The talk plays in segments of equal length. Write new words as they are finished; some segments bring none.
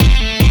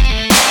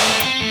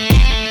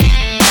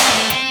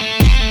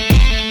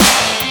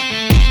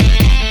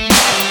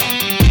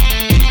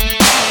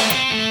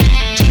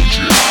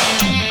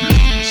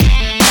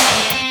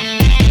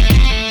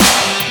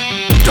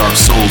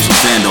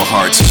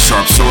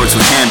Lords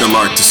with handle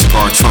art to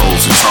scar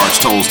trolls and charge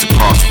tolls to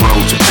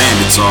crossroads where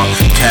bandits are.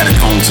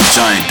 Catacombs and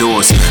giant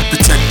doors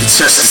protect the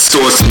chests and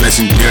stores of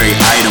legendary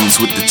items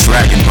with the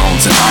dragon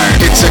bones and iron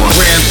ore. It's a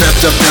grand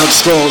theft of Elder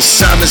Scrolls,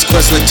 Simon's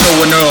Quest with Toe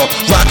and Earl,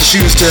 rocket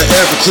shoes to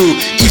every clue,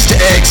 Easter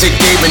eggs and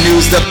gaming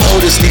news. The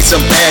POTUS need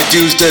some bad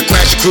dudes to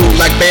crash a crew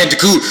like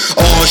Bandicoot.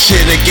 All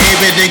shit and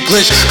gaming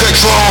English,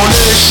 control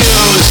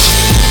issues.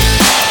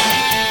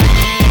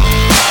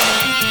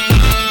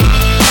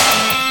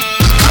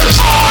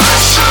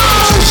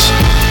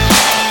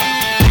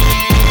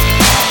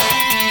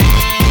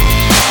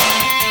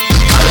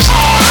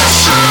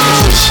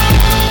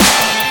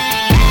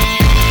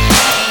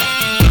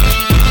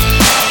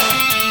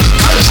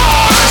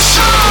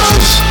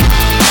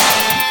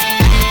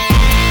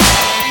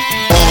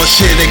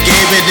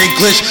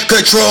 English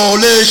control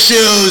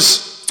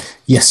issues.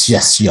 Yes,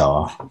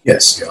 y'all.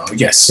 Yes,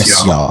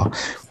 y'all.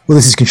 Well,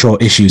 this is Control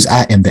Issues.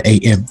 I am the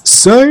AM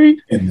Sir.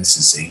 And this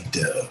is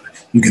A-Dub.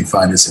 You can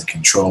find us at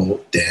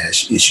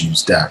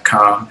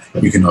control-issues.com.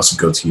 You can also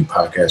go to your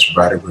podcast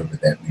provider, wherever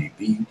that may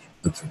be.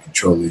 Look for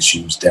Control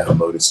Issues,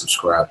 download it,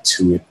 subscribe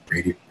to it,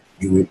 rate it,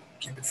 review it,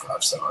 give it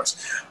 5 stars.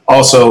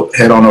 Also,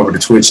 head on over to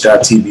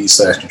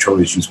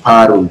twitch.tv/Control Issues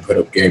Pod, where we put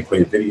up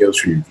gameplay videos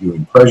for your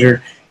viewing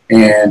pleasure.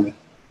 And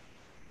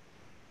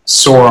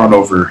soar on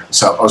over.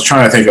 So I was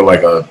trying to think of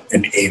like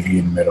an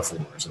avian metaphor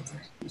or something.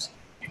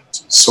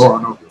 Soar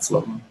on over,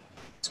 float on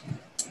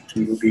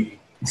to be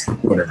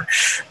whatever.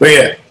 But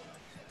yeah,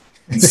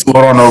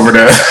 float on over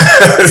to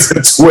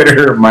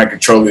Twitter. My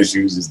Control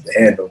Issues is the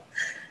handle.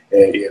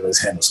 Yeah,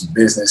 let's handle some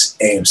business.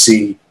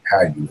 AMC,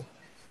 how you doing?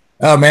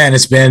 Oh man,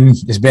 it's been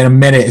a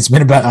minute. It's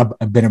been about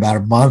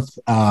a month.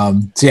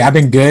 So yeah, I've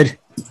been good.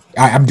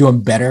 I'm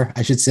doing better,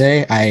 I should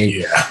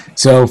say.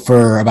 So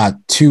for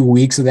about 2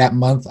 weeks of that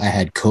month, I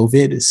had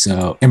COVID.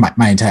 So and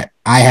my entire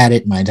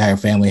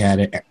family had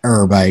it.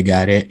 Everybody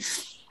got it,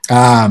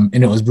 and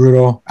it was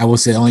brutal. I will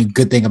say the only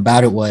good thing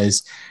about it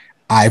was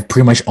I've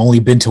pretty much only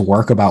been to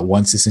work about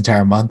once this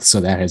entire month,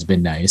 so that has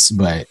been nice.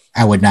 But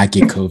I would not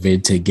get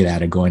COVID to get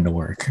out of going to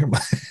work.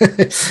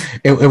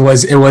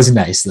 it was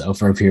nice though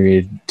for a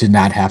period to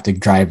not have to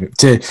drive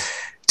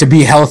to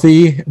be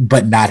healthy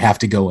but not have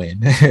to go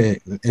in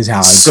is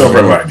how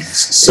silver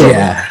linings.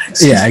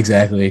 Yeah,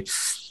 exactly.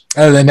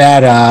 Other than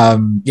that,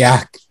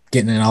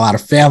 getting in a lot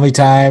of family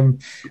time.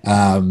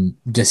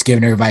 Just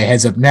giving everybody a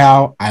heads up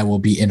now, I will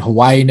be in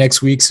Hawaii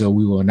next week, so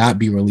we will not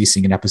be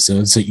releasing an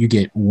episode. So you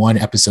get 1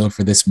 episode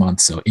for this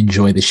month. So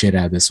enjoy the shit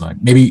out of this one.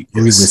 Maybe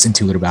re-listen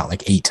to it about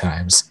like 8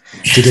 times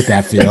to get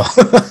that feel.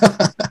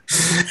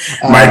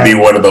 Might be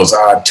one of those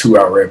odd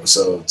 2-hour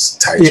episodes.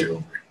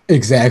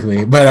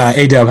 Exactly. But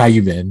A-Dub, how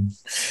you been?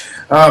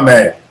 Oh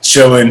man,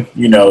 chilling,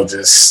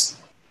 just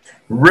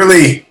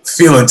really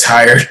feeling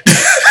tired.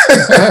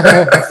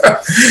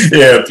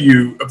 Yeah, a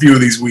few of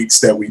these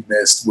weeks that we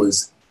missed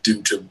was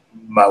due to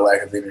my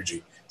lack of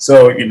energy.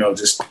 So,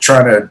 just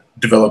trying to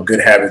develop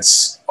good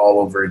habits all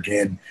over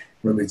again,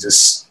 really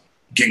just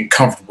getting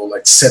comfortable,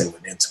 like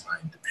settling into my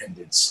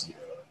independence.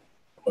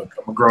 I'm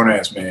a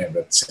grown-ass man,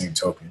 but at the same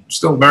token,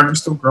 still learning,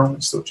 still growing,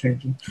 still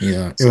changing.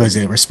 Yeah, it was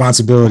a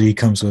responsibility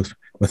comes with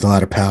a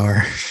lot of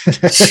power.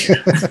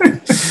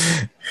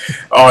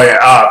 Oh yeah,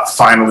 I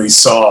finally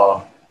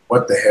saw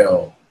what the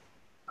hell.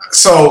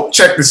 So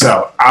check this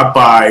out. I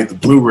buy the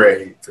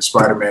Blu-ray for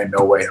Spider-Man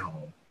No Way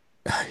Home.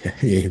 Yeah,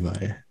 you buy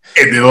it.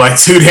 And then like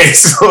 2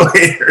 days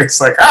later, it's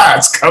like,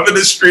 it's coming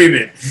to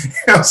streaming.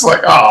 I was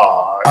like,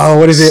 oh,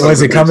 what is it? What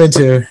is it coming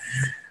to?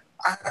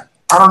 I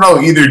don't know.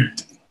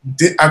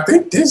 I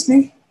think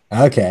Disney.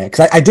 Okay,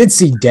 because I did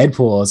see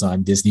Deadpool is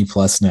on Disney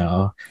Plus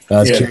now. I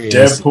was curious.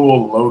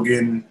 Deadpool,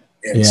 Logan,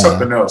 and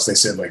something else. They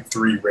said like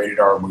 3 rated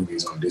R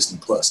movies on Disney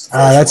Plus.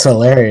 That's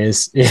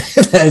hilarious. Yeah,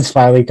 that's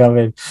finally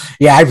coming.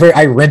 Yeah,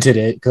 I rented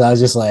it because I was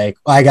just like,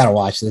 I gotta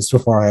watch this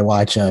before I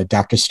watch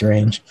Doctor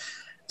Strange.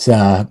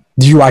 So,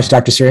 did you watch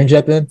Doctor Strange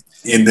yet then?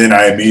 And then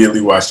I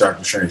immediately watched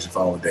Doctor Strange the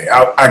following day.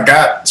 I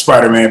got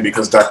Spider-Man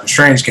because Doctor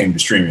Strange came to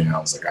streaming, and I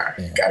was like, all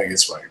right, gotta get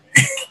Spider-Man.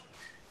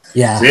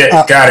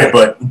 Yeah, got it.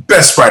 But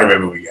best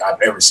Spider-Man movie I've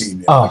ever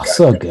seen.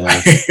 So good.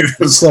 It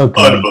was so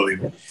good.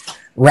 Unbelievable.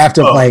 Wrapped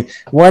up like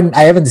one.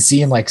 I haven't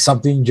seen like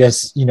something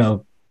just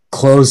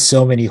close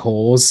so many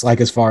holes. Like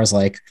as far as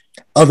like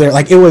other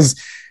it was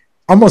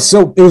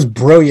it was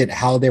brilliant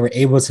how they were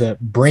able to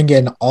bring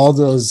in all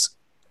those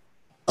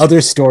other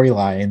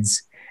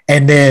storylines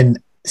and then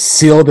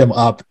seal them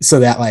up so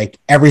that like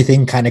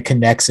everything kind of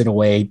connects in a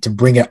way to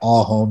bring it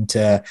all home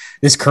to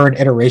this current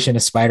iteration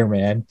of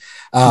Spider-Man.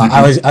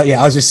 I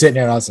was just sitting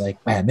there and I was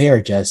like, man, they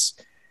are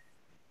just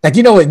like,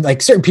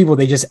 like certain people,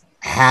 they just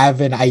have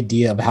an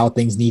idea of how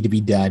things need to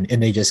be done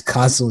and they just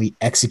constantly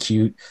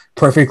execute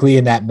perfectly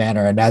in that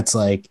manner. And that's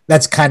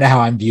kind of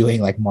how I'm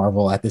viewing like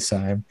Marvel at this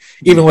time,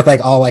 even with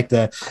like all like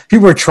the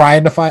people are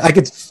trying to find, like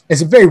it's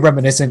very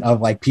reminiscent of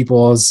like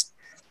people's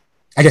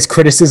I guess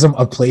criticism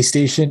of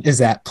PlayStation is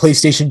that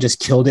PlayStation just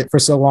killed it for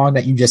so long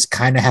that you just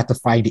kind of have to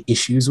find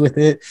issues with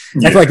it.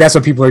 Yeah. I feel like that's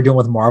what people are doing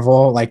with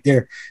Marvel. Like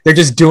they're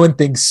just doing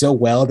things so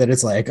well that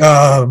it's like,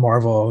 oh,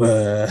 Marvel.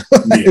 Yeah.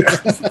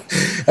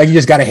 Like you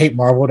just got to hate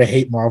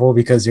Marvel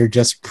because they're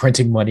just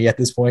printing money at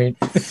this point.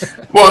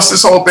 Well, it's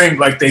this whole thing.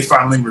 Like they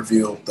finally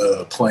revealed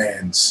the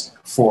plans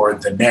for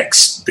the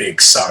next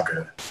big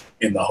saga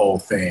in the whole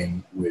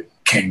thing with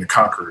Kang the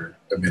Conqueror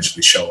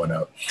eventually showing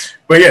up.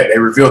 But yeah, they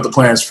revealed the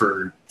plans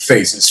for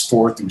phases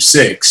 4 through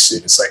 6,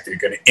 and it's like they're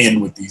going to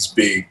end with these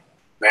big,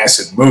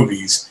 massive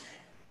movies.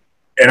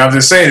 And I'm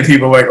just saying to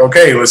people like,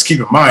 okay, let's keep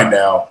in mind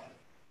now,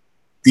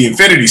 the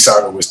Infinity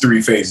Saga was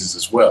 3 phases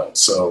as well.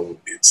 So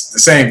it's the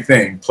same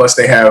thing. Plus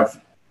they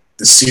have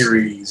the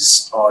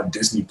series on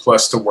Disney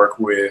Plus to work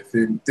with.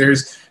 And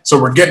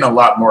so we're getting a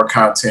lot more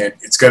content.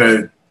 It's going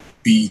to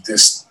be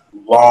this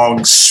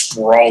long,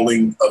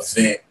 sprawling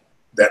event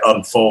that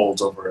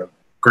unfolds over a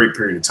great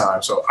period of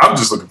time. So I'm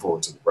just looking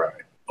forward to the ride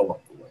along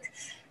the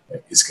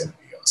way. It's going to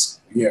be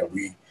awesome.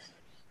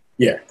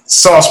 Yeah,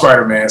 saw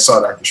Spider-Man,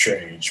 saw Doctor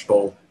Strange,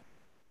 both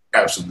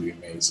absolutely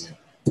amazing.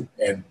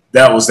 And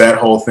that was that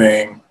whole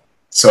thing.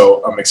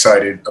 So I'm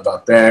excited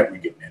about that. We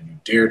get a new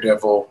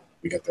Daredevil.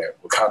 We got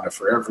that Wakanda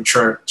Forever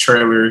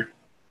trailer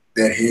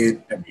that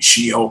hit. I mean,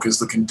 She-Hulk is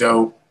looking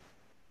dope.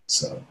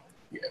 So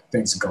yeah,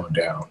 things are going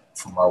down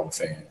for Marvel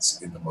fans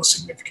in the most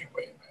significant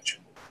way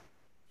imaginable.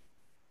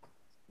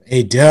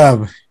 Hey,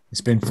 Dub,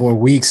 it's been 4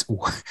 weeks.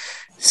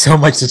 So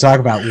much to talk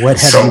about. What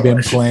have you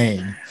been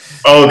playing?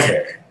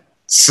 Okay,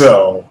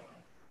 so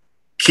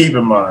keep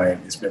in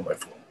mind, it's been like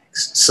 4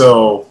 weeks.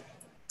 So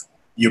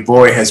your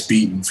boy has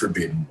beaten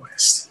Forbidden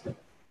West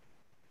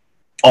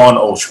on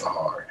Ultra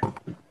Hard,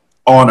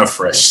 on a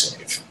fresh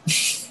save.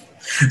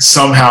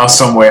 Somehow,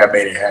 some way I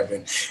made it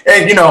happen.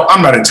 And,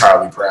 I'm not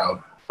entirely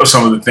proud of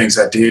some of the things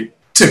I did.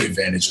 Took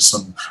advantage of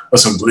some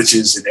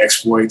glitches and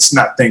exploits,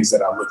 not things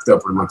that I looked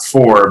up or looked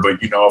for, but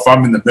if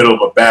I'm in the middle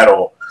of a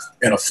battle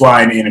and a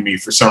flying enemy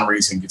for some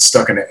reason gets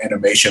stuck in an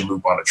animation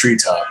loop on a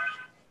treetop,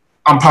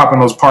 I'm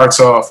popping those parts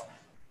off,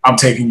 I'm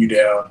taking you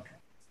down.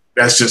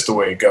 That's just the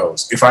way it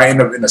goes. If I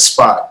end up in a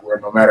spot where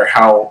no matter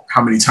how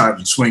many times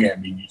you swing at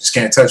me, you just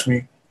can't touch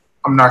me,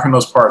 I'm knocking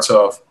those parts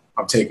off,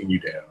 I'm taking you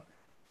down.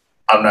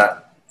 I'm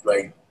not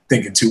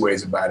thinking 2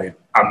 ways about it.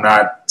 I'm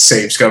not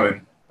save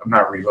scumming. I'm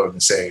not reloading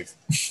the save.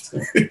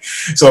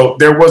 So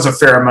there was a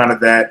fair amount of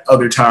that.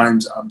 Other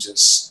times I'm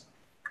just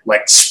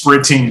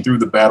sprinting through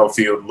the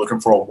battlefield looking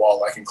for a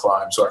wall I can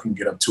climb so I can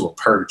get up to a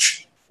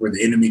perch where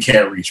the enemy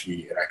can't reach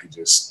me and I can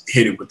just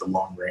hit it with the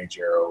long range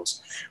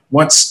arrows.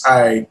 Once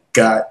I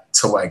got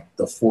to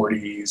the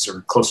 40s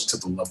or closer to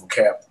the level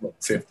cap, level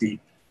 50,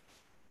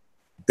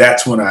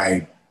 that's when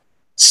I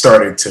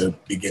started to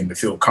begin to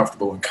feel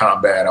comfortable in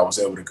combat. I was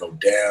able to go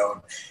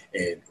down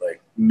and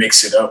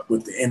mix it up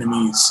with the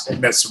enemies and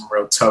met some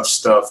real tough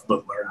stuff,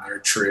 but learned their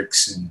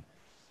tricks and,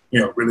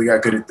 really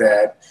got good at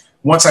that.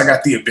 Once I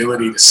got the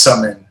ability to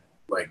summon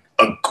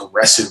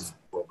aggressive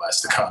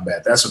robots to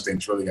combat, that's when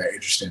things really got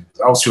interesting.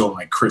 I was feeling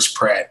like Chris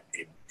Pratt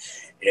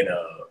in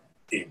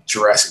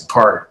Jurassic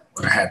Park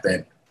when I had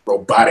that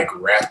robotic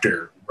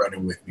raptor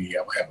running with me.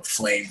 I would have a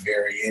flame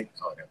variant,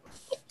 I would have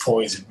a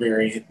poison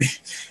variant.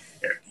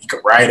 You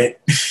could ride it.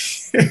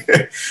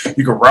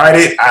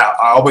 I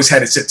always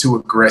had it set to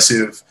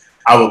aggressive.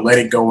 I would let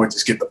it go and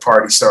just get the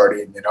party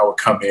started, and then I would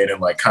come in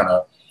and kind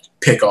of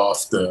pick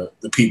off the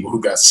people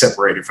who got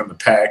separated from the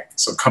pack.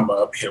 So come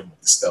up, hit them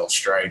with the stealth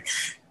strike,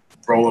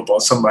 roll up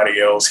on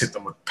somebody else, hit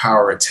them with the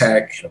power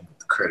attack, hit them with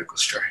the critical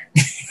strike.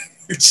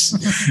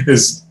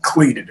 It's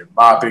cleated and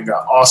mopping.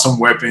 Got awesome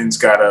weapons.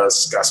 Got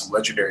some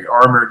legendary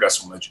armor. Got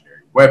some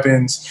legendary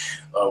weapons.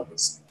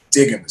 Was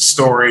digging the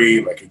story.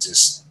 It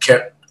just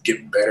kept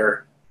getting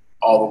better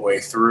all the way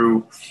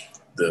through.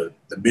 The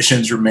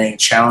missions remain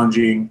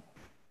challenging,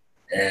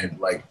 and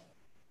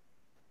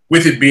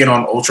with it being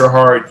on ultra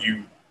hard,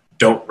 you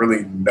don't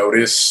really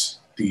notice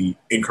the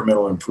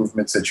incremental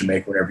improvements that you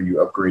make whenever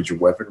you upgrade your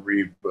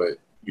weaponry. But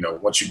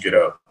once you get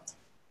up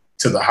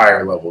to the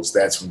higher levels,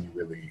 that's when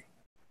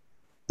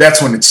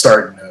it's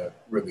starting to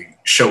really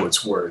show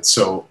its worth.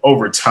 So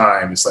over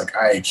time, it's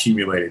I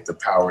accumulated the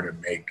power to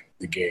make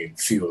the game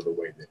feel the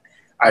way that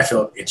I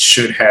felt it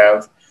should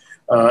have.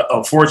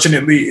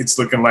 Unfortunately, it's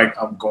looking like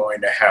I'm going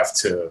to have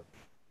to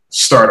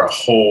start a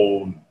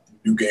whole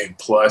new game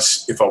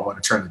plus if I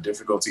want to turn the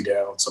difficulty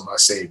down. So my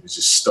save is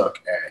just stuck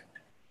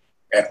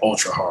at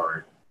ultra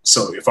hard.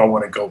 So if I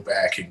want to go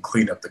back and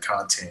clean up the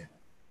content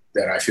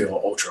that I feel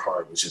ultra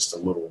hard was just a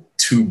little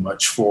too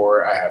much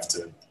for, I have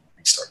to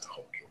restart the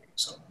whole game.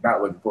 So I'm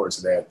not looking forward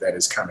to that. That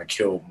has kind of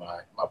killed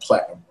my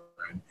platinum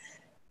run.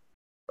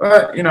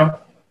 But,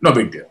 no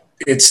big deal.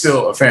 It's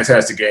still a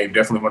fantastic game.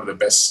 Definitely one of the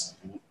best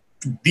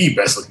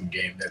looking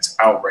game that's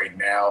out right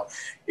now.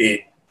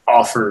 It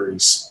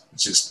offers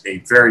just a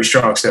very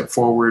strong step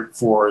forward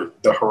for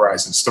the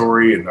Horizon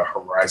story and the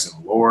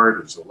Horizon lore.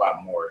 There's a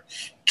lot more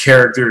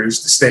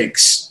characters. The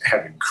stakes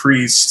have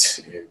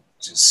increased.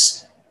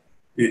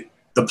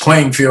 The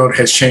playing field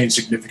has changed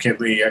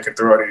significantly. I could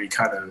throw out any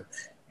kind of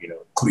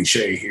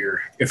cliche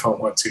here if I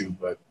want to,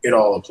 but it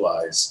all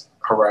applies.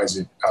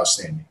 Horizon,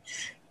 outstanding.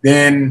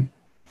 Then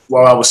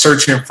while I was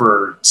searching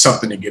for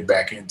something to get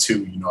back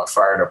into, I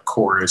fired up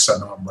Chorus. I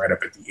know I'm right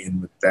up at the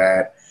end with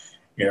that.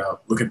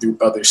 Looking through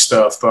other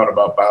stuff, thought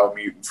about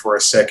Biomutant for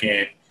a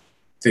second,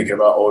 thinking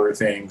about older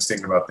things,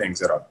 thinking about things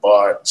that I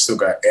bought. Still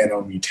got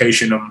Anno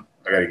Mutationum.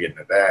 I got to get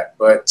into that.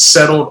 But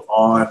settled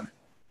on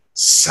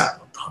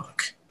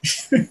Cyberpunk.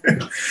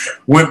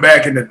 Went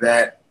back into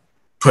that,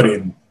 put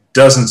in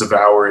dozens of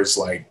hours.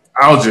 Like,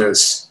 I'll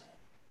just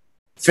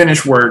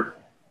finish work,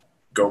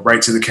 go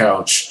right to the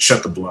couch,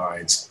 shut the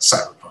blinds,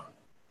 Cyberpunk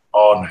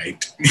all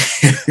night,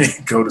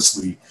 go to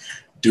sleep,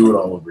 do it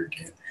all over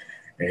again.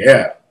 And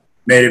yeah,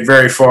 made it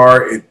very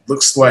far. It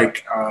looks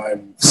like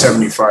I'm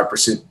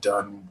 75%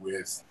 done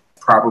with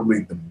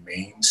probably the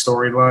main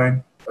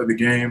storyline of the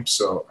game.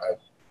 So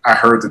I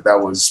heard that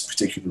was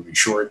particularly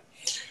short.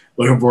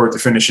 Looking forward to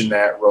finishing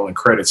that, rolling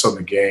credits on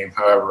the game.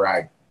 However,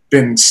 I've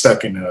been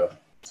stuck in a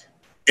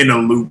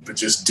loop of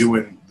just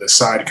doing the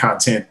side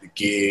content, the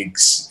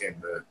gigs, and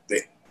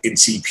the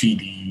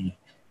NCPD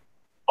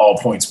all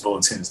points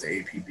bulletins, the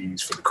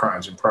APBs for the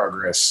crimes in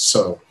progress.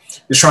 So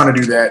just trying to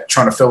do that,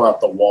 trying to fill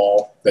out the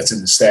wall that's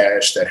in the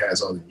stash that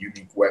has all the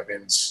unique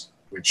weapons,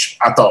 which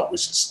I thought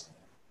was just,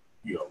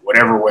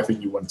 whatever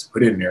weapon you wanted to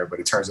put in there, but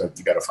it turns out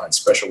you got to find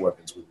special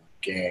weapons within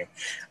the game.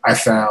 I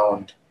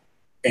found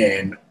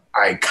an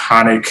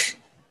iconic,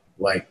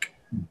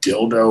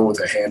 dildo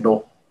with a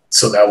handle.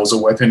 So that was a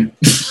weapon.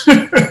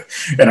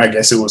 And I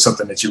guess it was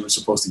something that you were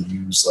supposed to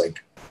use,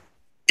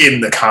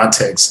 in the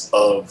context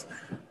of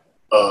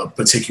a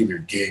particular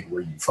gig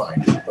where you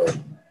find it. But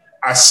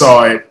I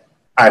saw it.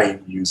 I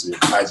didn't use it.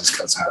 I just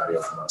cut somebody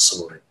off with my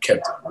sword,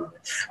 kept it moving.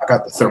 I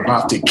got the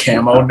thermoptic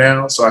camo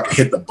now, so I can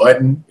hit the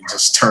button and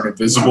just turn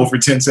invisible for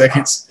 10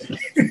 seconds.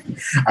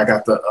 I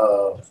got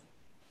the,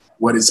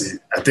 what is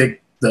it? I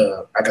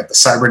got the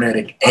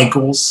cybernetic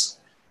ankles,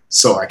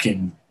 so I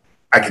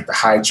get the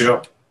high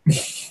jump.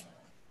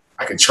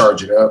 I can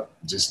charge it up,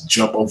 just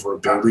jump over a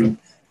building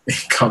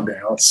and come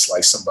down,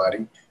 slice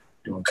somebody,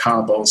 doing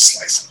combos,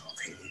 slicing all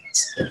the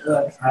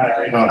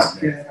heads.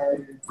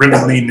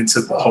 Really leaned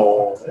into the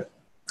whole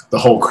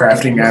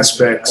crafting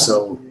aspect.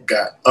 So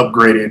got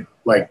upgraded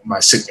my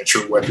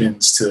signature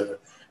weapons to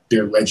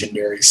their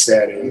legendary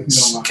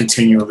status,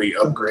 continually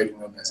upgrading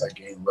them as I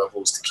gain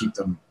levels to keep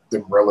them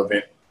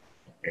relevant.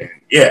 And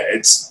yeah,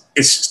 it's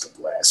just a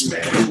blast,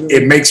 man.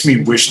 It makes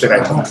me wish that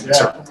I did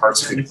certain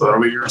parts of it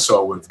earlier, so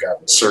I would have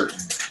gotten certain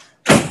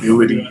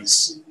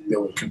abilities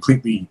that would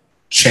completely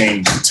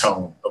change the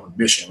tone of a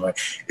mission.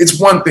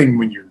 It's one thing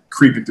when you're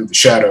creeping through the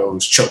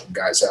shadows, choking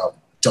guys out,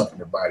 dumping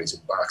their bodies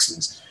in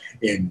boxes,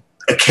 and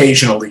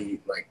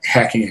occasionally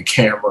hacking a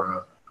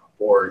camera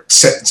or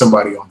setting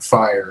somebody on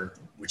fire,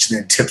 which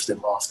then tips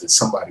them off that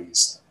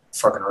somebody's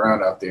fucking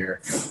around out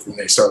there, and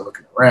they start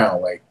looking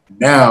around.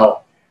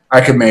 Now I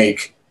can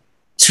make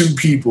two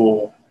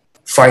people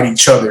fight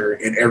each other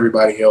and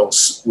everybody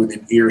else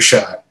within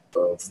earshot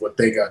of what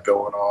they got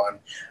going on.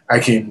 I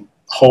can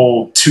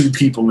hold two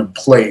people in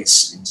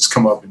place and just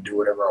come up and do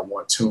whatever I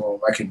want to them.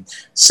 I can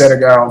set a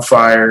guy on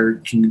fire,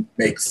 can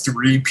make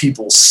three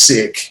people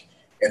sick,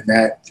 and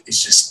that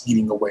is just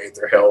eating away at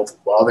their health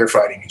while they're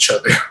fighting each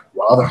other,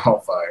 while they're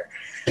on fire.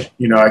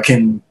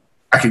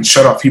 I can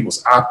shut off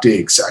people's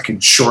optics. I can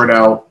short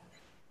out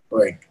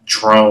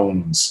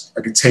drones.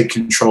 I can take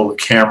control of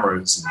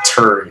cameras and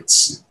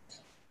turrets.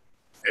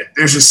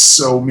 There's just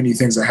so many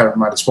things I have at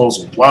my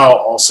disposal while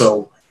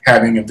also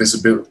having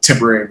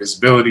temporary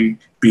invisibility,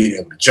 being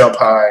able to jump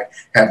high,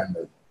 having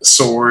the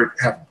sword,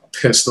 having a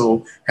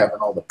pistol, having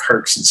all the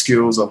perks and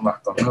skills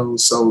unlocked on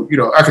those. So,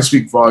 I can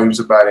speak volumes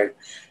about it.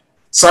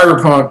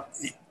 Cyberpunk,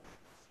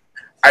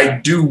 I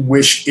do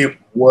wish it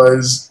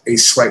was a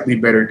slightly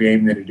better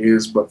game than it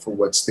is, but for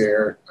what's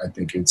there, I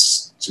think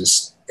it's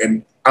just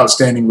an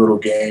outstanding little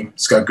game.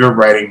 It's got good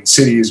writing. The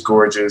city is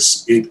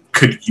gorgeous. It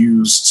could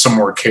use some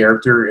more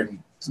character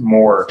and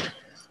more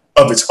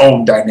of its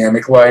own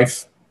dynamic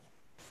life.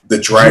 The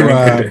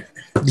driving.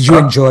 Did you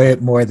enjoy it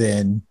more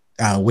than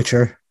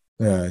Witcher?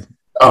 Yeah,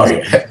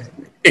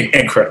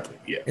 incredibly.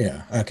 Yeah.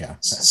 Yeah. Okay.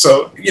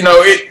 So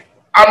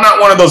I'm not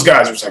one of those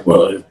guys who's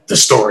the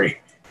story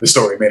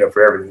made up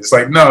for everything. It's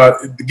no,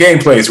 the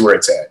gameplay is where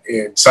it's at,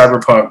 and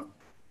Cyberpunk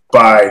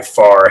by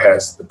far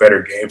has the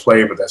better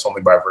gameplay, but that's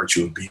only by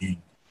virtue of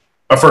being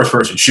a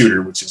first-person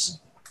shooter, which is an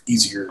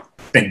easier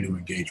thing to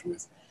engage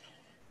with.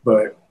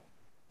 But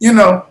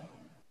Cyberpunk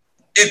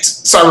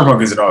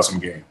is an awesome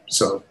game.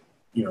 So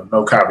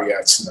no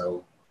caveats,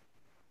 no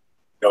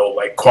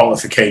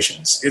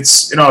qualifications.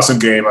 It's an awesome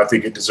game. I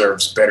think it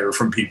deserves better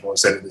from people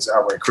instead of this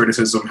outright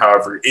criticism.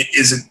 However, it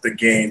isn't the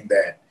game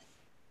that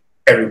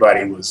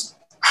everybody was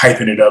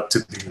hyping it up to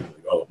be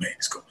oh man,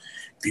 it's going to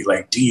be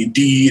like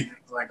D&D.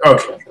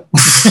 Okay.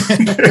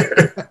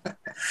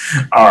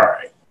 All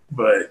right.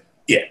 But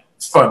yeah,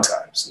 fun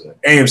times.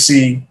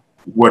 AMC,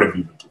 what have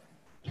you been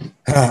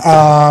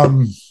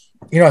playing?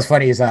 What's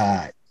funny is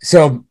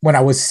so when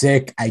I was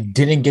sick, I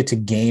didn't get to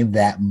game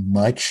that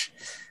much.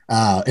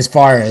 as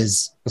far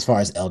as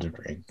Elden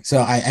Ring.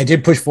 So I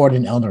did push forward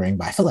in Elden Ring,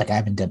 but I feel like I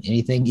haven't done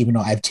anything, even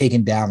though I've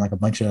taken down like a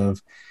bunch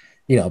of,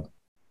 you know,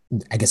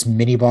 I guess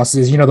mini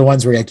bosses, the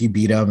ones where like you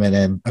beat them and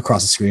then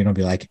across the screen will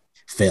be like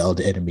failed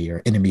enemy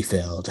or enemy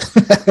failed.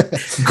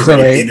 So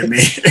Great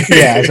enemy.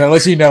 yeah, so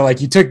unless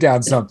like you took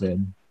down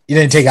something. You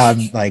didn't take out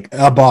like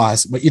a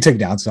boss, but you took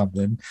down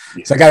something.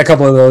 Yeah. So I got a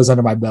couple of those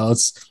under my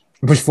belts.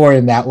 Push forward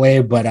in that way,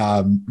 but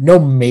no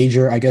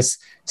major, I guess,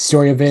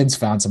 story events.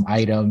 Found some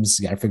items.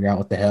 Got to figure out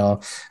what the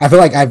hell. I feel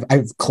like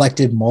I've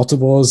collected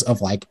multiples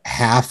of like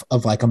half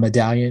of like a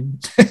medallion.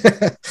 So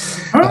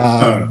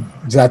I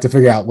have to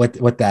figure out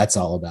what that's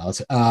all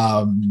about.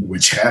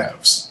 Which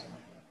halves?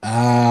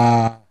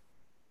 One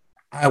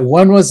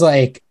was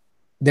like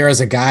there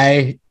was a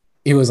guy.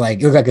 He was like,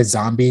 it looked like a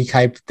zombie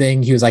type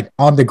thing. He was like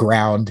on the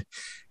ground,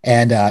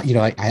 and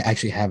I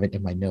actually have it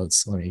in my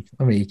notes. Let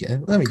me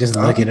just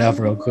look it up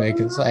real quick.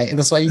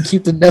 That's why you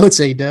keep the notes,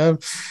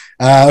 A-Dub.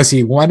 Let's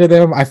see. One of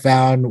them I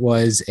found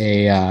was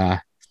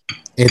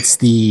it's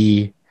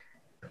the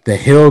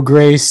Hill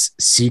Grace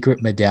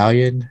secret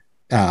medallion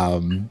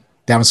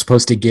that I'm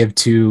supposed to give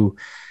to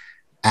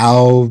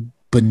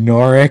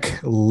Albinoric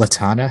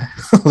Latana.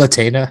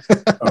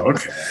 Oh,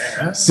 okay.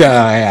 So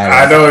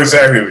I know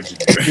exactly what you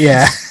do.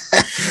 Yeah.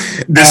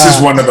 This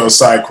is one of those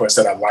side quests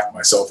that I locked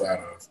myself out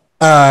of.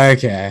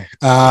 Okay.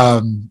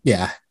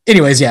 Yeah.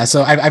 Anyways, yeah.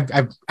 So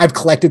I've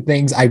collected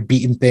things, I've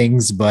beaten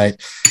things,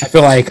 but I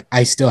feel like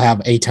I still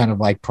have a ton of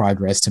like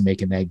progress to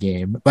make in that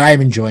game. But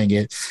I'm enjoying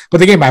it. But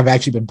the game I've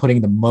actually been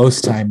putting the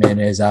most time in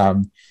is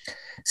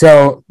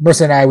so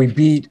Mercer and I, we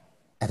beat,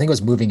 I think it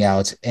was Moving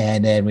Out,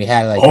 and then we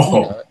had like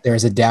there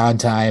was a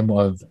downtime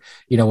of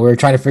we were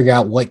trying to figure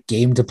out what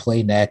game to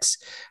play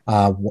next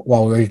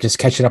while we were just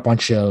catching up on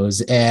shows.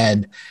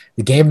 And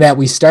the game that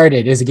we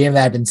started is a game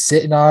that I've been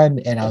sitting on,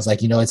 and I was like,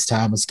 it's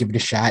time. Let's give it a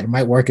shot. It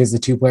might work as the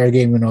 2-player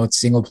game, it's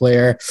single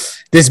player.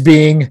 This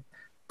being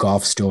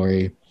Golf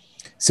Story.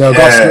 So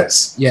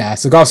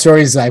yes. Golf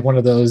Story is like one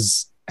of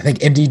those, I think,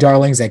 indie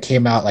darlings that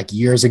came out like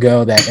years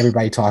ago that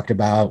everybody talked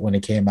about when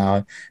it came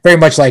out. Very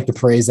much like the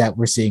praise that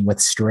we're seeing with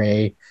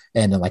Stray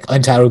and like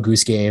Untitled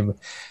Goose Game.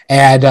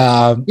 And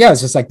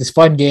it's just like this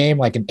fun game,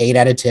 like an 8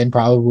 out of 10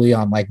 probably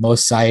on like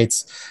most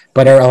sites,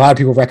 but a lot of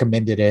people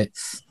recommended it.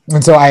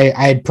 And so I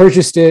had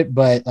purchased it,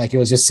 but like it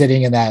was just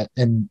sitting and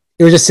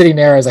it was just sitting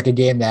there as like a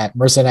game that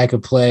Mercer and I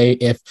could play.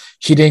 If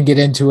she didn't get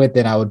into it,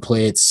 then I would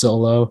play it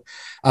solo.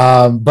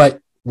 But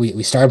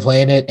we started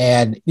playing it,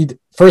 and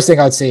first thing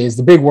I would say is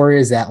the big worry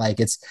is that like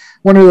it's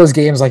one of those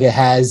games like it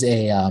has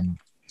a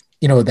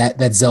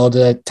that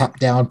Zelda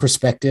top-down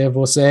perspective,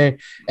 we'll say,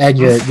 and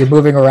you're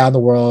moving around the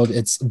world.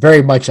 It's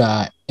very much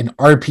an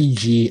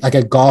RPG, like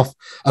a golf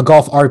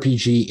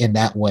RPG in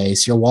that way.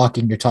 So you're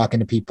walking, you're talking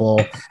to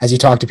people. As you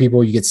talk to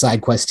people, you get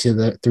side quests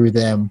through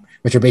them,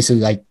 which are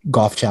basically like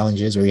golf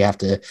challenges where you have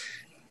to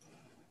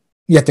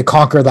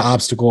conquer the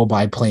obstacle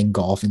by playing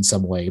golf in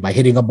some way, by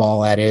hitting a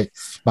ball at it,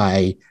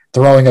 by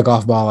throwing a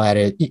golf ball at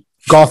it.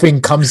 Golfing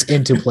comes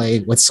into play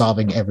with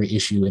solving every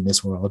issue in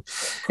this world.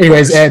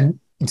 Anyways, and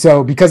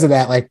so because of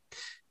that, like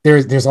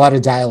there's a lot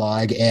of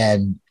dialogue,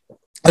 and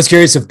I was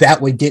curious if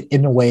that would get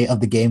in the way of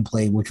the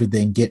gameplay, which would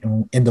then get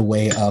in the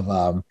way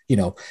of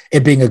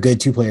it being a good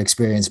 2-player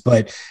experience.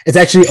 But it's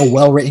actually a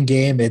well-written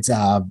game. It's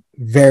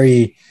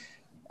very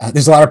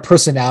there's a lot of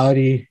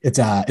personality. It's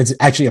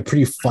actually a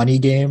pretty funny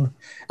game.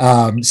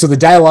 So the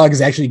dialogue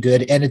is actually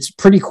good, and it's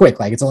pretty quick.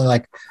 Like it's only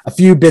like a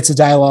few bits of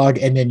dialogue,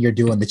 and then you're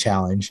doing the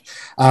challenge.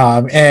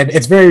 And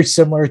it's very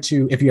similar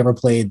to if you ever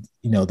played,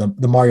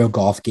 the Mario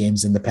Golf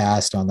games in the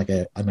past on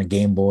a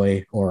Game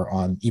Boy or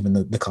on even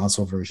the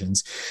console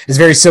versions. It's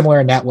very similar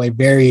in that way.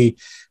 Very,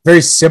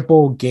 very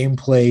simple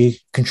gameplay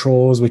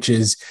controls, which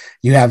is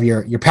you have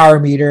your power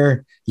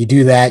meter. You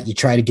do that, you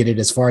try to get it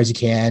as far as you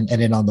can,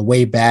 and then on the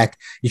way back,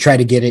 you try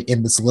to get it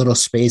in this little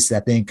space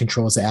that then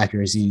controls the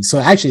accuracy. So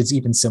actually, it's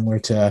even similar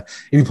to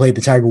if you played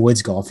the Tiger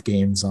Woods golf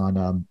games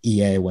on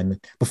EA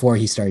before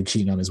he started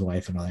cheating on his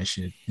wife and all that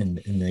shit, and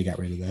they got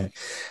rid of that.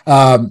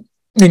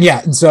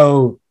 And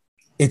so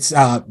it's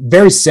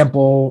very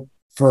simple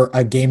for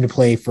a game to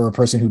play for a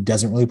person who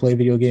doesn't really play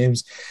video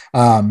games,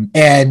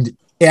 and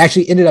it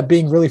actually ended up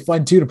being really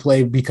fun too to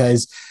play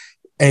because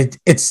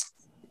it's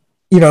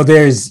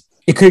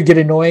it could get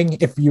annoying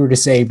if you were to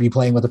say be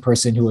playing with a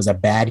person who was a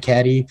bad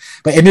caddy.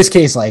 But in this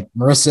case, like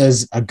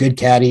Marissa's a good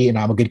caddy and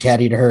I'm a good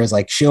caddy to her. Is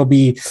like so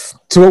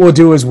what we'll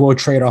do is we'll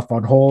trade off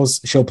on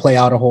holes. She'll play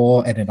out a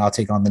hole and then I'll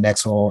take on the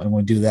next hole, and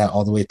we'll do that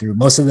all the way through.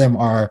 Most of them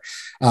are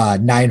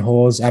 9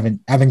 holes. I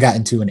haven't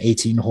gotten to an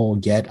 18 hole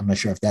yet. I'm not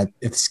sure if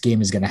this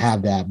game is going to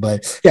have that,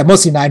 but yeah,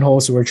 mostly 9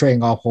 holes. So we're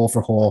trading off hole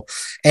for hole.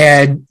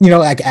 And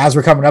like as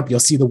we're coming up, you'll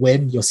see the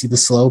wind, you'll see the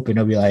slope, and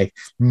it'll be like,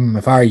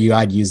 if I were you,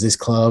 I'd use this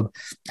club.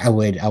 I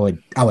would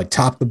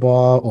top the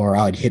ball, or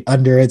I would hit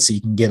under it so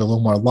you can get a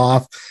little more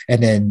loft,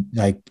 and then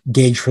like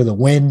gauge for the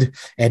wind,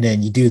 and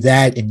then you do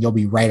that and you'll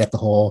be right at the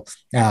hole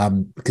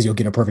because you'll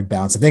get a perfect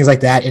bounce and things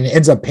like that. And it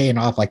ends up paying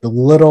off. Like the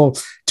little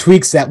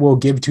tweaks that we'll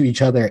give to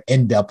each other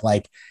end up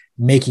like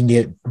making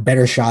it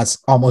better shots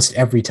almost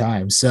every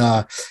time.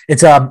 So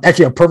it's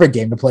actually a perfect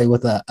game to play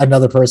with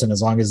another person,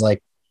 as long as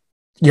like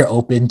you're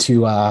open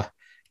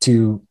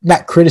to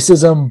not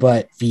criticism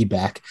but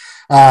feedback.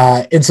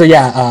 And so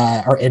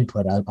or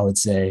input, I would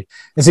say.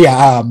 And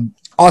so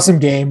awesome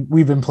game.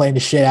 We've been playing the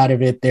shit out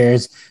of it.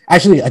 There's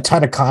actually a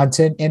ton of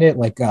content in it.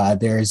 Like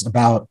there's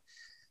about,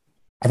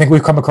 I think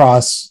we've come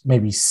across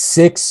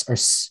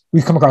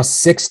we've come across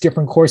 6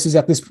 different courses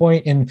at this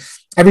point. And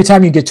every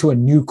time you get to a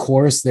new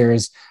course,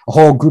 there's a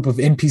whole group of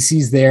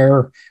NPCs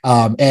there.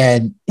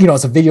 And,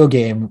 it's a video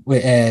game.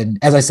 And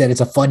as I said,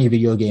 it's a funny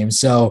video game.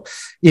 So,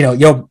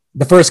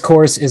 the first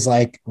course is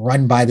like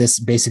run by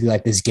basically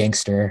like this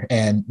gangster,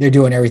 and they're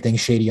doing everything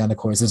shady on the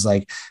course. There's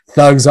like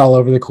thugs all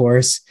over the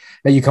course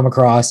that you come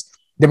across.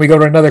 Then we go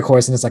to another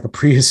course, and it's like a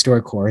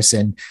prehistoric course,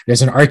 and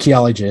there's an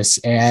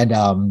archaeologist,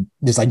 and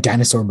there's like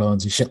dinosaur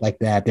bones and shit like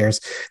that.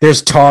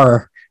 There's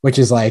tar, which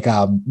is like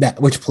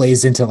which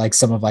plays into like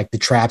some of like the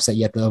traps that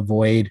you have to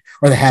avoid,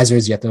 or the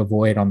hazards you have to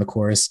avoid on the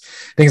course,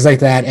 things like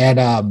that.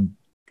 And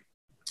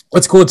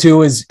what's cool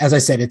too is, as I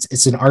said,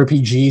 it's an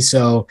RPG.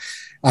 So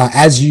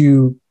as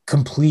you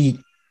complete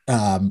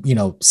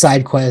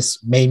side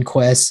quests, main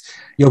quests,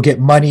 you'll get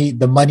money.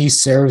 The money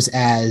serves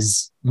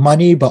as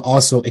money, but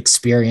also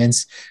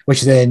experience,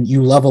 which then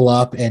you level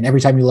up. And every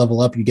time you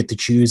level up, you get to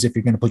choose if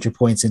you're going to put your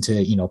points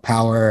into,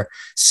 power,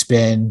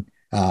 spin,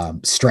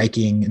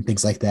 striking, and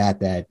things like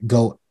that,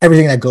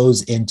 everything that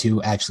goes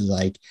into actually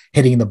like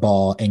hitting the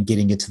ball and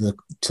getting it to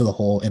the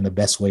hole in the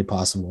best way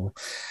possible.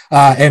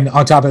 And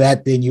on top of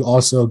that, then you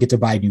also get to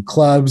buy new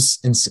clubs,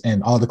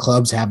 and all the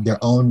clubs have their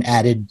own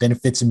added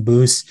benefits and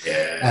boosts.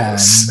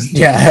 Yes.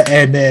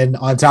 And then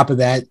on top of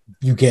that,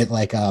 you get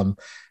like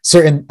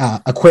certain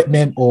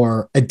equipment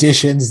or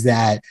additions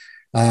that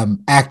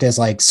act as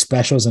like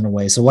specials in a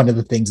way. So one of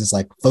the things is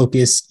like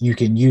focus. You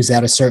can use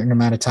that a certain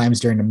amount of times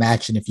during the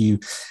match, and if you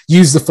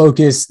use the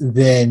focus,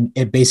 then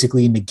it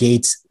basically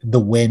negates the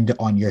wind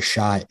on your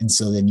shot, and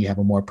so then you have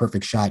a more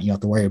perfect shot. You don't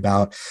have to worry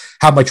about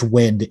how much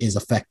wind is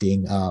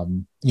affecting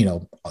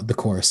the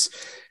course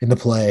in the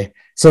play.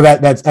 So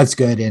that's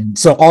good. And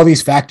so all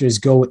these factors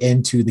go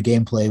into the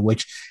gameplay,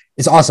 which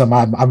is awesome.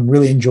 I'm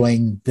really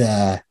enjoying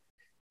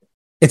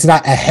it's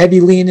not a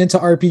heavy lean into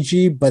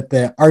RPG, but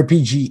the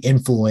RPG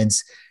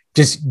influence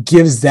just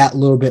gives that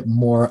little bit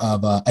more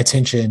of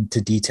attention to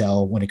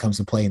detail when it comes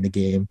to playing the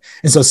game.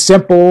 And so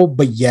simple,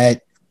 but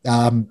yet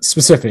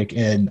specific.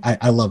 And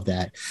I love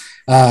that.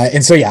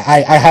 And so,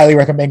 I highly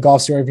recommend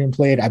Golf Story if you haven't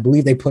played. I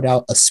believe they put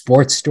out a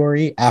sports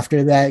story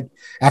after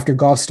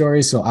Golf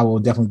Story. So I will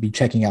definitely be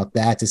checking out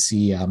that to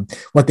see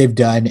what they've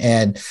done.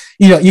 And,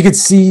 you could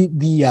see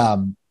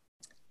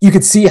you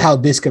could see how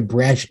this could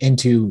branch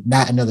into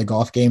not another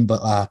golf game,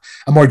 but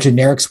a more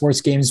generic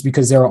sports games,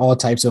 because there are all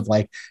types of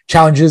like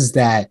challenges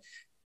that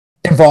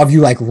involve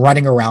you like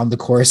running around the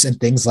course and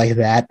things like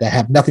that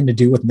have nothing to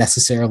do with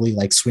necessarily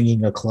like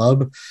swinging a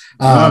club.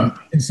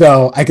 And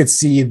so I could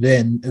see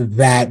then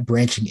that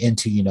branching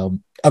into,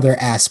 other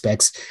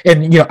aspects.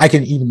 And, I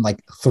can even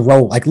like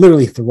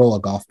literally throw a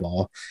golf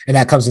ball, and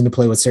that comes into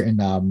play with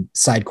certain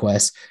side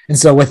quests. And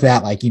so with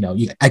that, like,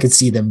 I could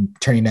see them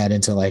turning that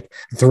into like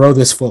throw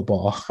this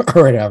football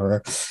or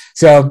whatever.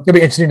 So it'll be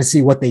interesting to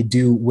see what they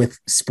do with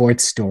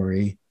Sports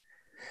Story.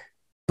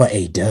 But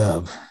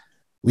A-Dub,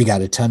 we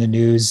got a ton of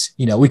news.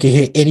 We can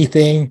hit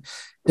anything.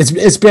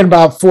 It's been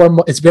about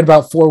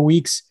 4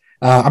 weeks.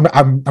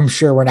 I'm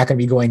sure we're not going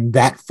to be going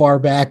that far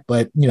back,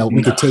 but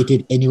we could take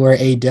it anywhere.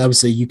 A-Dub,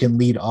 so you can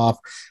lead off.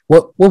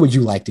 What would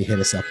you like to hit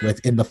us up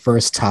with in the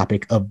first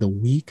topic of the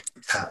week?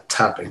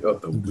 Topic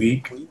of the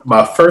week.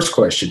 My first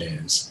question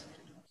is: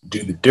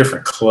 do the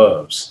different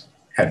clubs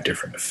have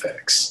different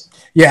effects?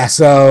 Yeah.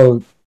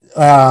 So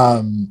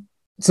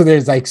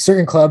there's like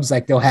certain clubs,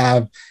 like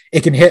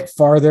it can hit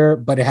farther,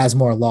 but it has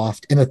more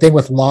loft. And the thing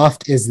with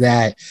loft is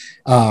that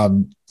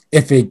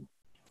if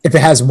it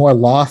has more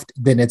loft,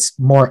 then it's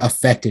more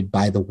affected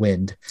by the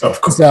wind.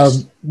 Of course. So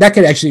that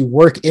could actually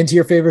work into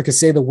your favor, because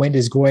say the wind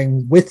is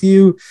going with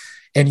you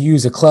and you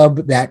use a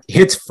club that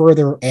hits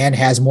further and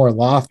has more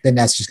loft, then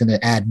that's just going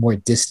to add more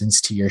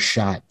distance to your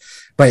shot.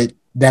 But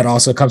that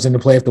also comes into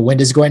play if the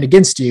wind is going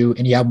against you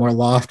and you have more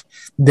loft,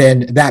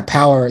 then that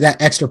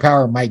extra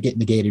power might get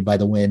negated by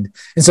the wind.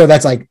 And so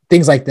that's like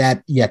things like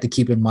that you have to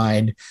keep in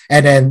mind.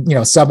 And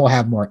then, some will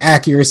have more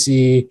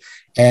accuracy,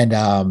 and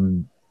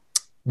I'm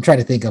trying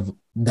to think of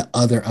the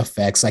other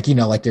effects, like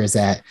like there's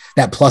that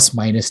plus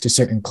minus to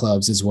certain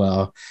clubs as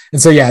well.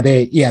 And so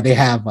they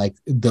have like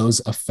those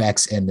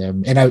effects in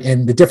them.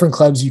 And the different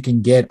clubs you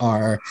can get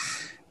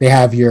they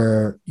have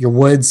your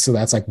woods, so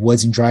that's like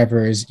woods and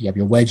drivers. You have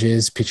your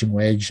wedges, pitching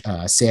wedge,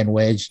 sand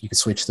wedge. You can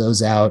switch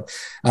those out.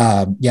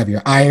 You have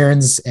your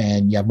irons,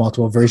 and you have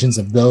multiple versions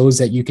of those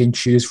that you can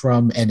choose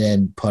from, and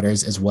then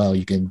putters as well.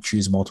 You can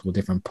choose multiple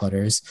different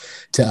putters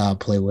to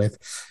play with.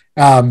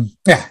 And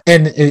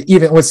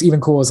even what's even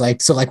cool is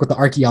like with the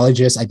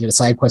archaeologist, I did a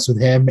side quest with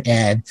him,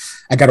 and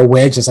I got a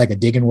wedge, just like a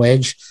digging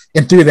wedge,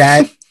 and through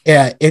that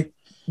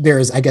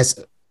there's, I guess,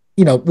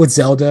 with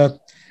Zelda,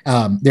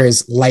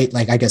 There's light,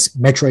 like I guess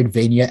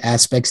Metroidvania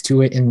aspects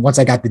to it. And once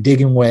I got the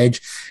digging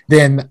wedge,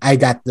 then I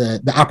got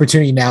the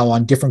opportunity now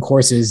on different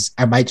courses.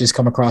 I might just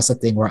come across a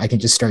thing where I can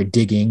just start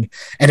digging,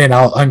 and then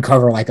I'll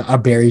uncover like a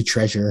buried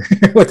treasure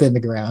within the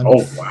ground.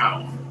 Oh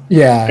wow!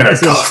 Yeah, And a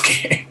golf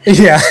game.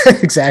 yeah,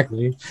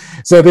 exactly.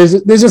 So there's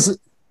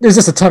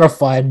just a ton of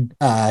fun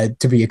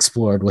to be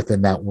explored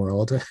within that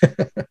world.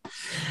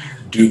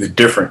 Do the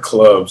different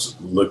clubs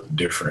look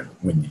different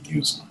when you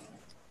use them?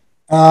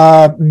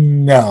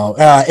 No.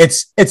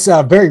 It's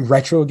a very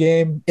retro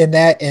game in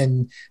that,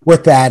 and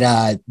with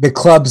that, the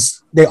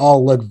clubs, they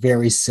all look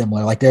very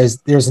similar. Like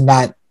there's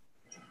not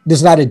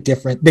a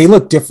different. They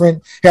look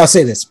different. Here, I'll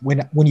say this: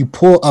 when you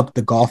pull up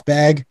the golf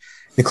bag,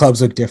 the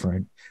clubs look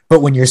different,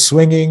 but when you're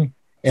swinging,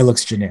 it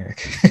looks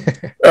generic.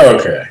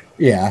 Okay.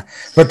 Yeah,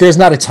 but there's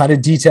not a ton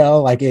of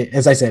detail. Like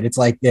as I said, it's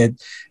like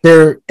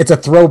it's a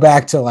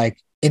throwback to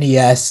like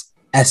NES,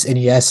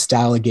 SNES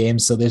style of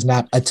games. So there's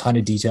not a ton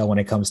of detail when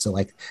it comes to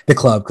like the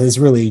club, because it's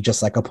really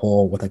just like a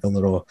pole with like a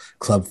little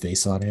club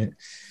face on it.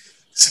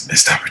 It's a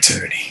missed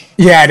opportunity.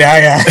 Yeah,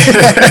 yeah.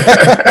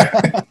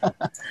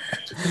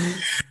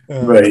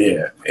 But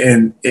yeah,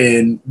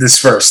 in this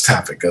first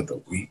topic of the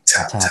week,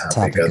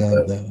 topic of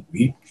the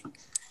week,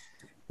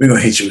 we're gonna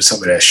hit you with some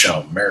of that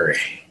Sean Murray.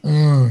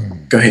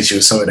 Gonna hit you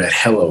with some of that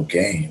Hello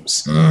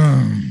Games.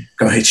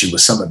 Gonna hit you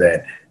with some of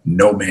that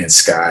No Man's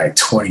Sky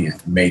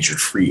 20th major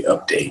free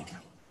update.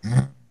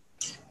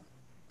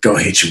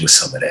 Gonna hit you with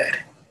some of that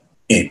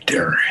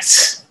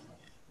endurance.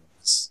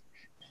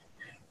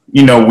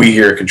 You know, we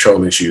here at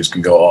Control Issues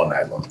can go all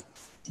night long,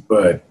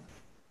 but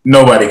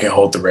nobody can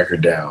hold the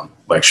record down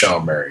like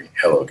Sean Murray,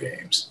 Hello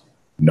Games,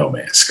 No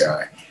Man's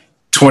Sky.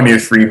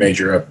 20th free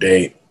major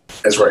update.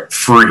 That's right,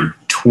 free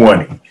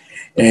 20.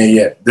 And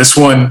yet, this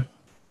one,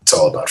 it's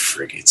all about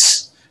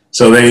frigates.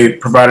 So they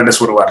provided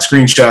us with a lot of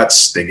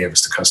screenshots. They gave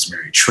us the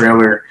customary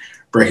trailer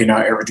breaking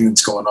out everything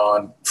that's going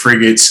on.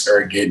 Frigates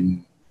are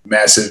getting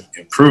massive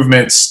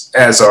improvements,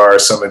 as are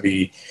some of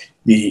the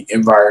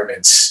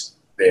environments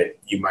that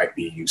you might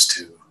be used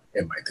to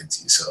and might think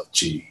to yourself,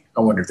 gee, I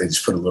wonder if they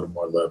just put a little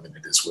more love into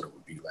this, what it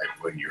would be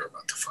like, what you're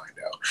about to find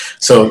out.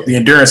 So the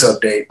endurance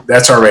update,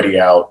 that's already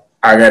out.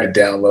 I got it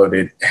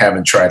downloaded,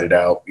 haven't tried it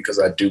out because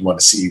I do want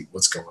to see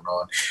what's going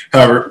on.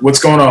 However, what's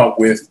going on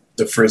with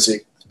the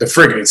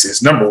frigates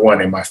is, number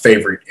one, and my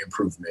favorite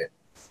improvement.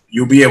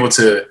 You'll be able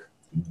to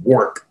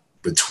warp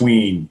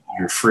between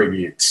your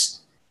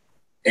frigates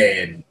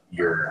and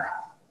your,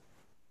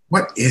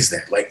 what is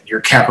that? Like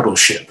your capital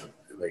ship.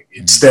 Like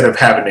instead of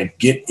having to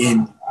get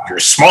in your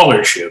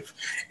smaller ship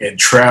and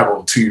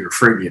travel to your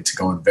frigate to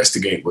go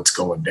investigate what's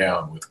going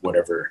down with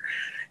whatever,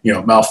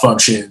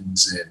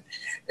 malfunctions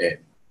and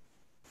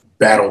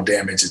battle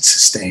damage it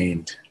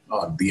sustained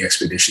on the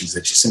expeditions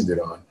that you send it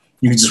on.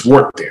 You can just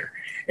work there.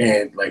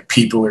 And like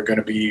people are going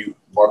to be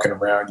walking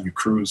around, your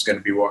crew's going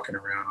to be walking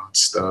around on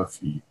stuff.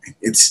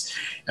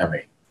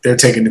 They're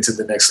taking it to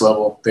the next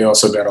level. They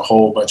also got a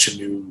whole bunch of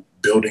new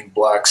building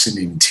blocks and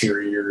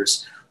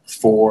interiors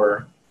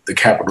for the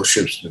capital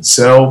ships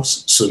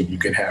themselves. So you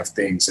can have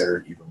things that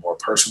are even more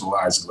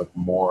personalized and look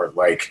more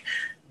like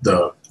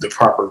the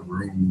proper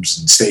rooms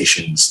and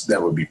stations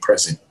that would be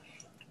present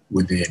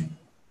within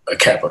a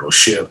capital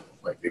ship.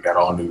 Like they got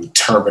all new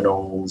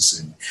terminals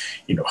and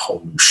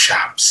whole new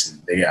shops,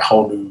 and they got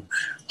whole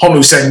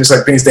new segments,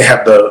 like things. They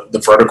have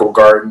the vertical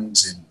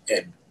gardens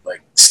and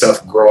like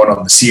stuff growing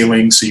on the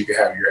ceiling, so you can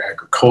have your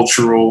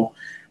agricultural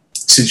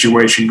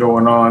situation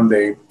going on.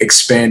 They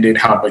expanded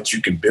how much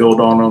you can build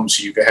on them,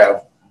 so you can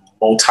have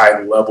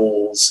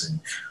multi-levels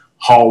and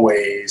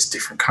hallways,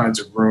 different kinds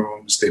of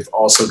rooms. They've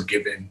also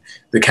given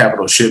the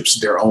capital ships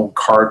their own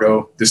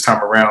cargo this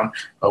time around.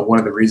 One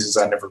of the reasons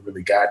I never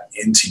really got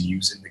into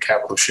using the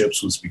capital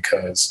ships was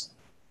because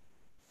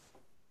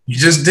you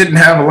just didn't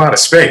have a lot of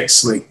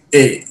space.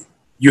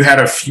 You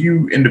had a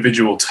few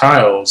individual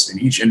tiles,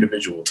 and each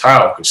individual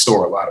tile could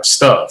store a lot of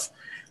stuff,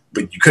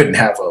 but you couldn't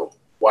have a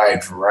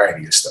wide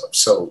variety of stuff.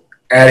 So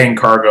adding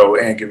cargo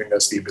and giving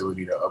us the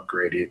ability to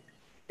upgrade it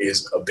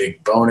is a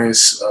big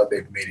bonus.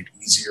 They've made it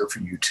easier for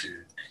you to,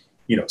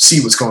 see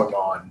what's going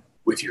on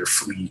with your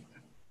fleet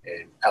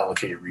and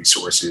allocate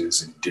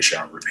resources and dish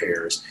out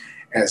repairs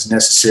as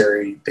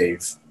necessary.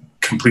 They've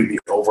completely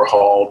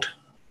overhauled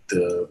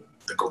the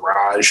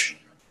garage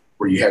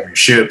where you have your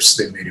ships.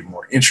 They've made it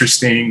more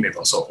interesting. They've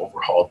also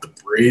overhauled the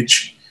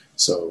bridge,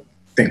 so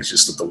things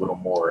just look a little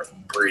more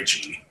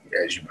bridgy,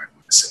 as you might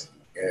want to say.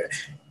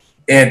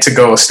 And to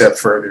go a step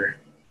further,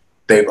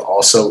 they've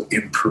also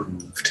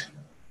improved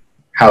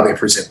how they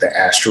present the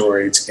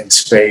asteroids in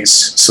space.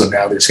 So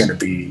now there's going to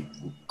be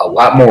a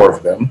lot more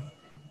of them,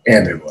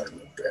 and they're going to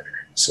look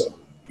better. So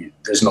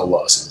there's no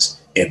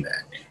losses in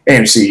that.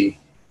 AMC,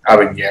 I've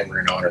been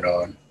yammering on and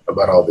on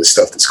about all this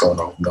stuff that's going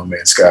on with No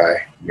Man's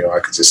Sky. I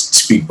could just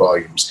speak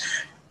volumes.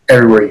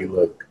 Everywhere you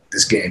look,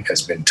 this game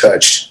has been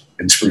touched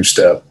and spruced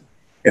up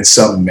in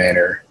some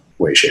manner,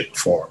 way, shape, or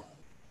form.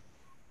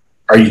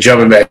 Are you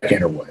jumping back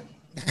in or what?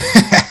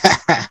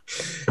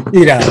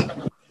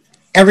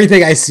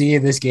 Everything I see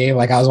in this game,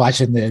 like I was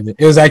watching it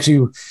was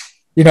actually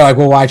you know, like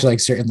we'll watch like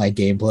certain like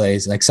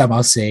gameplays, like some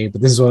I'll save,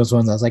 but this is one of those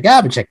ones I was like,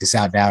 I'm gonna check this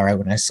out now, right?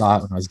 When I saw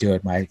it when I was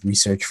doing my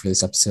research for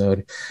this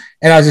episode.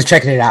 And I was just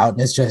checking it out,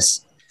 and it's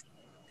just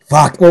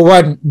fuck. Well,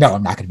 one, no,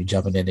 I'm not gonna be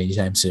jumping in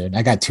anytime soon.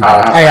 I got too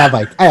much. I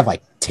have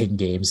like 10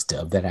 games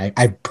dubbed that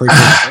I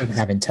purchased and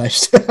haven't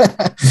touched.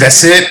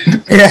 That's it.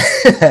 Yeah,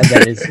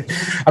 that is.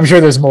 I'm sure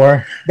there's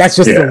more. That's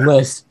just the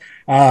list.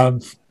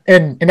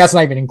 And that's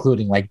not even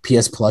including like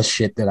PS Plus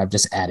shit that I've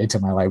just added to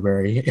my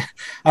library.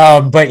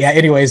 But yeah,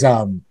 anyways,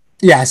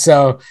 yeah,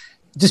 so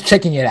just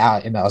checking it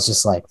out, and I was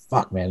just like,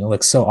 fuck, man, it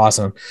looks so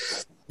awesome.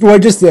 Well,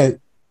 just the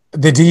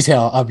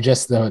detail of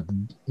just the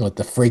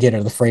frigate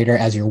or the freighter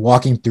as you're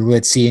walking through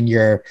it, seeing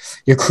your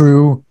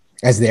crew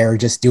as they're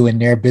just doing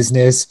their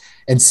business,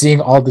 and seeing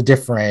all the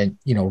different,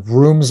 you know,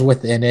 rooms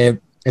within it.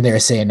 And they're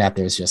saying that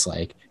there's just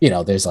like, you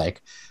know, there's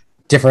like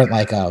different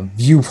like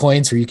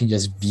viewpoints where you can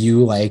just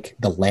view like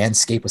the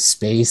landscape of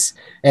space,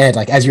 and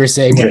like as you were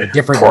saying, with the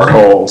different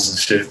portholes and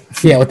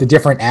shit. Yeah, with the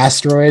different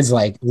asteroids,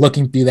 like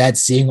looking through that,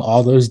 seeing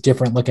all those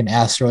different looking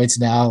asteroids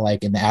now,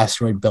 like in the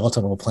asteroid belt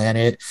of a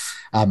planet,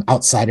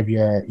 outside of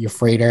your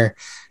freighter.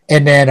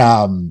 And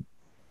then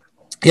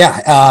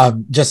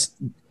just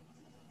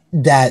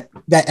that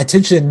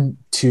attention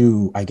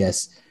to, I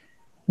guess,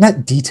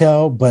 not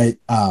detail, but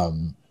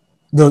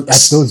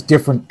those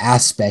different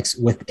aspects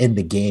within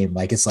the game.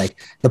 Like it's like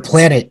the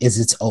planet is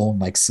its own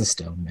like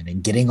system, and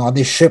then getting on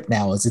this ship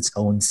now is its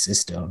own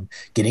system.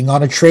 Getting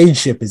on a trade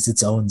ship is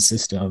its own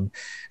system.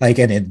 Like,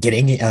 and then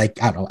getting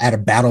like, I don't know, at a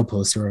battle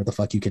post or whatever the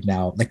fuck you could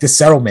now, like the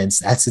settlements,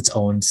 that's its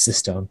own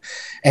system,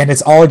 and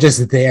it's all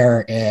just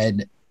there,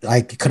 and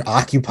like could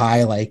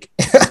occupy like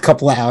a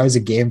couple of hours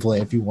of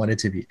gameplay if you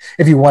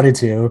wanted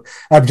to.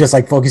 I'm just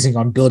like focusing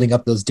on building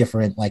up those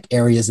different like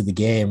areas of the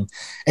game.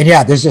 And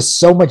yeah, there's just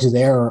so much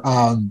there.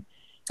 And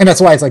that's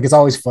why it's like, it's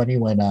always funny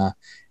when a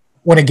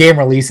game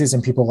releases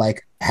and people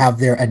like have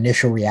their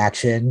initial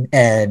reaction,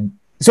 and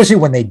especially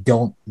when they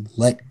don't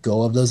let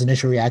go of those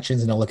initial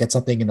reactions, and they'll look at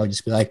something and they'll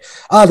just be like,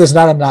 oh, there's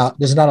not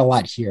a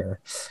lot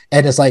here.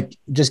 And it's like,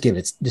 just give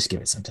it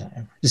some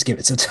time.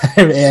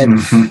 And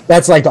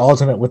that's like the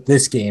ultimate with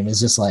this game,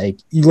 is just like,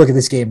 you look at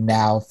this game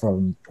now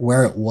from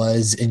where it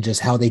was, and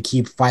just how they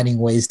keep finding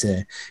ways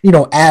to, you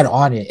know, add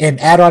on it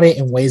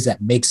in ways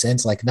that make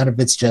sense. Like none of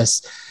it's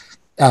just,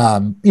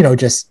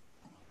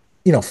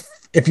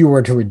 if you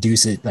were to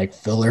reduce it like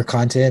filler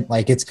content,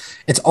 like it's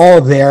all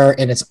there,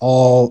 and it's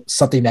all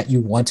something that you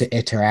want to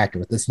interact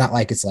with. It's not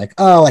like it's like,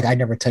 oh, like I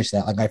never touched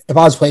that. Like if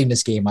I was playing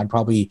this game, I'd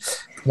probably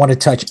want to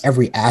touch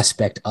every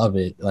aspect of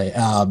it. Like,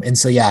 and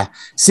so yeah,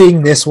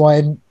 seeing this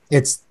one,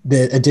 it's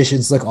the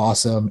additions look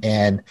awesome,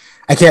 and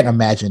I can't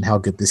imagine how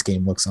good this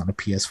game looks on a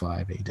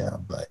PS5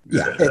 ADOM. But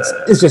yeah,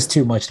 it's just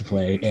too much to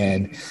play,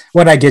 and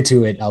when I get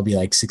to it, I'll be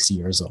like 60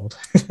 years old.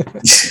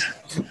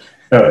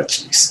 Oh,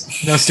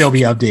 jeez. They'll still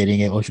be updating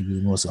it, which would be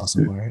the most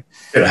awesome part.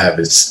 It'll have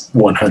its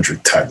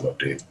 100th title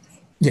update.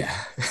 Yeah.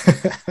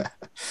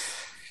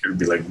 It'll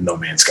be like No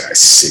Man's Sky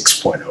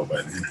 6.0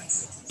 by then.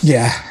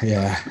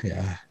 Yeah.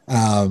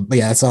 But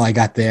yeah, that's all I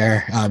got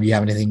there. You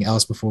have anything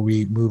else before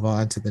we move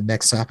on to the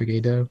next topic,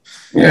 Ado?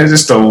 Yeah,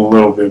 just a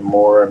little bit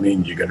more. I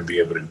mean, you're going to be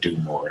able to do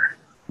more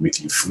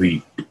with your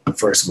fleet.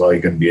 First of all,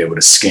 you're going to be able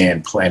to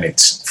scan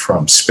planets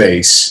from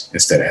space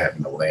instead of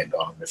having to land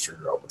on them and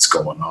figure out what's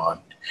going on.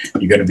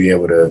 You're going to be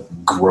able to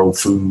grow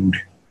food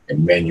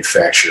and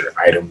manufacture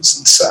items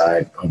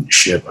inside on your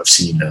ship. I've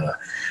seen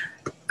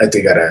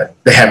they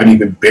have an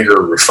even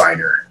bigger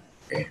refiner,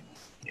 and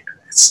you know,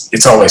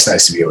 it's always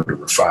nice to be able to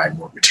refine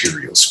more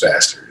materials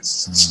faster.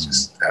 It's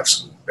just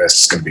absolutely best.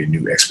 It's going to be a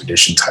new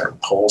expedition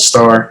titled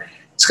Polestar.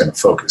 It's going to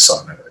focus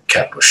on a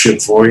capital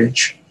ship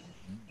voyage.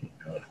 You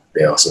know,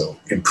 they also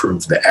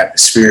improve the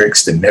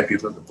atmospherics, the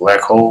nebula, the black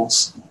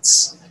holes.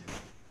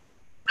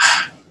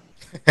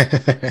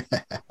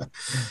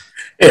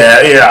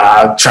 Yeah,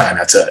 I'm trying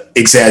not to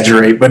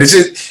exaggerate, but it's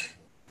just,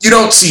 you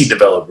don't see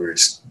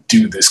developers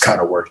do this kind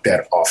of work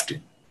that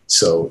often.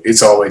 So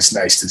it's always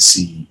nice to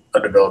see a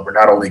developer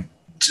not only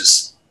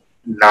just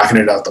knocking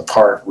it out the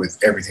park with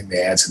everything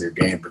they add to their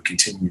game, but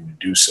continuing to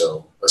do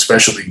so,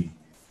 especially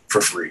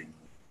for free,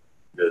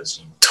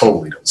 because you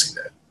totally don't see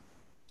that.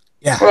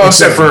 Yeah. Well,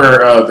 except for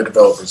the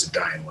developers of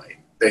Dying Light.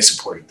 They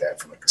supported that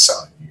for like a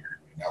solid year.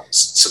 That was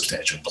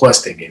substantial.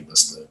 Plus, they gave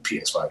us the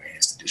PS5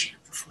 Enhanced Edition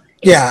for free.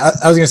 Yeah,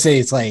 I was gonna say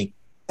it's like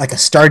a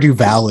Stardew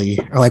Valley,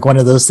 or like one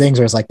of those things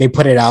where it's like they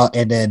put it out,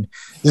 and then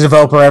the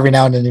developer every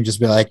now and then they just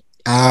be like,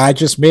 I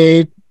just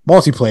made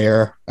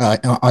multiplayer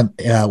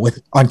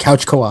on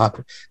couch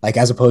co-op, like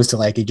as opposed to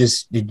like it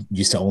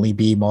used to only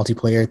be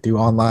multiplayer through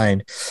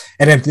online,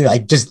 and then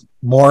like just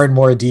more and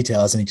more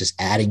details, and just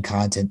adding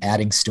content,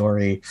 adding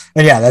story.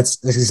 And yeah,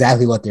 that's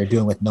exactly what they're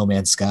doing with No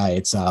Man's Sky.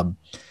 It's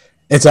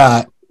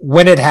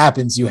when it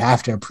happens, you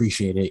have to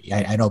appreciate it.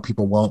 I know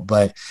people won't,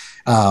 but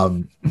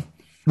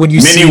when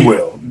you many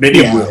will,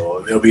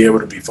 they'll be able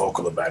to be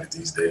vocal about it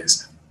these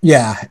days.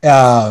 Yeah,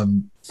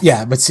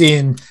 but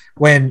seeing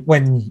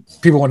when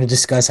people want to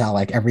discuss how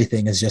like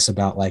everything is just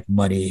about like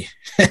money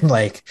and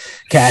like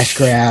cash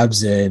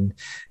grabs and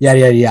yada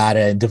yada yada,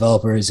 and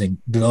developers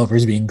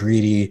being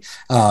greedy,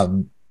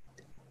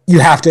 you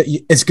have to.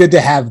 It's good to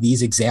have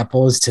these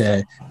examples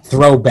to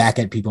throw back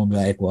at people and be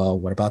like, well,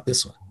 what about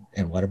this one?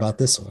 And what about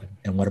this one?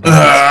 And what about this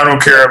one? I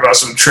don't care about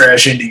some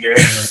trash indie game.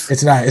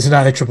 It's not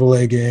a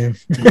AAA game.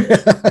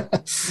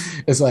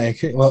 It's like,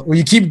 well,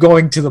 you keep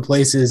going to the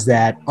places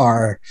that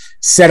are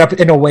set up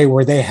in a way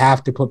where they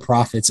have to put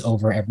profits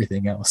over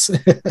everything else.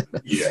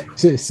 Yeah.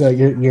 So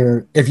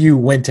you're if you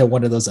went to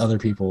one of those other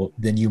people,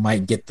 then you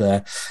might get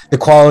the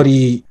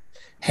quality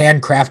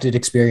handcrafted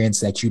experience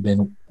that you've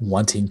been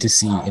wanting to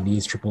see in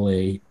these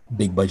AAA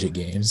big budget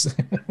games.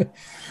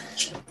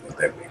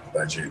 That big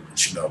budget,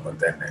 but you know about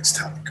that next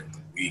topic of the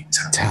week.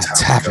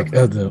 Topic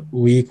of the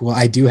week. Well,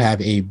 I do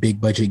have a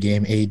big budget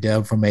game, a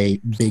dub from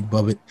a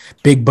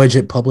big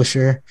budget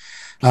publisher,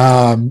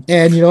 and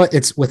you know what?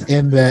 It's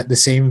within the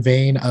same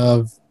vein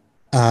of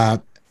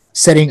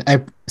setting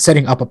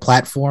up a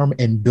platform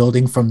and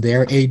building from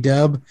there, a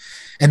dub,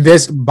 and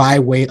this by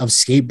way of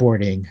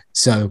skateboarding.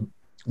 So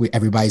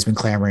everybody's been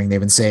clamoring. They've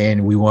been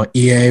saying, we want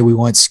EA, we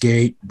want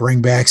Skate,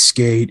 bring back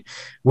Skate.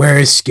 Where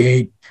is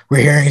Skate?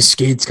 We're hearing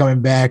Skate's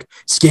coming back.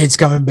 Skate's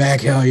coming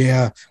back. Hell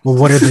yeah. Well,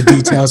 what are the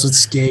details with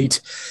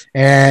Skate?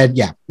 And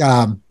yeah,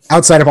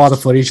 outside of all the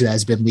footage that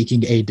has been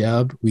leaking a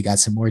dub, we got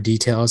some more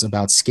details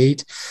about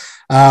Skate.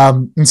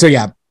 And so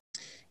yeah,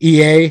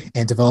 EA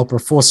and developer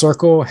Full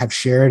Circle have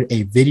shared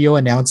a video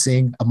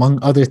announcing,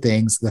 among other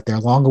things, that their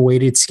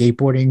long-awaited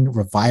skateboarding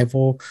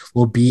revival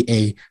will be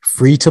a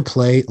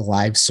free-to-play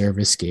live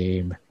service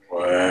game.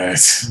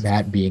 What?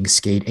 That being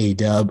Skate a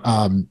dub.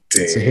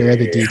 So here are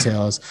the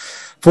details.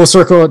 Full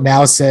Circle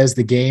now says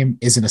the game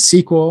isn't a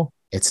sequel.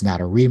 It's not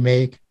a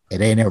remake.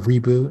 It ain't a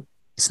reboot.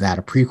 It's not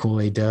a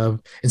prequel, a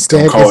dub.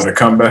 Instead, don't call it a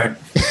comeback.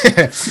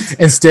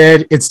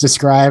 Instead, it's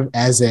described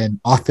as an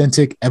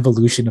authentic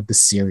evolution of the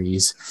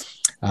series.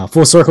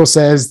 Full Circle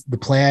says the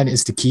plan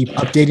is to keep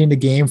updating the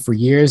game for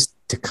years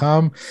to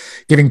come,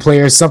 giving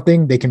players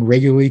something they can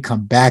regularly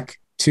come back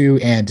to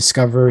and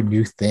discover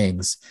new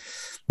things.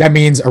 That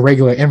means a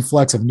regular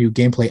influx of new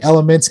gameplay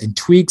elements and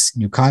tweaks,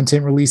 new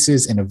content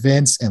releases and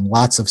events, and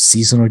lots of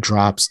seasonal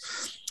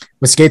drops.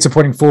 With Skate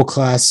supporting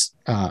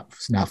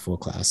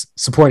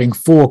supporting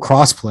full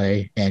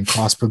crossplay and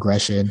cross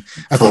progression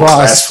across full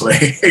class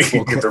play.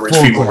 You get the rich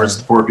people versus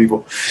the poor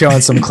people.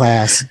 Showing some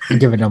class and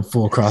giving them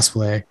full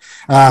crossplay.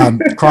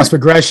 Cross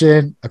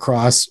progression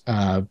across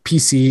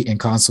PC and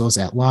consoles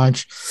at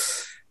launch.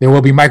 There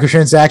will be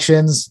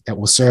microtransactions that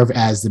will serve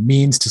as the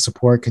means to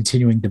support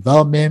continuing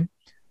development.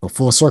 But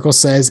Full Circle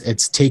says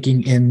it's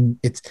taking in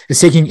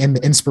the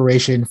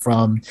inspiration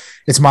from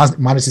its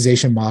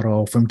monetization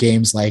model from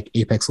games like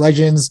Apex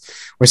Legends,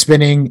 where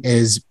spinning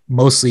is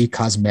mostly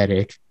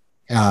cosmetic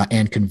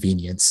and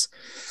convenience.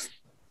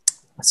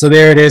 So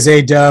there it is,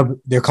 a dub.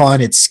 They're calling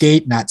it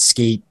Skate, not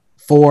Skate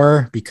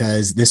 4,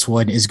 because this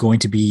one is going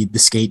to be the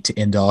Skate to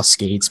end all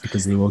skates,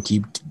 because they will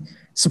keep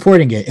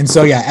supporting it. And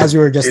so yeah, as we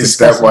were just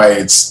discussing, that why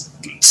it's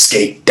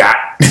Skate dot.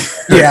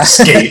 Yeah.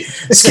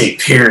 skate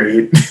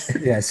period.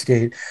 Yeah,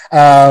 Skate.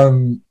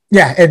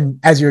 Yeah, and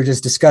as you were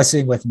just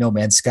discussing with No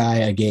Man's Sky,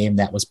 a game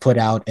that was put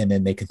out and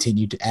then they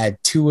continued to add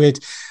to it,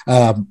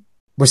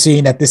 we're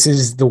seeing that this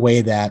is the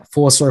way that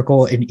Full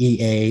Circle and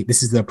EA,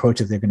 this is the approach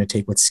that they're going to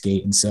take with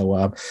Skate. And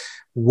so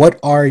what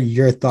are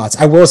your thoughts?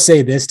 I will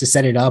say this to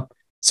set it up.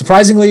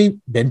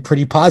 Surprisingly, been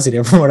pretty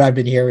positive from what I've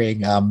been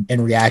hearing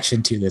in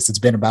reaction to this. It's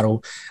been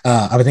about,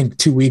 I think,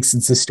 2 weeks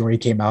since this story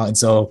came out. And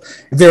so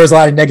if there was a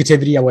lot of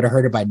negativity, I would have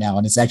heard it by now.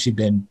 And it's actually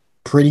been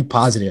pretty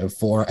positive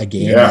for a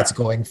game that's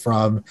going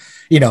from,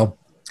 single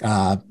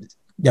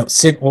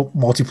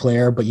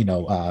multiplayer, but,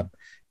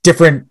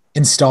 different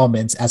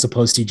installments as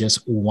opposed to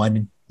just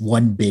one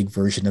big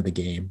version of the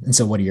game. And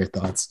so what are your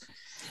thoughts?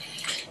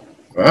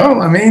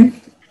 Well, I mean,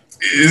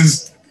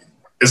 as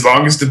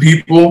long as the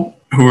people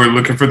who are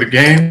looking for the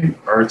game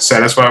are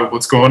satisfied with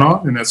what's going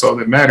on, and that's all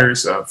that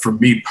matters. For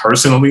me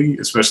personally,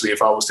 especially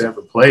if I was to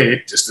ever play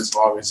it, just as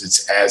long as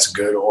it's as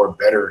good or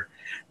better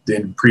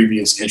than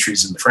previous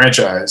entries in the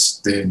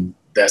franchise, then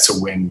that's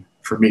a win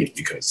for me,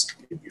 because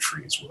it'd be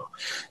free as well.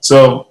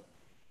 So,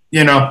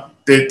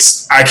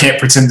 I can't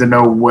pretend to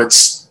know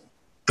what's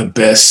the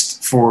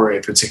best for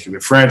a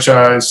particular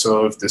franchise.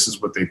 So if this is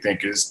what they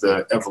think is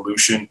the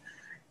evolution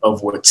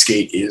of what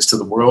Skate is to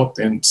the world,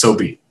 then so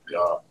be it.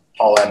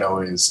 All I know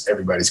is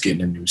everybody's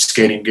getting a new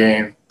skating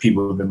game.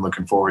 People have been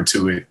looking forward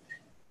to it.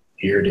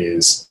 Here it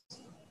is.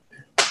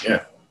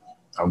 Yeah,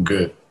 I'm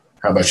good.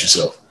 How about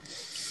yourself?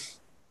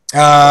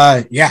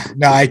 Yeah,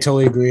 no, I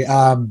totally agree.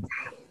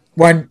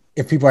 One,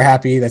 if people are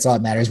happy, that's all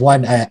that matters.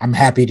 One, I'm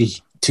happy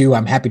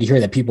I'm happy to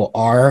hear that people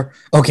are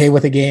okay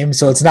with the game.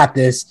 So it's not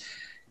this,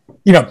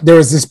 there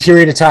was this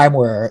period of time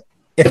where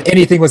if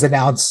anything was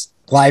announced,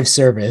 live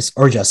service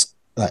or just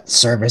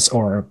service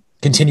or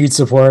continued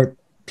support,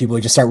 people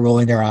would just start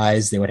rolling their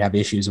eyes. They would have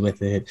issues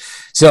with it.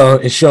 So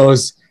it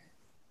shows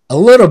a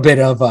little bit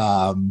of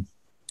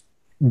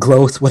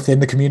growth within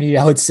the community,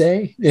 I would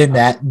say, in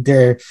that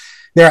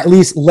they're at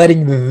least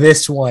letting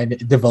this one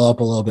develop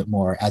a little bit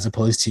more as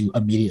opposed to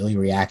immediately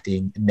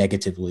reacting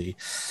negatively.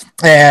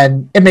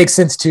 And it makes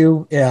sense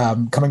too,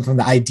 coming from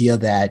the idea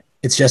that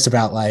it's just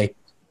about like,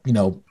 you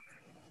know,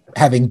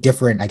 having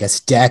different, I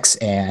guess, decks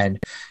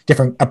and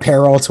different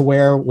apparel to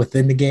wear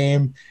within the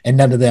game, and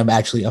none of them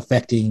actually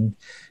affecting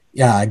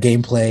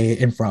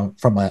gameplay and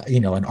from a,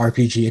 you know, an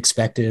RPG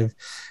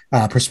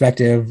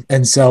perspective.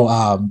 And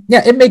so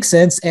yeah, it makes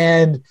sense.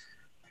 And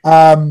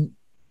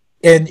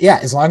yeah,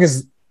 as long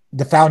as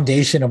the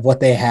foundation of what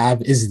they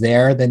have is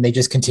there, then they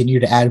just continue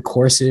to add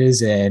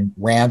courses and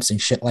ramps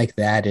and shit like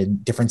that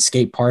and different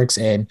skate parks,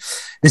 and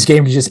this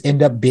game can just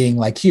end up being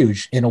like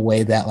huge in a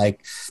way that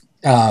like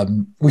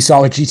we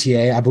saw with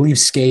GTA. I believe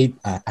Skate,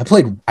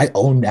 I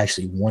owned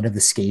actually one of the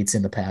skates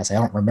in the past. I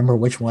don't remember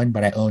which one,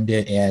 but I owned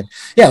it. And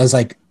yeah, it was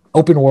like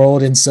open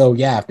world. And so,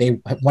 yeah, if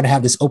they want to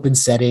have this open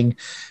setting,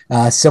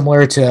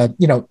 similar to,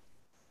 you know,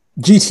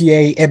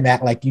 GTA, in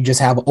that like you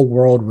just have a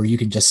world where you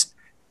can just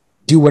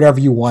do whatever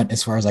you want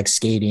as far as like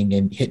skating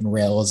and hitting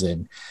rails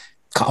and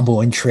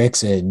comboing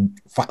tricks and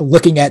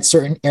looking at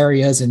certain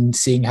areas and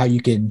seeing how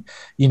you can,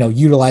 you know,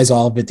 utilize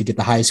all of it to get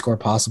the highest score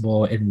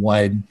possible in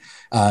one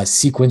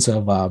sequence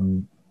of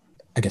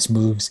I guess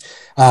moves.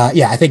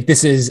 Yeah, I think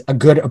this is a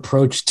good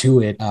approach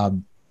to it.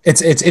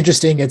 It's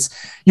interesting.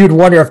 You'd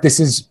wonder if this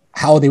is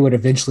how they would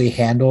eventually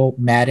handle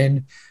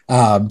Madden.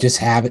 Just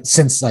have it,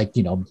 since like,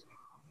 you know,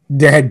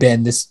 there had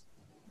been this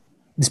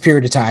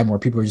period of time where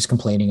people were just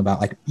complaining about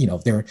like, you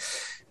know,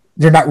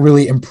 they're not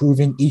really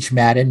improving each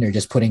Madden. They're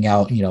just putting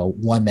out, you know,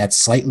 one that's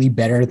slightly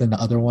better than the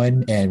other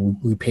one, and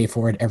we pay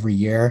for it every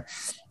year.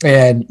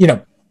 And, you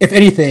know, if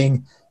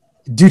anything,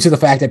 due to the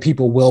fact that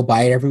people will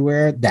buy it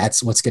everywhere,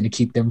 that's what's going to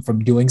keep them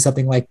from doing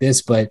something like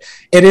this. But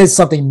it is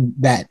something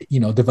that, you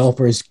know,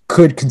 developers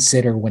could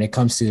consider when it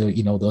comes to,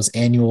 you know, those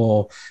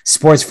annual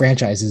sports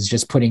franchises,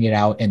 just putting it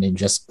out and then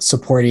just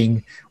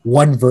supporting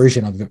one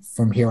version of it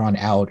from here on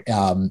out.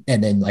 And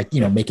then like, you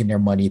know, making their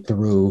money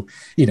through,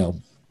 you know,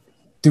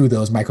 through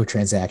those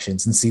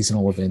microtransactions and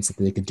seasonal events that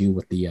they could do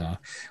with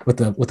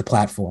the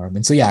platform.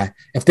 And so, yeah,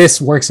 if this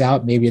works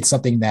out, maybe it's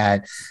something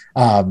that,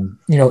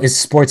 you know, is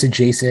sports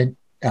adjacent,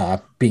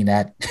 being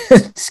that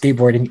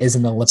skateboarding is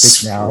in the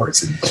Olympics now.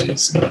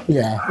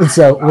 Yeah. And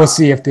so we'll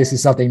see if this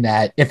is something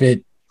that, if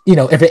it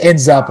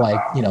ends up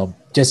like, you know,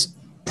 just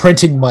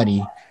printing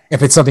money,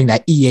 if it's something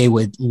that EA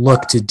would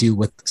look to do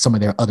with some of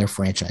their other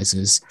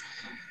franchises.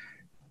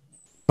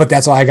 But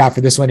that's all I got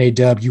for this one.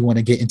 A-Dub, you want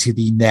to get into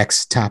the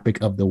next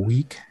topic of the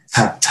week?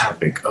 Hot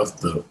topic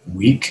of the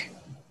week?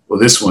 Well,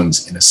 this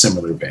one's in a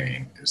similar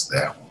vein as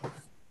that one.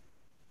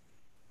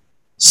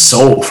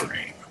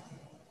 Soulframe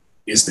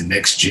is the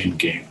next gen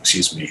game.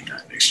 Excuse me,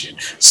 not next gen.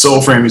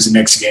 Soulframe is the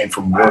next game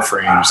from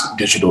Warframe's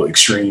Digital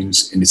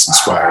Extremes, and it's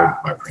inspired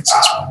by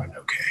Princess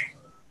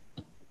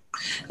Mononoke.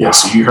 Yeah,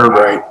 so you heard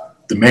right.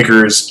 The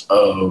makers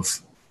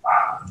of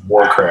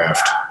Warframe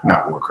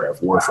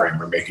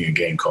are making a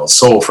game called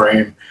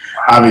Soulframe.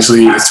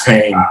 Obviously, it's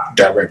paying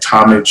direct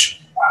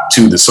homage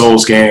to the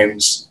Souls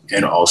games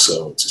and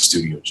also to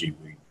Studio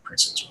Ghibli,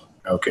 Princess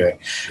Mononoke.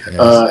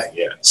 Yes.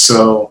 Yeah,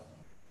 so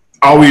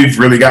all we've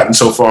really gotten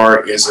so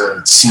far is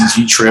a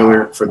CG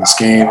trailer for this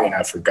game, and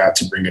I forgot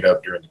to bring it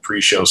up during the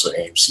pre-show, so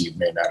AMC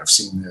may not have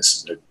seen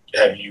this.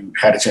 Have you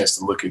had a chance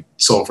to look at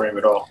Soulframe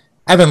at all?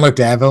 I haven't looked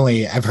at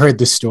it. I've heard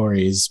the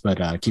stories, but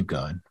keep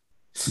going.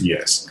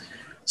 Yes.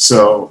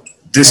 So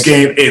this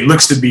game, it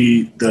looks to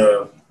be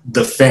the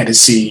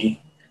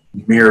fantasy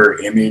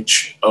mirror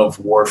image of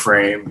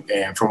Warframe,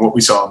 and from what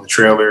we saw in the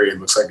trailer, it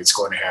looks like it's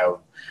going to have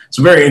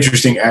some very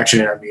interesting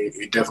action. I mean,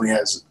 it definitely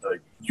has a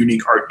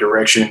unique art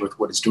direction with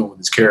what it's doing with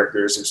its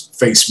characters. There's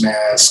face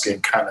mask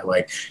and kind of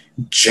like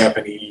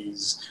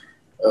Japanese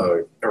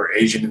or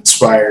Asian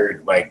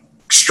inspired like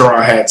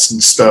straw hats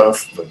and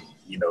stuff, but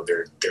you know,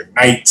 they're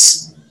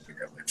knights, they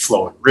got like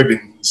flowing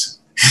ribbons.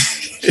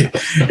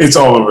 It's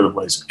all over the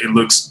place. It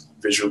looks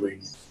visually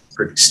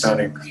pretty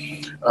stunning.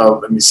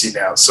 Let me see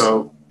now.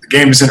 So the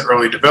game is in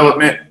early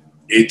development.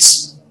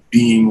 It's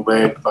being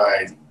led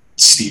by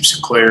Steve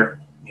Sinclair.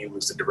 He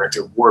was the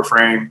director of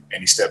Warframe, and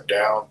he stepped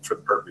down for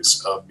the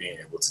purpose of being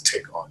able to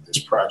take on this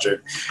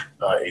project.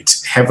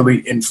 It's heavily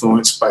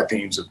influenced by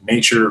themes of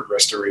nature,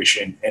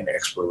 restoration, and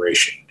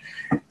exploration.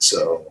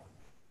 So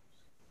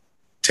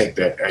take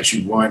that as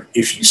you want.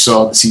 If you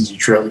saw the CG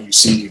trailer, you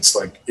see it's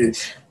like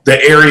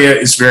the area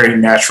is very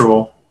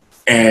natural,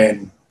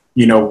 and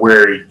you know,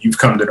 where you've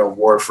come to know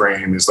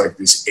Warframe is like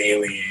this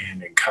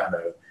alien and kind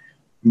of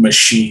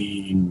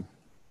machine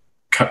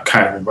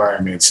kind of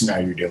environments. Now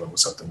you're dealing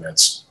with something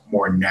that's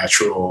more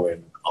natural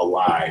and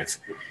alive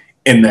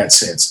in that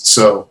sense.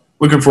 So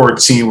looking forward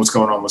to seeing what's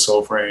going on with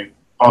Soulframe.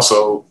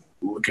 Also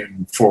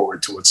looking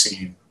forward to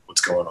seeing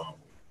what's going on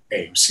with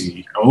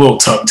AMC. I'm a little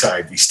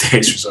tongue-tied these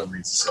days for some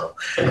reason, so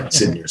I'm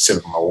sitting here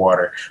sipping my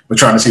water, but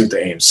trying to see what the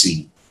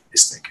AMC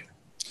is thinking.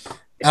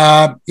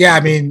 Yeah, I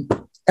mean,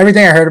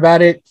 everything I heard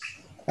about it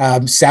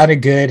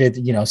sounded good at,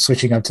 you know,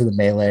 switching up to the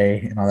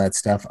melee and all that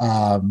stuff.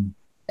 And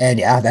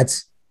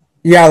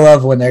yeah, I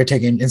love when they're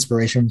taking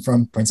inspiration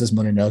from Princess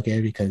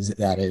Mononoke, because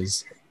that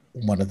is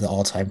one of the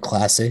all-time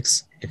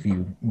classics. If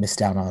you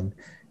missed out on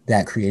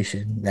that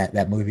creation,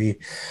 that movie,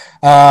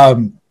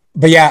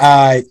 but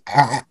yeah,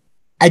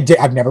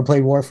 I've never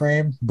played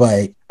Warframe,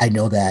 but I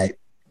know that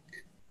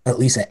at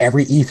least at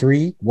every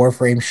E3,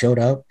 Warframe showed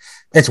up.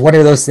 It's one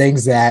of those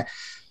things that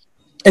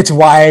it's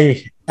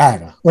why I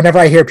don't know. Whenever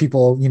I hear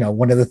people,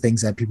 one of the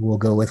things that people will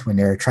go with when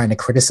they're trying to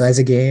criticize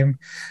a game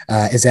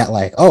is that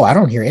like, oh, I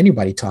don't hear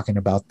anybody talking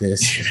about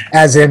this,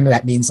 as in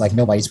that means like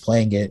nobody's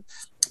playing it.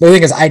 The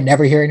thing is, I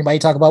never hear anybody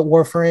talk about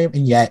Warframe,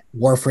 and yet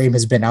Warframe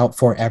has been out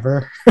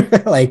forever.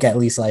 Like at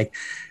least like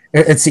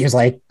it seems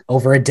like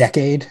over a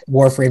decade,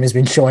 Warframe has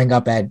been showing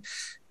up at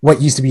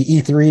what used to be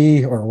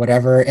E3 or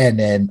whatever, and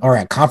then or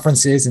at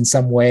conferences in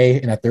some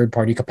way in a third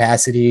party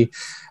capacity.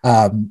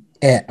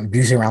 And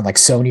usually around like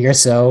Sony or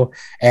so,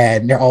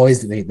 and they're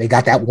always they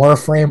got that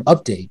Warframe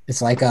update.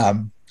 It's like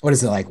what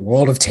is it, like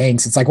World of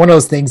Tanks? It's like one of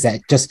those things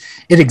that just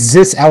it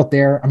exists out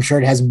there. I'm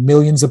sure it has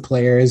millions of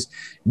players.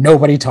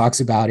 Nobody talks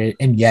about it,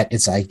 and yet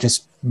it's like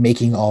just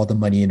making all the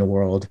money in the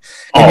world.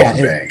 And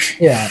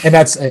and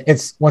that's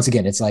it's once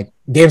again, it's like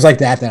games like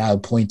that I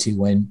would point to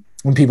when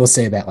people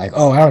say that, like,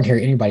 oh, I don't hear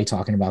anybody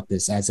talking about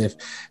this, as if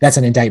that's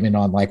an indictment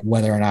on like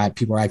whether or not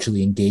people are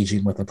actually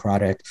engaging with the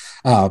product.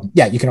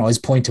 Yeah, you can always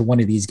point to one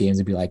of these games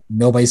and be like,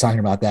 nobody's talking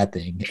about that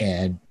thing,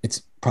 and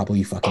it's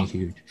probably fucking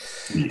huge.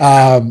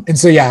 And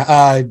so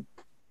yeah,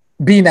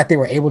 being that they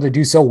were able to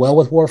do so well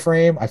with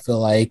Warframe, I feel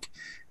like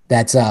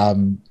that's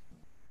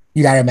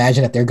you got to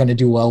imagine that they're going to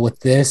do well with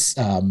this.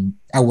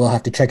 I will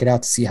have to check it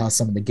out to see how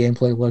some of the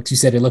gameplay looks. You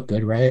said it looked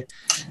good, right?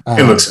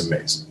 It looks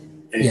amazing.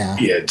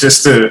 Yeah.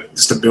 Just to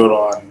build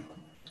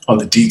on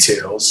the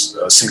details,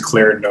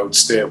 Sinclair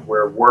notes that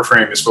where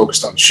Warframe is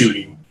focused on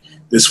shooting,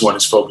 this one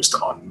is focused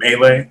on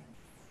melee.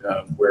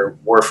 Where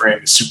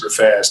Warframe is super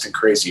fast and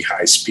crazy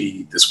high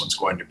speed, this one's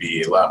going to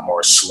be a lot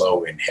more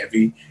slow and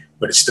heavy,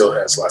 but it still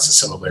has lots of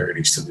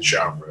similarities to the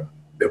genre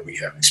that we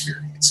have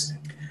experience in.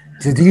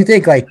 So do you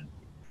think like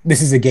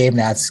this is a game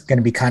that's going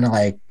to be kind of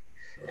like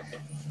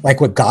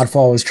what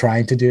Godfall was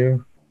trying to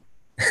do?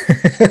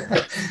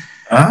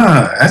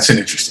 That's an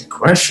interesting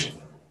question.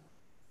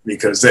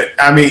 Because,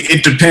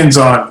 it depends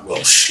on,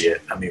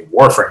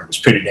 Warframe was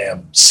pretty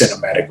damn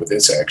cinematic with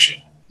its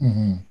action.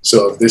 Mm-hmm.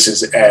 So if this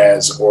is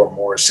as or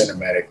more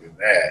cinematic than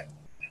that,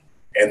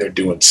 and they're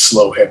doing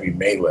slow, heavy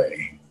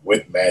melee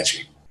with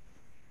magic,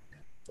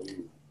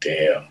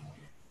 damn.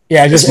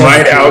 Yeah, just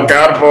might out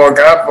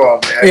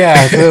Godfall, man.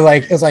 Yeah,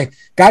 it was like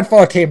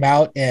Godfall came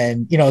out,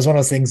 and it was one of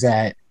those things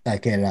that I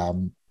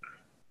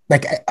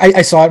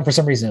saw it, and for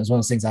some reason it was one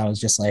of those things I was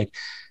just like,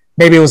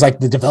 maybe it was like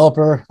the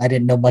developer, I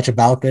didn't know much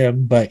about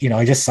them, but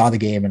I just saw the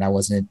game and I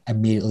wasn't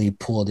immediately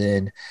pulled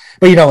in.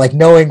 But like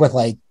knowing with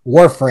like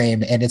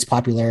Warframe and its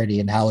popularity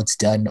and how it's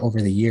done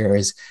over the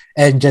years,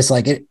 and just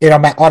like it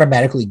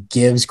automatically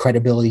gives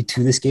credibility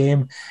to this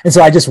game. And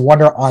so I just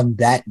wonder, on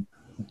that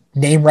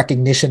name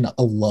recognition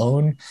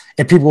alone,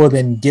 if people will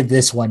then give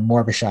this one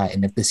more of a shot,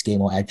 and if this game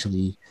will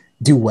actually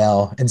do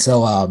well. And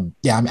so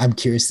I'm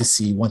curious to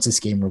see, once this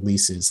game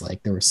releases,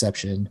 like the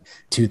reception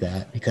to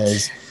that,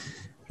 because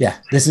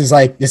this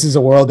is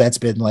a world that's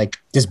been like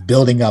just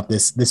building up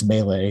this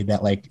melee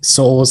that like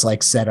Souls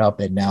like set up,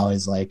 and now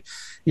is like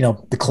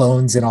the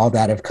clones and all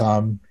that have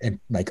come, and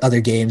like other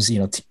games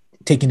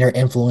taking their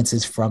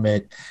influences from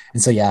it.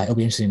 And so it'll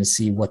be interesting to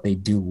see what they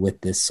do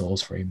with this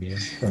Souls frame game.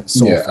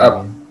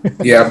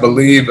 I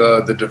believe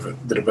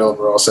the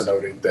developer also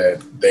noted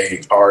that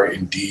they are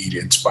indeed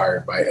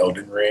inspired by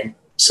Elden Ring.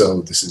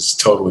 So this is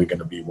totally going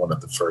to be one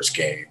of the first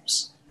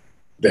games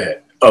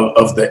that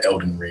of the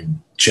Elden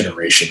Ring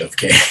generation of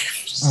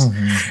games.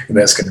 Mm-hmm. And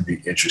that's going to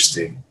be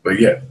interesting. But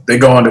they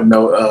go on to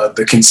note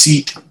the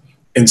conceit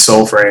in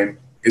Soulframe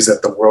is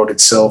that the world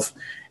itself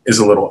is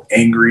a little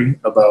angry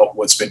about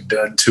what's been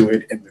done to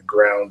it, and the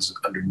grounds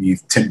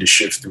underneath tend to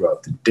shift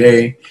throughout the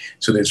day.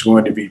 So there's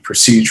going to be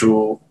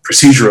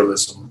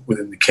proceduralism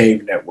within the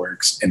cave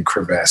networks and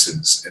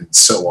crevasses and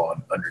so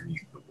on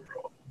underneath the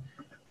world.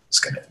 It's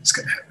gonna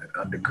have it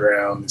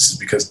underground. This is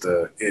because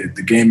the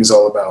game is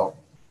all about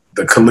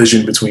the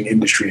collision between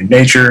industry and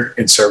nature.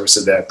 In service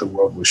of that, the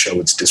world will show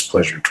its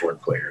displeasure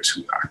toward players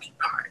who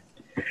occupy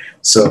it.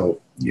 So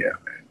man,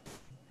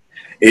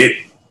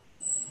 it.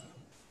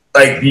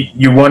 Like,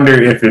 you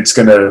wonder if it's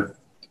going to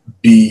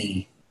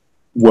be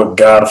what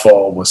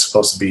Godfall was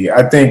supposed to be.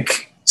 I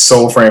think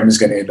Soulframe is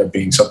going to end up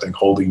being something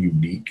wholly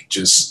unique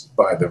just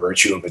by the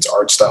virtue of its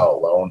art style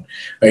alone.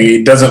 Like,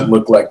 it doesn't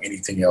look like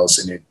anything else,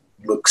 and it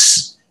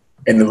looks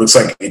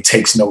like it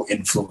takes no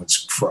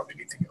influence from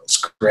anything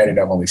else. Granted,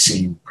 I've only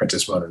seen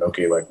Princess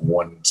Mononoke like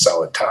one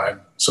solid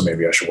time, so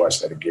maybe I should watch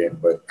that again,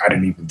 but I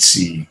didn't even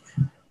see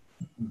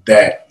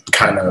that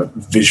kind of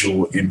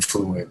visual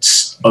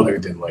influence other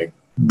than like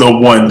the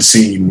one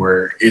scene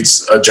where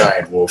it's a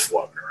giant wolf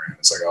walking around.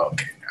 It's like, oh,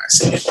 okay, I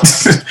see it.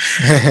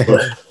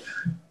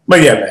 but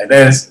man,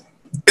 it's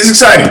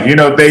exciting.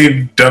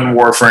 They've done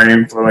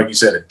Warframe for, like you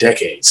said, a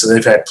decade. So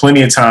they've had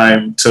plenty of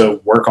time to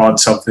work on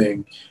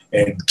something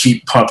and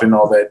keep pumping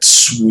all that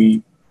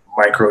sweet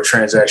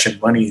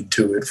microtransaction money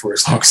into it for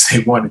as long as they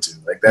wanted to.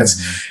 Like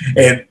that's,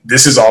 and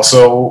this is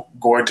also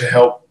going to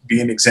help be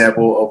an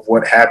example of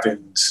what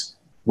happens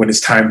when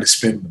it's time to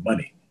spend the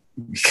money,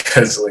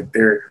 because like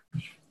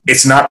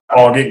it's not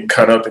all getting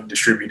cut up and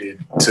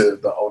distributed to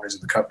the owners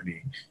of the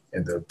company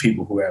and the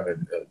people who have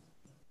an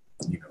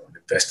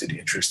invested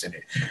interest in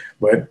it,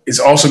 but it's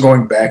also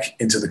going back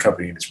into the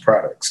company and its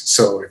products.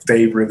 So if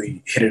they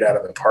really hit it out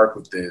of the park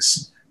with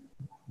this,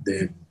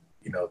 then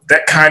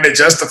that kind of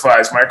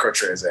justifies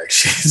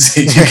microtransactions.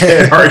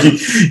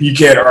 You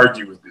can't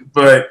argue with it,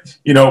 but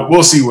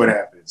we'll see what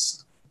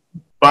happens.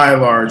 By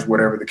and large,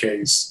 whatever the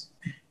case,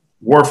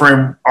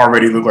 Warframe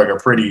already looked like a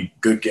pretty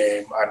good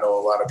game. I know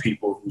a lot of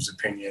people whose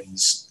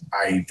opinions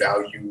I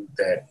value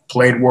that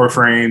played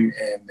Warframe,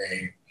 and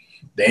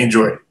they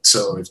enjoyed it.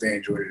 So if they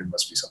enjoyed it, it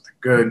must be something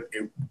good.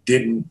 It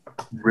didn't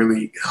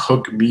really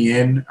hook me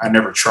in. I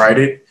never tried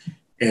it,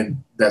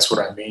 and that's what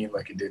I mean.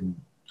 Like I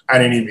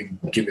didn't even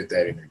give it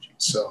that energy.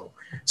 So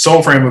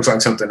Soulframe looks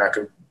like something I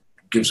could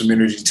give some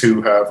energy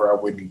to. However, I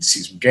would need to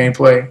see some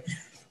gameplay.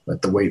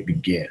 Let the wait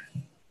begin.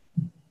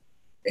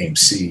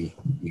 AMC,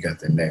 you got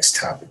the next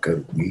topic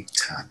of the week.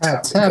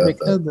 Topic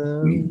of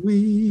the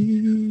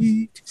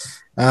week.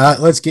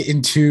 Let's get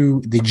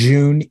into the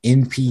June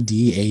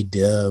NPD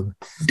dub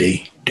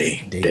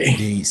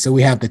day. So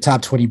we have the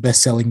top 20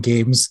 best-selling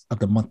games of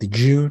the month of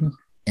June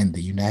in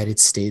the United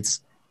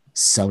States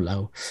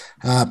solo.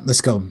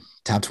 Let's go.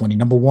 Top 20.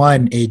 Number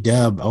 1,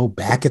 dub. Oh,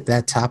 back at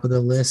that top of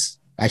the list.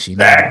 Actually,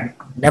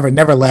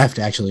 never left.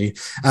 Actually,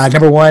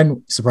 number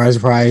 1. Surprise,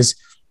 surprise.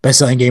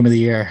 Best-selling game of the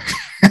year.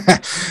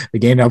 The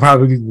game that'll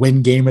probably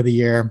win game of the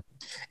year.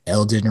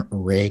 Elden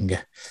Ring.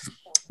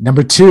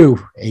 Number 2,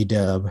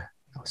 dub.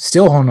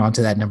 Still holding on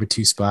to that number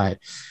 2 spot.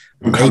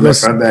 Lego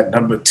from that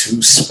number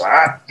 2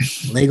 spot.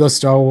 Lego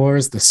Star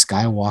Wars: The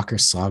Skywalker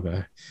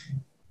Saga.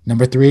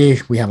 Number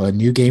 3, we have a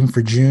new game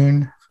for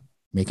June,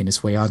 making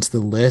its way onto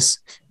the list.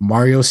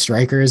 Mario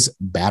Strikers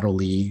Battle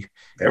League.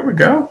 There we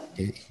go.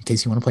 In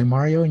case you want to play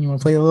Mario and you want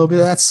to play a little bit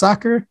of that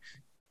soccer,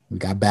 we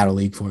got Battle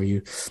League for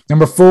you.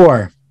 Number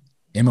 4,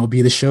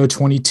 MLB The Show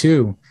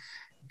 22.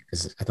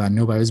 Because I thought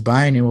nobody was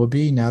buying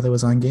MLB now that it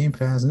was on Game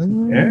Pass. Yeah.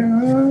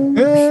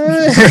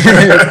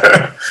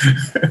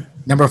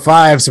 Number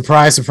 5,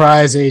 surprise,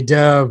 surprise,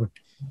 dub.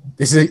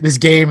 This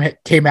game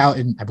came out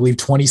in, I believe,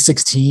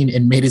 2016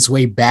 and made its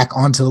way back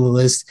onto the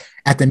list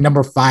at the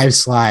number 5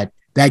 slot.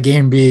 That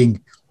game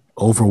being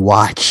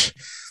Overwatch.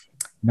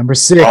 Number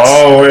 6.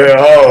 Oh,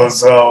 yeah.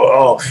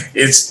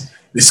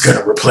 It's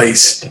gonna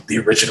replace the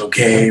original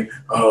game.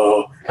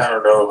 Oh, I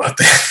don't know about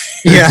that.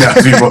 Yeah.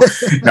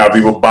 now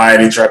people buy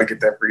it and try to get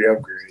that free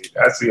upgrade.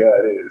 I see how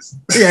it is.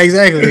 Yeah,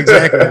 exactly.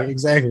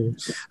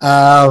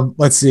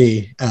 Let's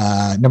see.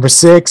 Number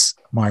 6,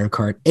 Mario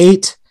Kart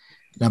 8.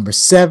 Number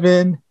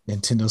 7,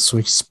 Nintendo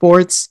Switch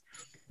Sports.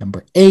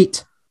 Number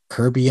 8,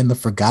 Kirby and the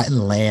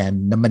Forgotten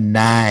Land. Number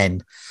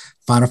 9,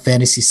 Final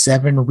Fantasy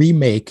VII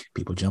Remake.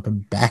 People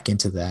jumping back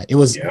into that. It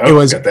was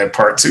got that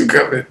part 2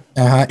 coming.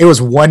 It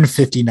was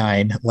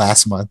 159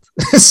 last month.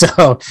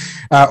 So,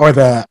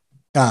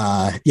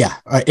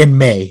 in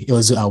May it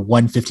was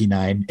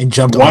 159 and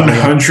jumped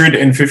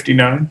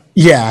 159.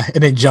 Yeah,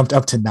 and it jumped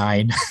up to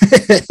 9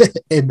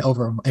 in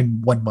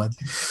 1 month.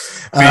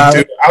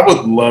 Dude, I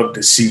would love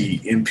to see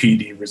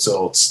NPD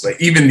results, like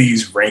even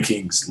these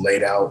rankings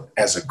laid out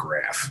as a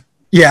graph.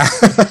 Yeah.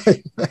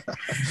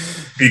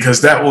 Because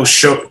that'll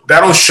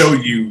show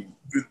you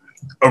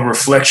a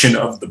reflection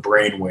of the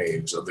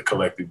brainwaves of the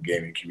collective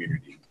gaming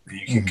community.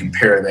 You can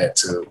compare that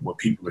to what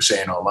people are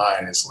saying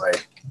online. It's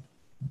like,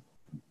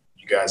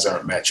 you guys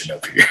aren't matching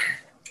up here.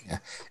 Yeah.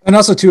 And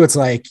also too, it's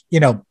like,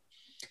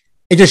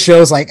 it just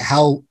shows like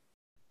how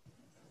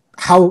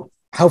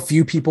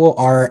few people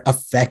are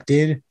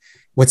affected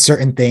with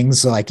certain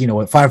things. So like,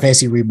 with Final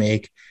Fantasy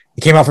Remake,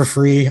 it came out for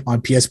free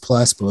on PS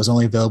Plus, but it was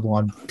only available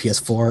on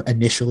PS4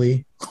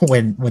 initially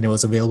when it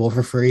was available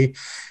for free.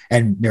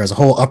 And there was a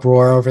whole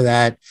uproar over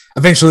that.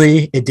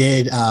 Eventually it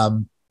did.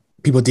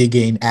 People did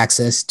gain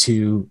access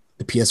to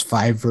the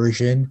PS5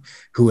 version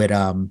who had,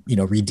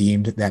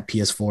 redeemed that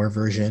PS4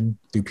 version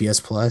through PS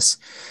Plus.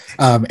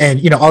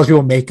 And, all those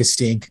people make a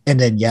stink. And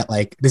then yet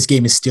like this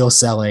game is still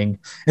selling.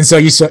 And so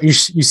you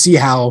see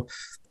how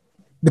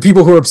the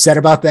people who are upset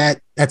about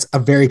that's a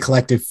very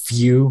collective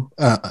few,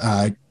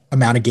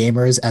 amount of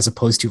gamers as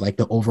opposed to like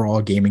the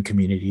overall gaming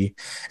community.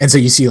 And so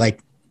you see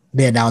like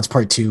they announce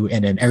part 2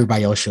 and then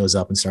everybody else shows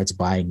up and starts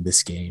buying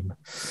this game.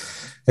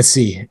 Let's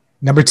see.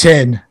 Number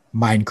 10,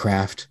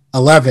 Minecraft.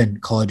 11,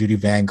 Call of Duty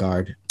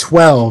Vanguard.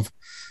 12,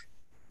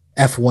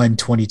 F1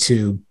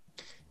 22.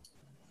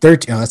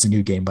 13, that's a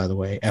new game, by the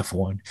way,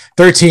 F1.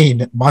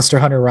 13, Monster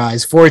Hunter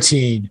Rise.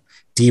 14,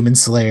 Demon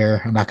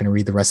Slayer. I'm not going to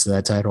read the rest of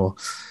that title.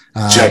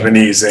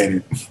 Japanese, ain't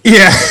it?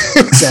 Yeah,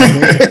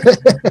 exactly.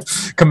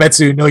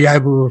 Kimetsu no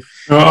Yaiba.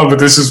 Oh, but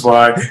this is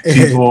why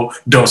people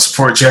don't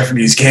support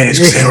Japanese games,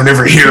 because they don't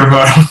ever hear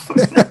about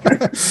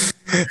them.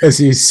 Let's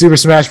see, Super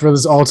Smash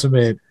Bros.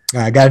 Ultimate.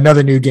 I got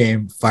another new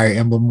game, Fire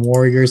Emblem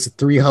Warriors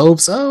 3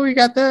 Hopes. Oh, we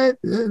got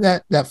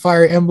that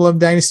Fire Emblem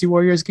Dynasty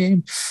Warriors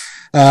game.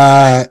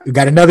 We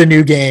got another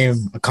new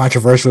game, a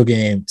controversial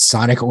game,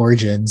 Sonic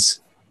Origins.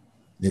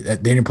 They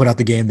didn't put out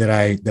the game that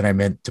I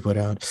meant to put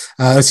out.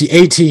 Let's see,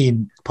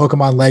 18,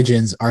 Pokemon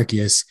Legends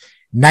Arceus.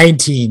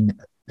 19,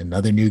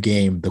 another new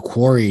game, The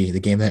Quarry, the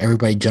game that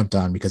everybody jumped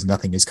on because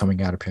nothing is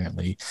coming out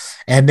apparently.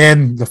 And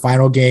then the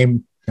final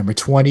game, number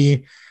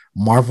 20,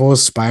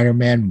 Marvel's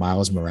Spider-Man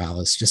Miles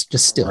Morales. Just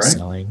still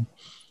selling.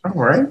 All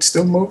right,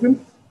 still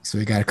moving. So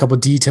we got a couple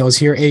details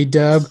here.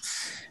 A-Dub,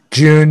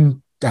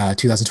 June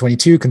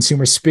 2022,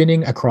 consumer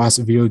spending across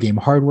video game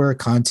hardware,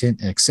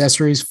 content, and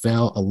accessories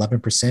fell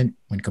 11%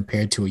 when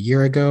compared to a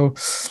year ago.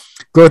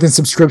 Growth in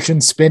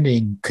subscription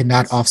spending could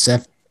not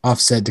offset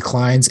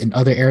declines in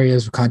other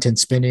areas of content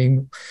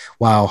spending,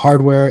 while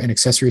hardware and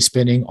accessory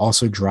spending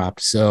also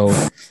dropped. So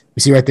we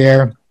see right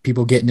there,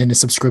 people getting into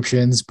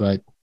subscriptions,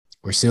 but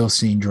we're still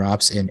seeing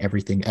drops in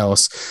everything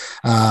else.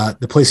 The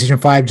PlayStation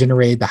 5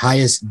 generated the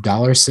highest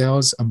dollar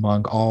sales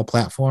among all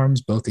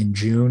platforms, both in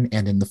June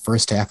and in the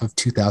first half of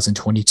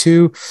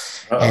 2022.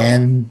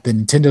 And the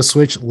Nintendo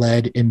Switch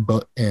led in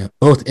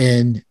both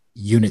in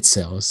unit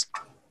sales.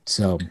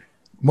 So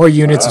more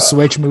units of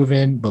Switch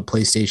moving, but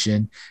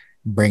PlayStation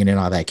bringing in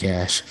all that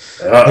cash.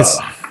 Let's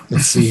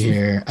see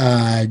here.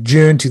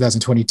 June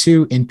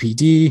 2022,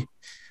 NPD.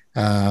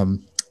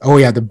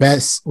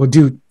 We'll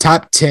do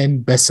top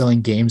 10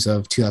 best-selling games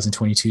of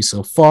 2022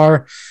 so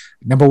far.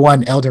 Number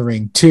 1, Elden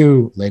Ring.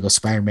 2, Lego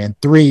Spider-Man.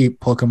 3,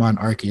 Pokemon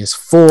Arceus.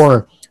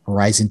 4,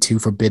 Horizon 2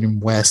 Forbidden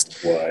West.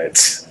 5,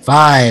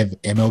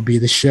 MLB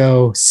The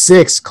Show.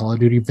 6, Call of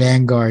Duty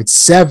Vanguard.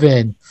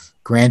 7,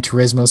 Gran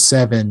Turismo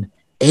 7.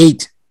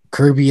 8,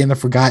 Kirby and the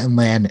Forgotten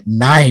Land.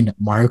 9,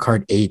 Mario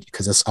Kart 8,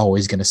 because that's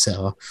always going to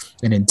sell.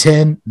 And then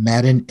 10,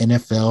 Madden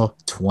NFL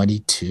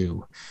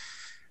 22.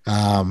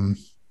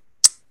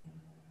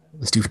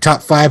 Let's do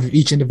top 5 of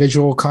each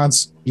individual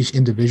console.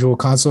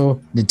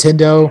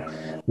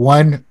 Nintendo,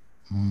 1,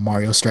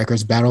 Mario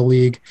Strikers Battle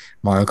League.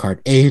 Mario Kart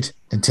 8,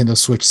 Nintendo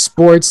Switch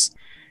Sports,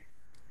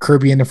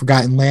 Kirby and the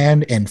Forgotten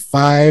Land, and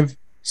 5,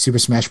 Super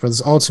Smash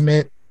Bros.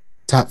 Ultimate.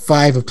 Top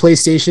 5 of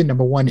PlayStation,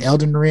 number 1,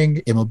 Elden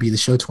Ring, MLB The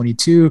Show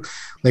 22,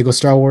 Lego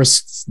Star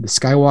Wars The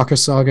Skywalker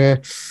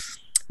Saga,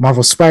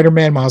 Marvel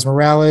Spider-Man Miles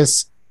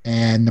Morales,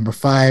 and number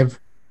 5,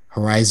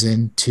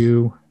 Horizon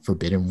 2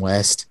 Forbidden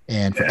West.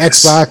 And for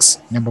Xbox,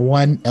 number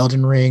 1,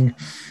 Elden Ring,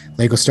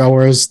 Lego Star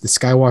Wars The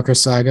Skywalker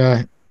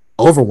Saga,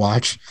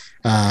 Overwatch,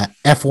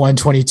 F1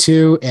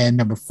 22, and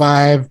number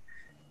 5,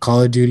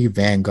 Call of Duty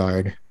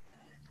Vanguard.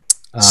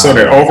 So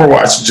did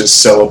Overwatch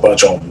just sell a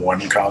bunch on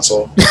one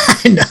console?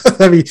 I know.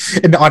 I mean,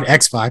 and on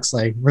Xbox,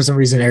 like for some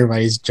reason,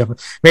 everybody's jumping.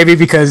 Maybe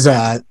because they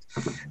own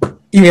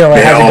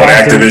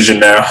Activision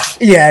now.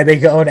 Yeah,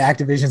 they own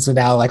Activision, so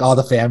now like all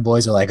the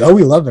fanboys are like, "Oh,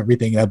 we love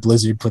everything that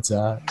Blizzard puts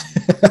out."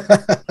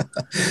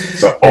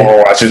 So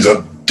Overwatch is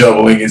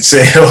doubling its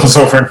sales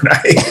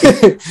overnight.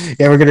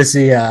 Yeah, we're gonna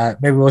see.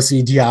 Maybe we'll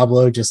see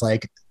Diablo just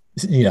like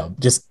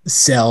just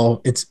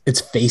sell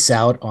its face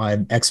out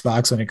on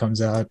Xbox when it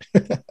comes out.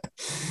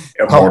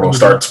 Immortal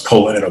starts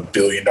pulling in $1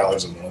 billion a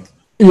month.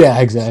 Yeah,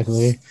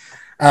 exactly.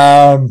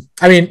 I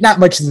mean, not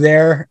much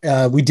there.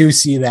 We do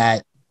see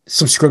that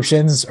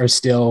subscriptions are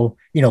still,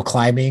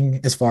 climbing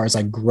as far as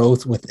like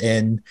growth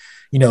within,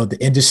 the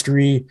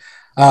industry.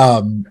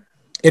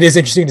 It is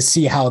interesting to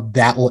see how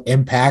that will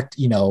impact,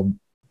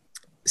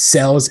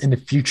 sales in the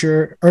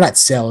future, or not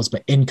sales,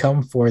 but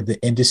income for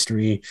the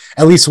industry,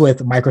 at least with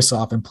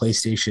Microsoft and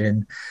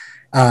PlayStation.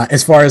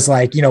 As far as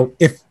like,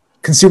 if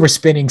consumer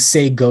spending,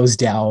 say, goes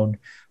down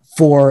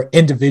for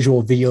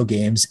individual video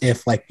games,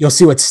 if like you'll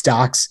see what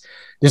stocks,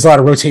 there's a lot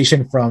of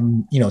rotation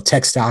from,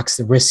 tech stocks,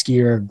 the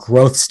riskier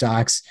growth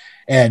stocks,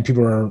 and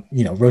people are,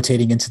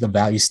 rotating into the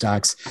value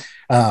stocks.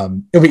 I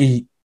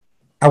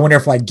wonder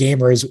if like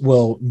gamers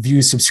will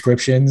view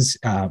subscriptions,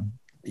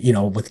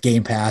 with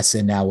Game Pass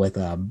and now with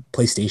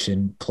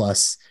PlayStation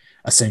Plus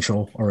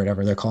Essential or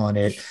whatever they're calling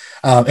it,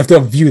 if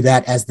they'll view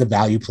that as the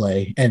value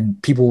play,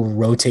 and people will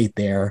rotate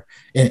there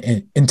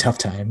in tough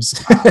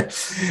times.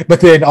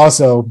 But then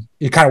also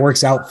it kind of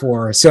works out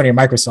for Sony and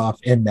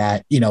Microsoft in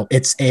that,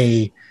 it's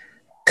a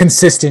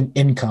consistent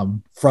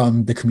income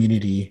from the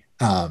community,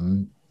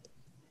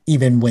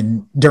 even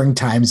when during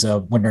times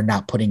of when they're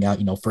not putting out,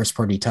 first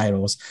party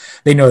titles,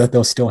 they know that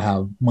they'll still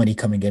have money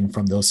coming in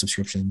from those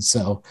subscriptions.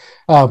 So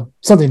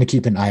something to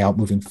keep an eye out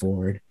moving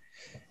forward.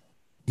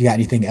 You got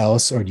anything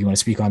else, or do you want to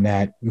speak on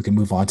that? We can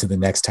move on to the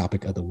next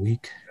topic of the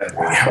week.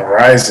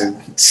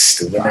 Horizon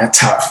still in that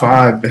top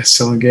 5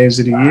 best-selling games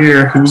of the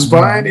year. Who's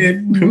buying it?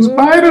 Who's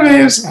buying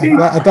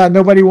it? I thought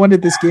nobody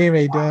wanted this game,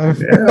 A-Dub.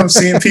 Yeah, I'm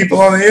seeing people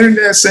on the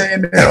internet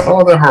saying that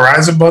all the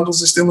Horizon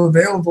bundles are still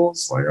available.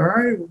 It's like, all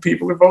right, well,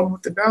 people are voting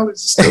with the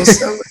dollars. It's still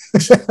selling.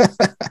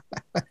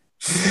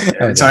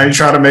 Every time you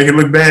try to make it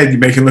look bad, you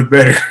make it look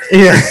better.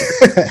 Yeah,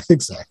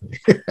 exactly.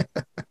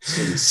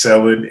 So it's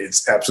selling.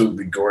 It's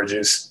absolutely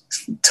gorgeous.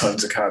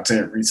 Tons of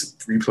content,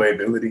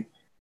 replayability.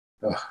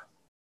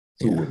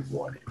 Who would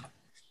want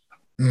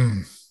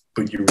it?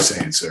 But you were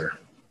saying, sir.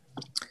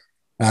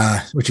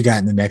 What you got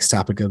in the next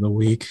topic of the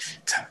week?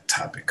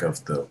 Topic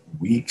of the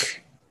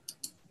week.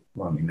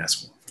 Well, I mean,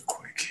 that's more for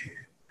Quay. kid.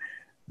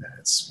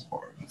 That's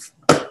more of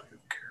I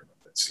don't care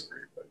about that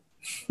story, but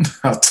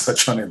I'll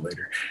touch on it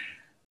later.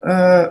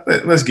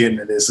 Let's get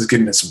into this. Let's get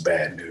into some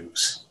bad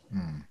news.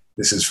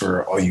 This is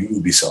for all you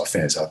Ubisoft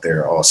fans out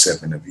there, all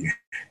 7 of you.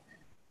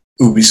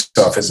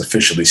 Ubisoft has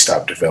officially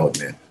stopped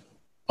development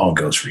on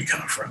Ghost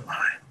Recon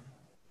Frontline.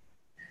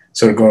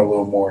 So to go into a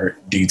little more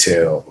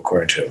detail,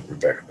 according to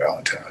Rebecca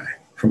Valentine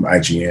from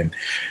IGN,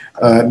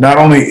 not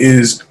only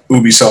is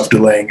Ubisoft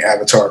delaying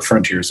Avatar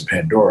Frontiers of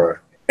Pandora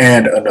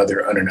and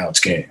another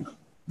unannounced game,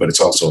 but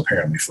it's also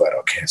apparently flat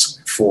out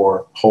canceling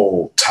 4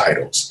 whole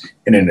titles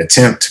in an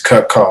attempt to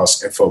cut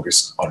costs and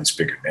focus on its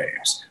bigger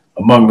names.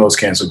 Among those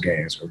canceled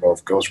games are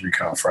both Ghost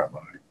Recon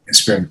Frontline and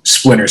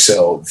Splinter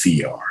Cell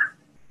VR,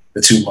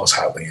 the 2 most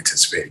highly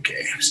anticipated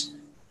games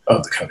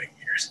of the coming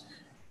years.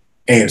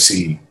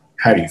 AMC,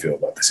 how do you feel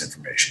about this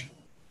information?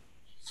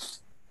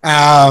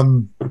 I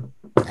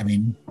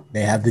mean,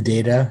 they have the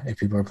data. If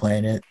people are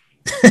playing it,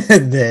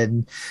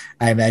 then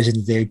I imagine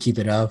that they would keep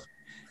it up.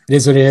 It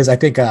is what it is. I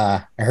think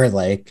I heard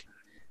I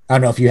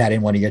don't know if you had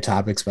in one of your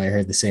topics, but I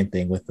heard the same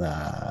thing with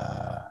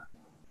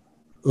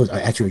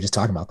actually we were just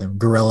talking about them.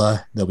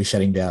 Guerrilla, they'll be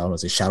shutting down.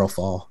 Was it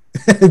Shadowfall?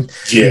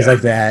 Things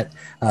like that.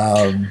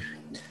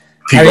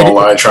 People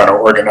online trying to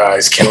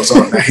organize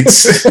Killzone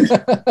nights.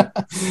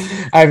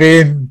 I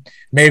mean,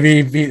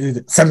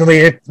 maybe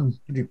suddenly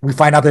we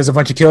find out there's a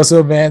bunch of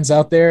Killzone fans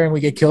out there and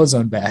we get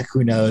Killzone back.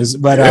 Who knows?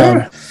 But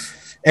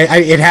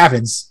it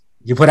happens.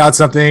 You put out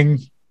something,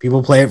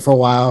 people play it for a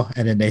while,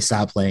 and then they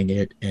stop playing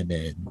it, and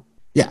then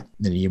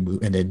then you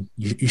move, and then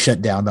you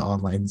shut down the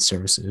online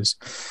services.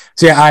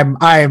 So yeah,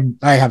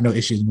 I have no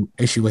issue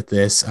with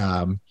this.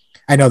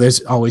 I know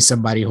there's always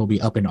somebody who'll be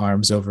up in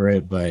arms over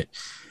it, but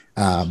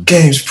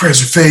games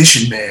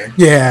preservation, man.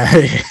 Yeah.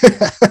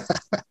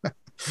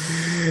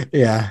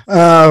 Yeah.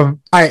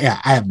 I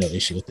have no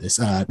issue with this.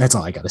 That's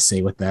all I got to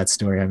say with that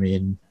story. I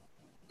mean,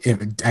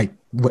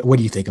 what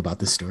do you think about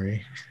this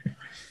story?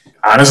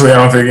 Honestly, I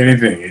don't think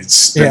anything.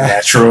 It's the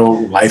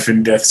natural life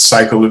and death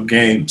cycle of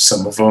games.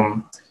 Some of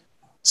them,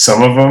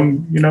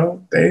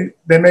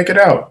 they make it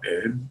out.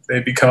 They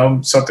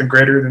become something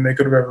greater than they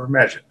could have ever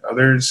imagined.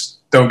 Others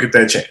don't get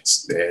that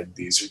chance. And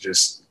these are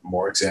just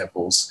more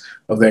examples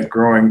of that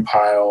growing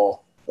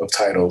pile of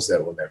titles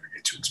that we'll never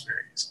get to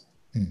experience.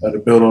 To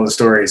build on the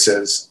story, it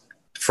says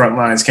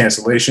Frontline's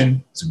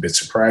cancellation is a bit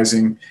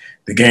surprising.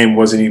 The game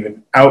wasn't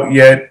even out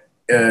yet.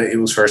 It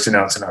was first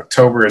announced in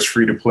October as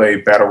free-to-play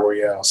Battle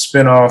Royale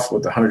spinoff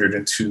with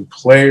 102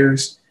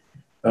 players.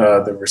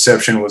 The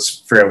reception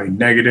was fairly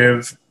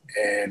negative,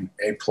 and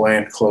a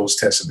planned closed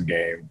test of the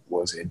game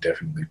was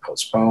indefinitely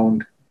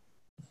postponed.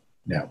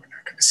 Now we're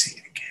not going to see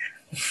it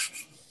again.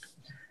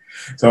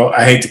 So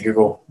I hate to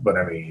giggle, but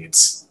I mean,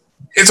 it's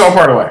all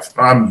part of life.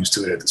 I'm used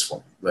to it at this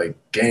point. Like,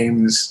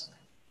 games,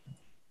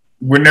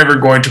 we're never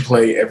going to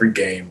play every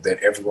game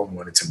that everyone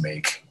wanted to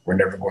make. We're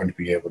never going to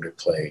be able to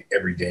play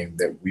every game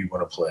that we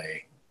want to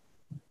play.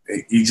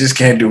 You just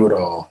can't do it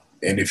all.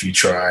 And if you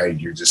try,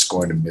 you're just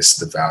going to miss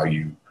the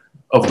value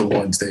of the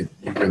ones that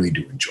you really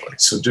do enjoy.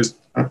 So just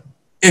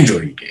enjoy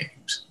your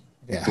games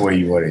the way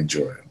you want to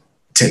enjoy them.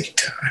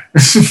 Take your time.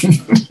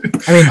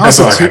 I mean, that's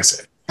all I gotta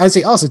say. I would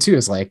say also too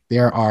is like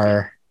there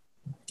are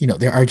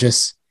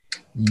just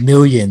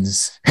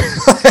millions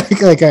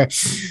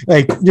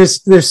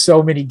there's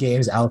so many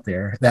games out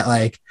there that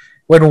like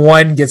when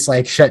one gets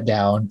like shut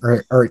down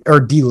or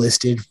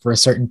delisted for a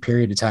certain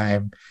period of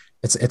time,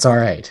 it's all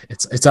right.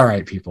 It's all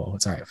right, people.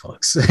 It's all right,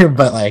 folks.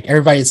 But like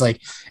everybody's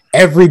like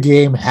every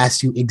game has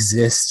to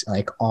exist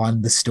like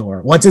on the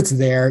store. Once it's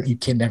there, you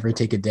can never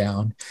take it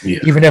down. Yeah.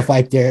 Even if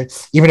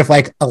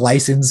a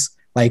license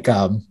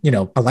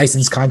a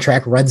license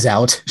contract runs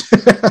out,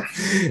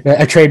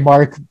 a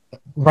trademark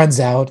runs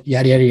out,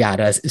 yada yada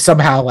yada.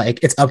 Somehow, like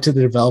it's up to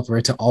the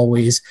developer to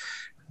always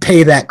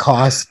pay that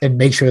cost and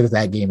make sure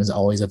that game is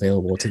always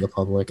available to the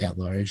public at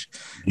large.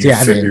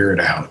 Figure it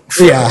out.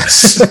 Yeah,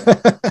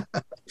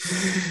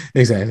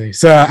 exactly.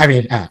 So I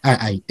mean,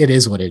 it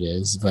is what it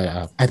is,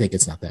 but I think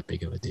it's not that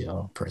big of a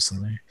deal,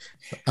 personally.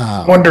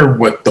 I wonder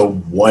what the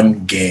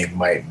one game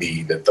might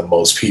be that the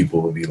most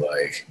people would be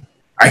like,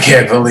 I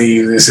can't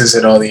believe this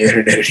isn't on the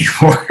internet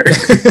anymore.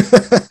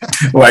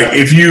 Like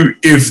if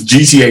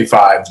GTA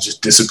 5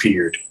 just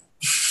disappeared,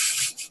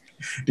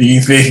 do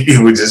you think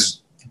it would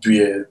just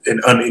be an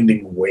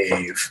unending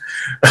wave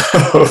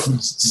of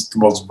just the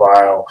most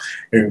vile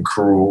and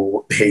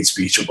cruel hate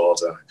speech of all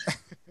time?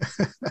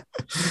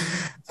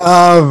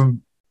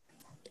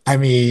 I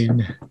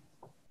mean,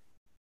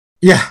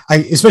 yeah,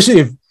 especially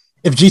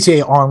if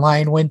GTA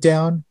Online went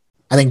down,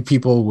 I think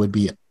people would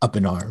be up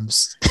in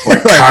arms.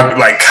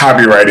 Like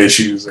copyright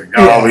issues. Like,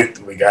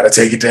 we got to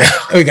take it down.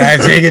 We got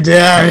to take it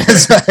down.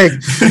 It's like,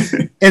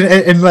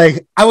 and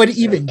like, I would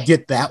even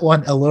get that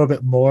one a little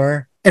bit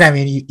more. And I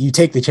mean, you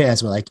take the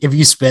chance, but like, if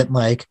you spent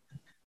like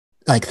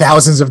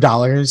thousands of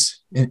dollars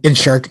in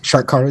shark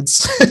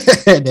cards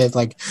and if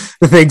like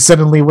the thing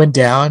suddenly went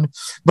down.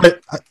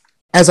 But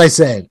as I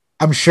said,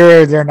 I'm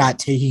sure they're not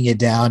taking it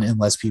down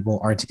unless people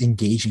aren't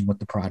engaging with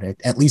the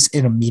product, at least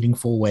in a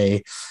meaningful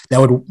way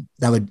that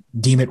would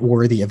deem it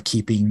worthy of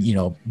keeping,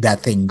 that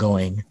thing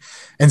going.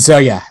 And so,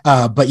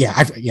 but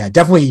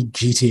definitely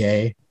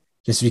GTA,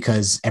 just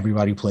because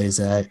everybody plays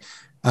that.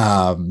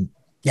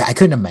 I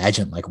couldn't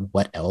imagine like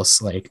what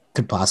else like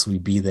could possibly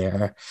be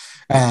there.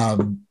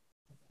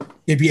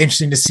 It'd be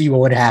interesting to see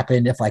what would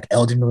happen if like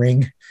Elden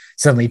Ring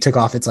suddenly took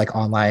off its like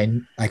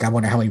online. Like I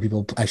wonder how many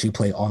people actually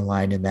play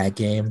online in that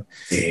game.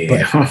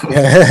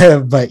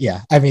 Yeah. But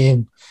yeah, I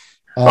mean,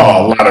 a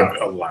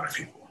lot of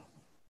people.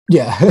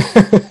 Yeah.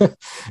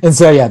 And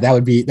so that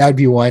would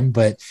be one.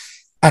 But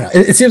I don't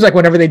know. It seems like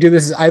whenever they do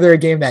this, is either a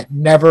game that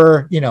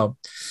never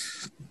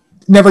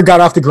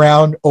got off the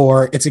ground,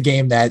 or it's a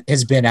game that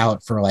has been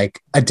out for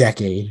like a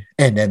decade,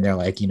 and then they're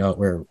like,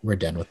 we're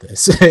done with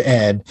this,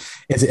 and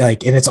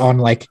it's on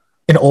like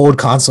an old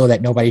console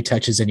that nobody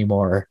touches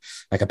anymore,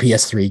 like a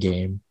PS3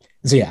 game.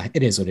 So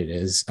it is what it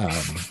is.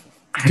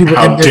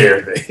 How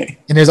dare they?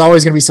 And there's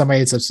always going to be somebody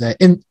that's upset.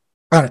 And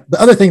the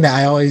other thing that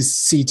I always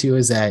see too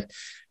is that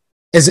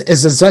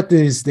as upset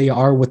as they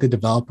are with the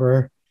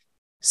developer,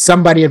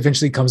 somebody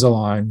eventually comes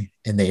along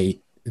and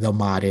they'll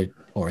mod it,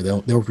 or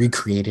they'll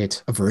recreate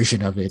it, a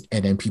version of it,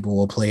 and then people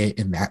will play it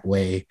in that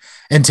way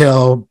and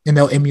they'll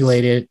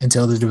emulate it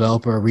until the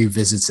developer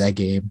revisits that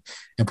game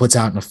and puts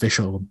out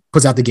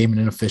the game in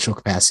an official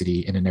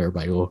capacity, and then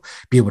everybody will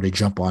be able to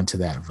jump onto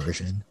that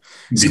version.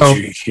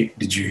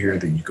 Did you hear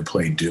that you could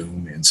play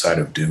Doom inside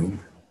of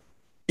Doom?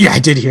 Yeah, I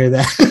did hear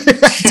that.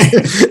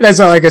 That's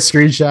not like a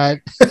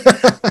screenshot.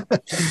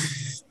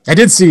 I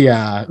did see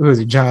who was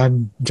it?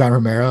 John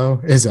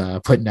Romero is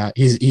putting out,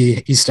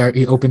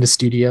 he opened a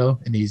studio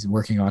and he's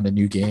working on a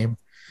new game.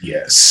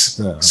 Yes.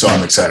 So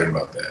I'm excited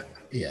about that.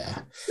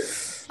 Yeah.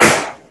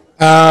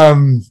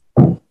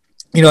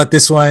 At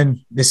this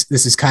one, this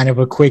is kind of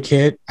a quick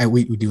hit.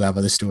 We do have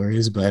other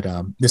stories, but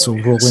this will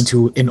roll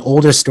into an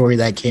older story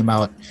that came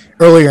out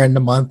earlier in the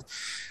month.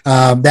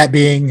 That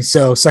being,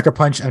 Sucker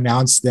Punch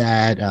announced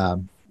that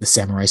the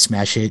Samurai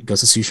Smash hit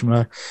Ghost of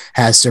Tsushima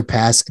has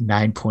surpassed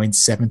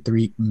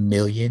 9.73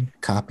 million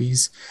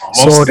copies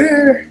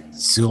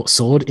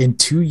sold in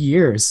 2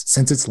 years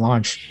since its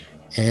launch.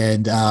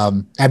 And I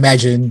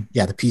imagine,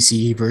 the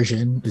PC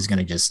version is going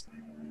to just,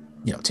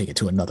 take it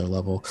to another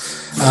level.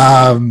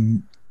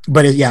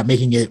 But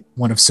making it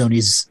one of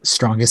Sony's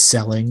strongest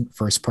selling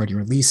first party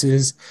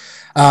releases.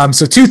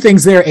 So two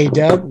things there,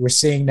 A-Dub. We're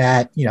seeing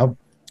that,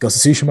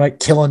 Ghost of Tsushima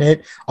killing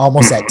it,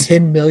 almost at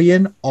 10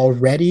 million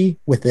already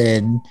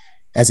within,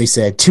 as I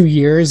said, 2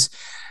 years.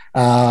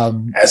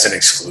 As an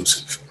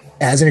exclusive.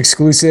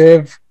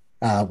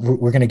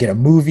 We're going to get a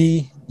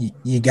movie.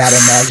 You got to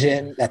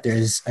imagine that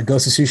there's a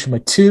Ghost of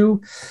Tsushima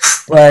 2.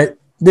 But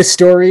this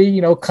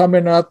story,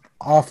 coming up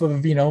off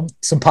of,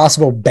 some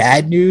possible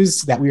bad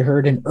news that we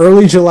heard in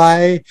early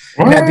July.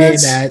 And that being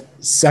that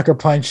Sucker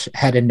Punch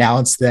had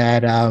announced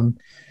that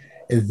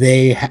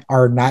they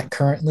are not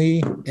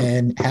currently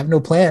and have no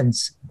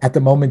plans at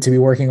the moment to be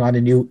working on a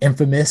new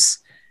Infamous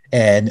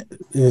and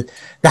the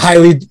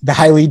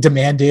highly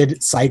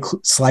demanded Sly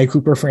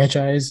Cooper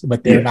franchise,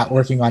 but they're not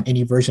working on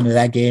any version of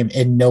that game,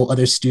 and no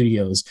other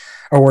studios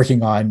are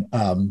working on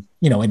an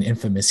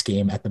Infamous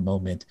game at the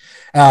moment.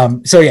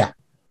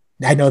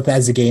 I know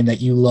that's a game that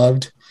you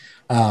loved.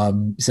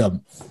 So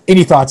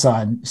any thoughts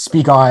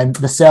speak on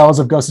the sales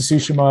of Ghost of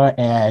Tsushima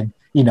and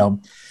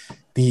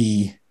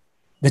the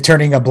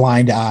turning a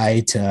blind eye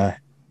to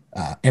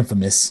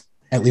Infamous,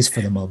 at least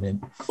for the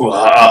moment? Well,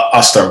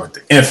 I'll start with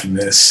the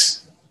Infamous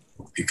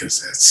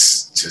because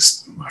that's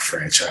just my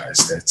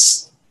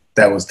franchise.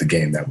 That was the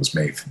game that was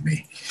made for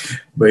me.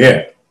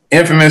 But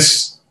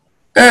Infamous,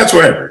 that's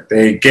whatever.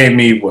 They gave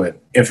me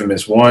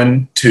Infamous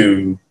 1,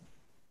 2,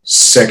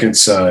 Second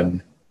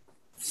Son,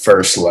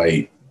 First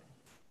Light,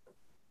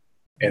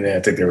 and then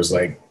I think there was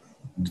like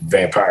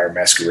Vampire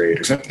Masquerade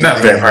or something. Not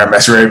Vampire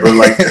Masquerade, but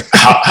like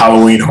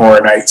Halloween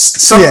Horror Nights.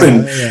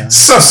 Something,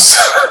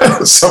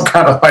 some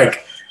kind of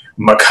like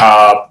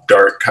macabre,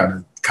 dark kind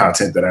of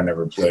content that I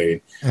never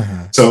played.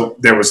 Uh-huh. So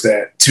there was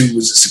that. 2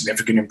 was a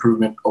significant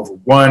improvement over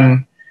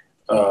 1.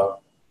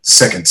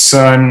 Second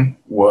Son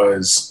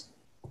was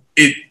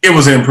it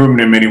was an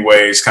improvement in many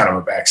ways, kind of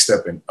a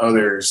backstep in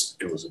others.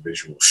 It was a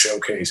visual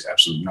showcase,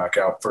 absolute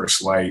knockout.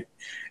 First Light,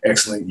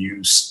 excellent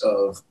use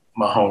of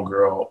my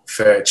homegirl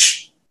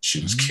Fetch.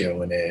 She was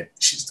killing it.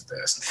 She's the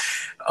best.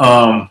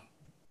 But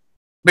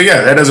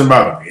that doesn't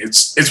bother me.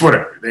 It's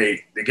whatever.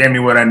 They gave me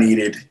what I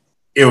needed.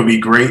 It would be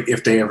great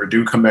if they ever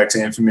do come back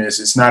to Infamous.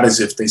 It's not as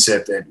if they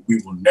said that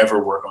we will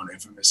never work on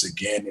Infamous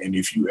again, and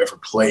if you ever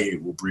play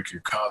it, we'll brick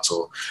your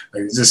console.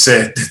 Like, they just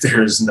said that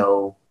there's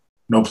no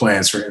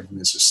plans for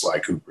Infamous or Sly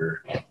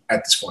Cooper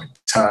at this point in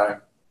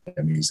time.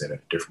 That means that at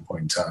a different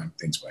point in time,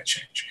 things might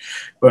change.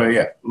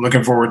 But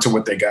looking forward to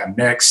what they got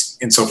next.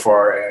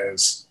 Insofar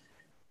as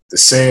the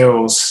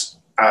sales,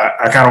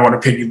 I kind of want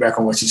to piggyback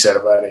on what you said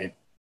about it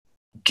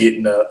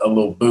getting a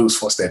little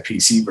boost once that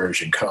PC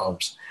version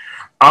comes.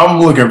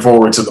 I'm looking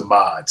forward to the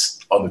mods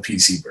on the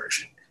PC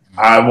version.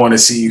 I want to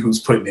see who's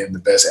putting in the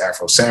best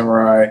Afro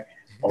Samurai.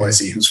 I want to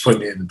see who's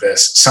putting in the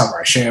best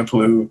Samurai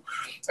Champloo.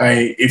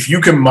 If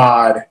you can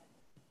mod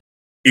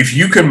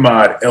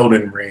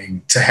Elden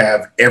Ring to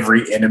have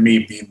every enemy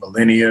be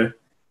Millennia,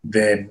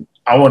 then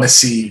I want to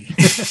see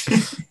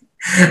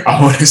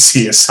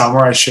a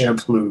Samurai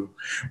Champloo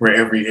where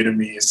every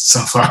enemy is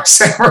Sunflower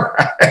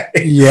Samurai.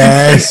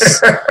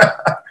 Yes.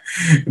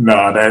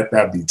 No,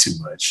 that'd be too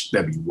much.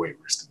 That'd be way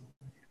worse.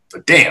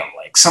 But damn,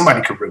 like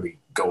somebody could really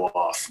go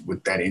off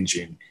with that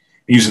engine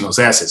using those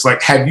assets.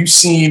 Like, have you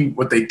seen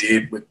what they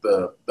did with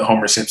the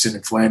Homer Simpson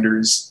and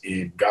Flanders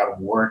in God of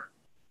War?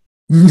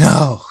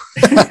 No.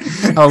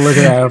 I'll look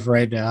it up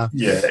right now.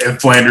 Yeah,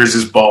 and Flanders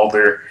is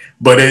Balder,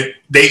 but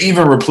they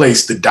even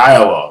replaced the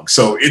dialogue,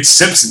 so it's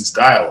Simpsons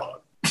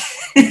dialogue.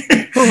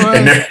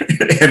 and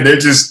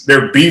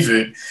they're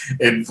beefing,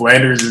 and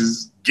Flanders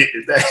is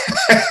getting that.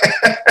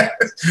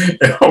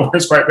 And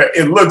Homer's right back.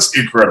 It looks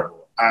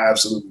incredible. I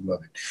absolutely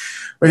love it.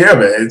 But yeah,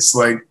 man, it's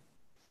like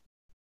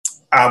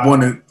I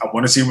want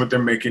to see what they're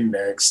making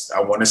next.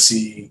 I want to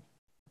see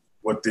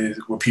what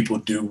people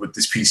do with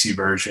this PC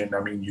version. I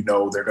mean,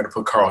 they're going to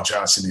put Carl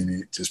Johnson in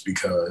it just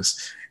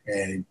because,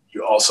 and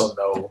you also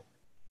know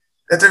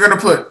that they're going to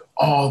put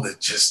all the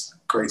just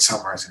great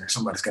samurais in there.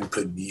 Somebody's going to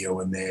put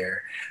Neo in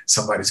there.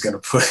 Somebody's going to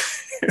put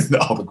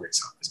all the great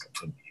samurais going to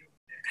put Neo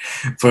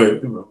in there.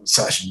 Put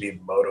Musashi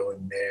Miyamoto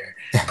in there.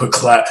 Put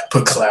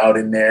Cloud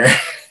in there.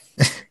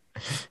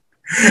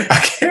 I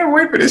can't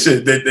wait for this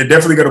shit. They're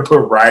definitely going to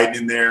put Raiden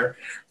in there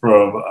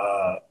from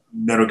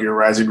Metal Gear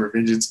Rising: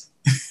 Revengeance.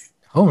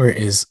 Homer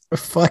is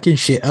fucking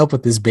shit up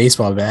with this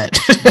baseball bat.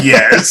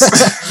 Yes.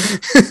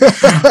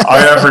 Oh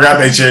yeah, I forgot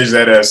they changed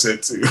that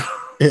asset too.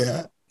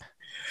 Yeah.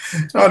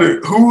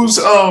 Who's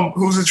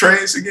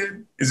Atreus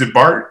again? Is it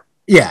Bart?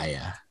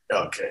 Yeah.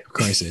 Okay. Of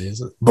course it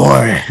is.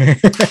 Boy.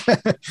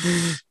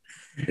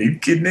 He's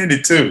getting in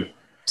it too.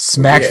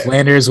 Smack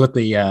Flanders with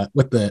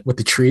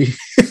the tree.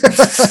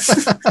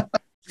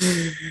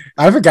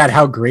 I forgot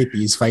how great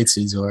these fight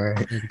scenes were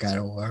in God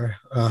of War.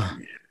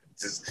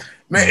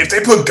 Man, if they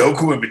put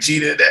Goku and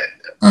Vegeta in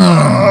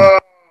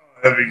that,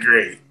 that'd be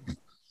great.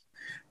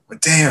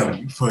 But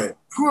damn,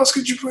 who else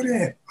could you put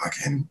in?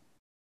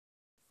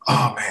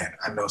 Oh man,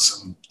 I know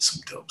some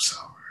dope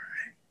samurai.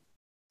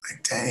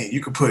 Like dang,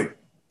 you could put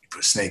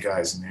Snake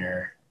Eyes in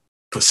there,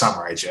 put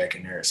Samurai Jack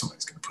in there.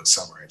 Somebody's gonna put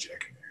Samurai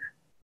Jack in there.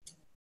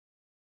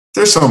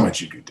 There's so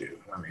much you could do.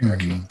 I mean, I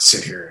can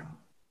sit here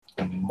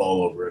and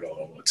mull over it all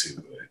I want to,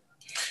 but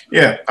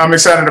yeah, I'm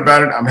excited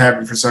about it. I'm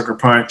happy for Sucker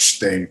Punch.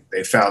 They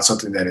found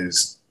something that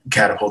has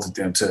catapulted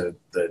them to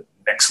the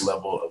next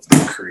level of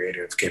their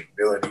creative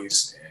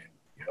capabilities, and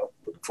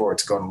looking forward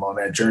to going along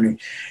that journey,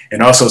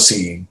 and also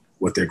seeing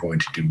what they're going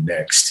to do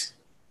next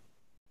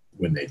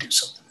when they do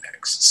something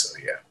next. So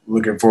yeah,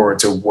 looking forward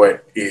to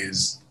what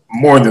is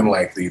more than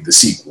likely the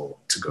sequel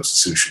to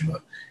Ghost of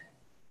Tsushima.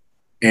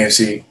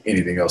 AMC,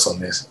 anything else on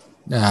this?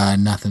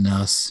 Nothing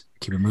else.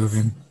 Keep it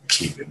moving.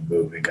 Keep it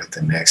moving. Got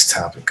the next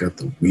topic of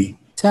the week.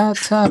 Top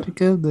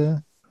topic of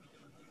the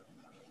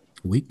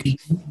week.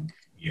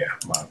 Yeah,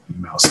 my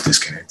mouse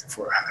disconnected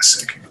for a hot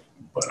second,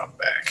 but I'm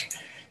back.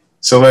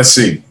 So let's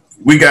see.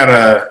 We got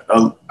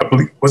I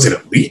believe, was it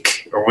a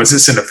leak or was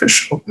this an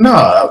official?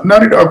 No,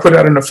 Naughty Dog put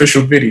out an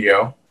official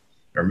video,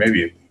 or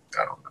maybe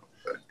I don't know.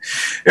 But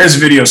there's a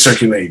video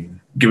circulating,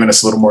 giving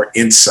us a little more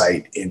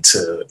insight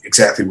into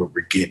exactly what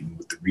we're getting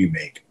with the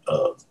remake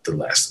of The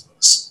Last of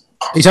Us.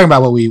 Are you talking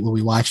about what we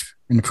watched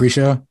in the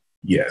pre-show?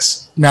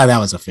 Yes. No, that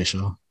was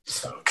official.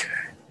 Okay.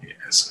 Yeah,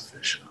 it's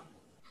official.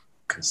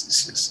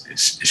 Because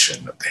it's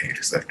shutting up the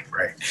haters left and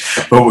right.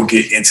 But we'll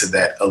get into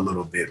that a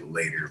little bit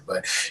later.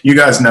 But you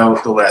guys know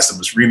The Last of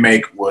Us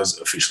remake was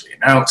officially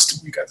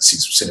announced. We got to see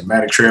some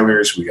cinematic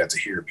trailers. We got to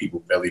hear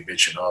people belly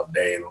bitching all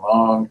day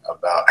long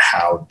about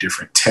how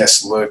different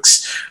Tess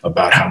looks,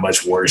 about how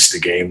much worse the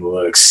game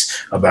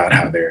looks, about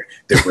how they're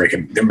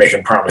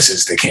making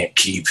promises they can't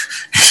keep.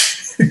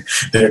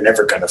 They're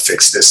never going to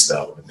fix this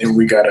though. And then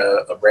we got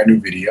a brand new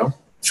video,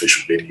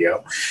 official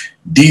video,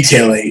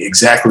 detailing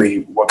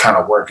exactly what kind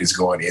of work is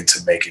going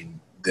into making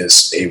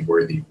this a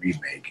worthy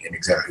remake and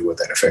exactly what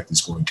that effect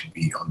is going to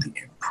be on the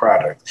end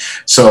product.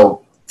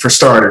 So for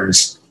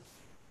starters,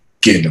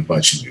 getting a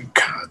bunch of new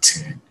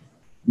content,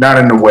 not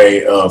in the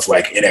way of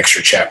like an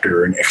extra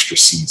chapter or an extra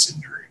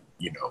season or,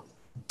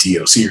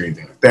 DLC or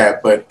anything like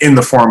that, but in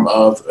the form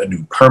of a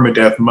new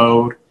permadeath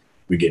mode.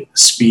 We get a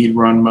speed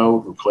run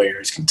mode where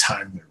players can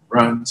time their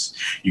runs.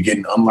 You get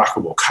an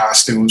unlockable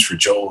costumes for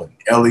Joel and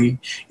Ellie.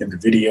 In the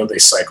video, they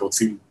cycle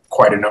through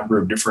quite a number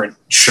of different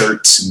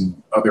shirts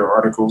and other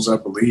articles, I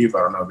believe. I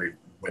don't know, they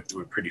went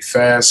through it pretty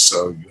fast,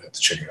 so you have to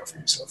check it out for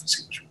yourself and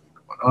see what's really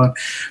going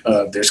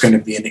on. There's going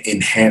to be an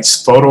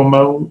enhanced photo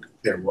mode.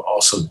 There will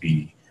also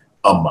be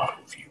a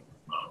model view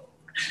mode.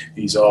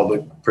 These all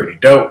look pretty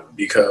dope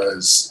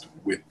because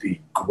with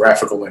the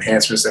graphical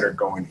enhancements that are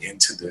going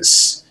into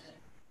this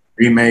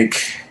remake,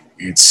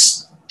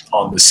 it's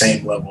on the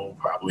same level,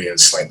 probably a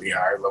slightly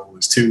higher level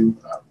as 2.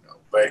 I don't know,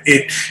 but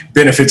it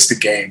benefits the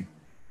game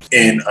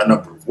in a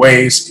number of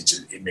ways.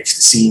 It makes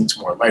the scenes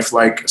more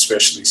lifelike,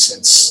 especially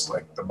since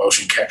like the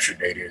motion capture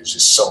data is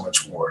just so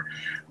much more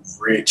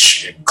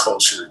rich and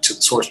closer to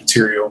the source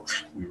material.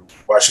 We were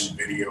watching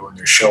the video and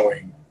they're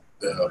showing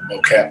the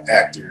mocap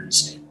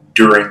actors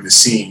during the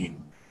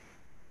scene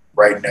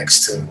right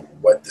next to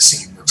what the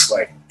scene looks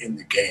like in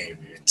the game.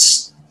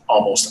 It's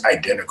almost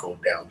identical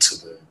down to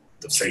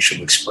the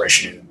facial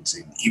expressions,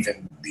 and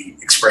even the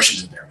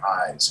expressions in their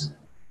eyes are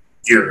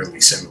eerily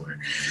similar.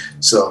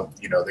 So,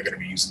 they're going to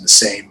be using the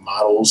same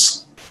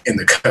models in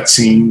the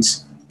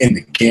cutscenes in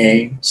the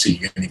game, so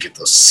you're going to get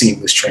those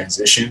seamless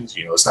transitions.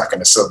 It's not going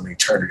to suddenly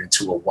turn it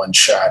into a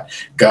one-shot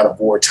God of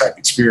War type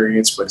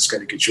experience, but it's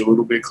going to get you a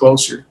little bit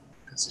closer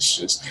because it's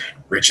just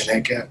bridging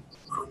that gap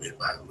a little bit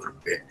by a little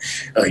bit.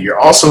 You're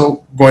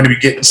also going to be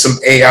getting some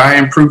AI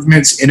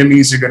improvements.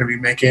 Enemies are going to be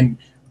making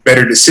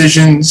better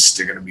decisions.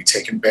 They're going to be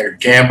taking better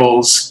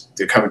gambles.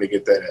 They're coming to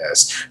get that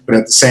ass. But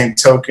at the same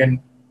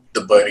token,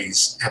 the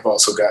buddies have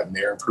also gotten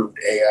their improved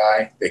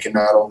AI. They can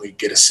not only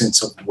get a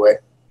sense of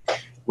what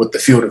the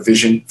field of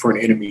vision for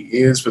an enemy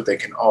is, but they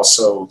can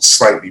also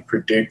slightly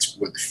predict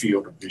what the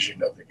field of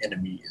vision of the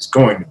enemy is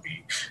going to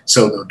be.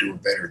 So they'll do a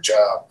better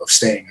job of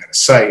staying out of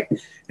sight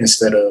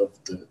instead of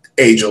the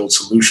age-old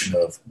solution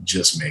of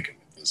just making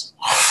it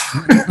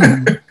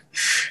visible.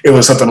 It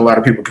was something a lot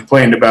of people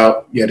complained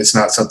about, yet it's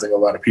not something a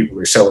lot of people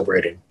are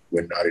celebrating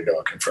when Naughty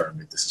Dog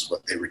confirmed that this is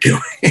what they were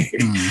doing.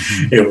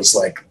 It was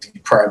like the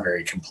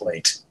primary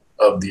complaint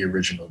of the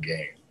original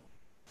game.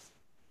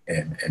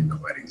 And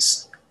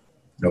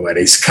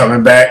nobody's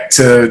coming back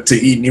to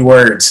eat any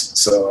words,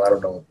 so I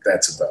don't know what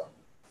that's about.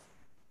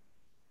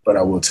 But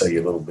I will tell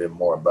you a little bit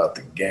more about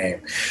the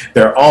game.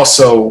 They're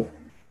also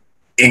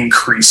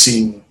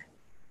increasing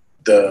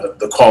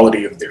the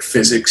quality of their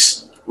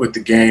physics with the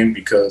game,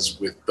 because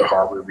with the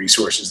hardware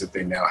resources that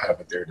they now have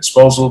at their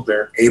disposal,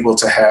 they're able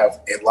to have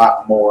a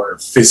lot more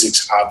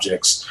physics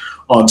objects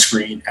on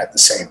screen at the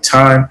same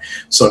time.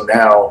 So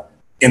now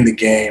in the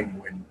game,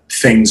 when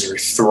things are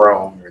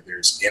thrown, or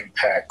there's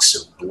impacts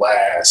or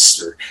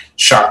blasts or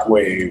shock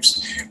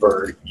waves,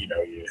 or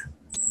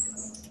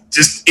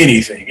just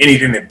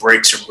anything that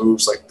breaks or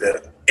moves, like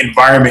the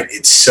environment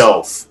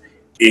itself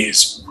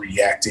is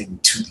reacting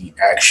to the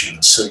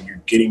action. So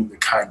you're getting the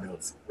kind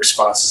of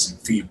responses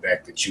and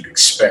feedback that you'd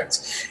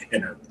expect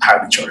in a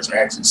highly charged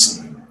action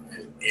scene.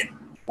 In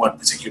one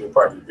particular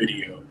part of the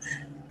video,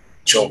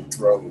 Joel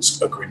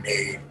throws a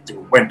grenade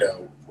through a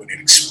window. When it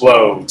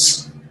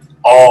explodes,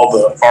 all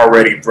the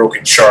already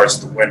broken shards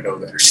of the window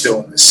that are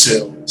still in the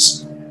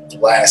sills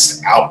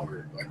blast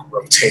outward, like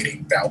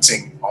rotating,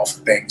 bouncing off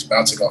of things,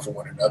 bouncing off of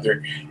one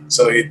another.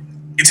 So it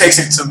takes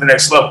it to the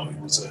next level. It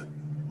was a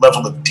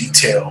level of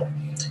detail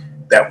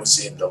that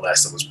was in The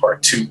Last of Us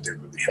Part 2 that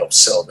really helped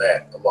sell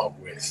that, along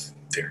with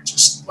their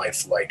just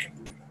lifelike and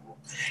believable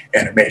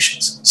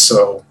animations.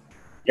 So,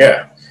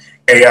 yeah,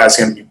 AI is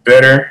going to be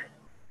better.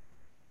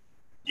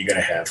 You're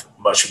going to have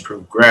much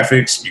improved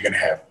graphics. You're going to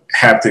have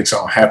haptics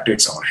on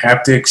haptics on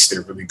haptics.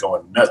 They're really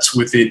going nuts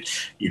with it.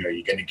 You're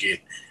going to get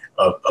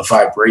a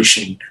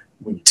vibration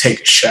when you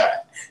take a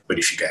shot. But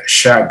if you got a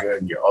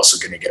shotgun, you're also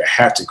going to get a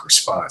haptic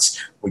response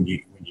when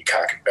you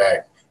cock it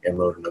back and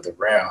load another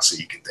round, so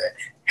you get that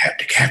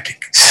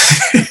haptic.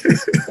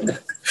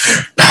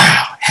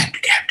 Bow,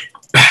 haptic.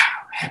 Bow,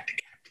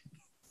 haptic.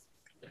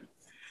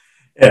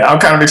 Yeah, I'm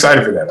kind of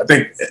excited for that. I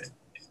think,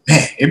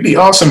 man, it'd be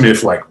awesome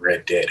if like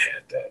Red Dead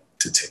had that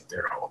to take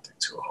their whole thing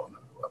to a whole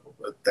nother level.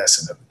 But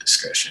that's another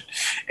discussion.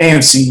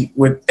 AMC,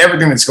 with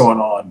everything that's going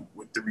on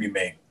with the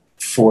remake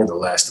for The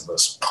Last of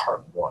Us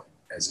Part 1,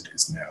 as it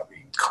is now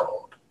being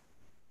called,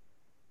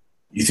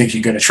 you think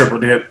you're going to triple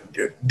dip?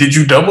 Did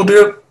you double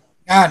dip?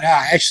 No,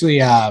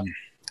 actually,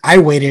 I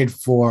waited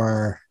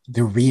for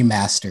the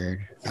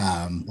remastered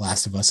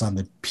Last of Us on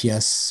the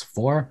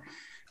PS4.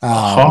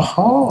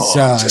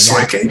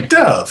 Like a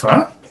dove,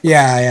 huh?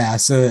 Yeah.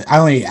 So I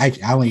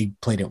only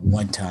played it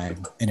one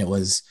time, and it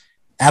was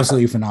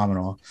absolutely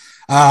phenomenal.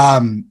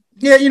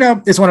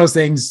 It's one of those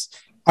things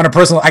on a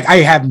personal. I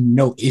have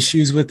no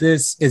issues with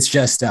this. It's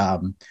just I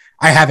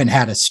haven't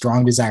had a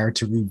strong desire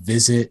to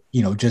revisit,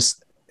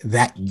 just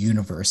that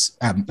universe.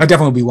 I'll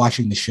definitely be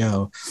watching the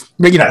show,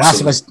 but Last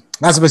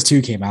of Us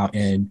 2 came out,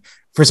 and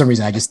for some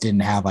reason I just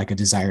didn't have like a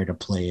desire to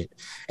play it.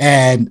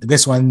 And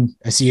this one,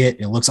 I see it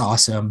looks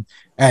awesome,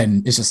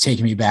 and it's just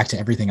taking me back to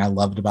everything I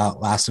loved about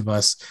Last of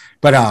Us.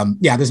 But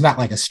there's not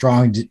like a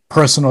strong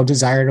personal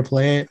desire to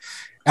play it.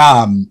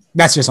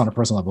 That's just on a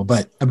personal level,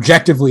 but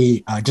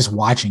objectively, just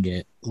watching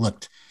it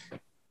looked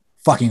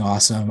fucking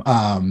awesome.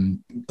 At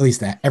least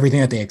that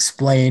everything that they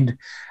explained.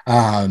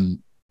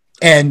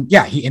 And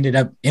yeah, he ended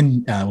up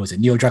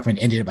Neil Druckmann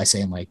ended up by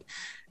saying like,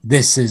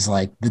 this is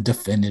like the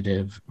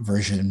definitive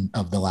version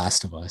of The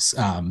Last of Us,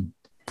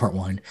 Part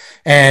 1.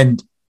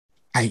 And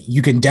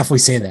you can definitely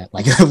say that,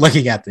 like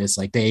looking at this,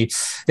 like they've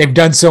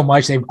done so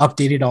much, they've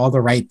updated all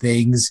the right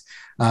things.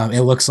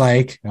 It looks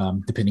like,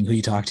 depending who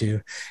you talk to,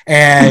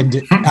 and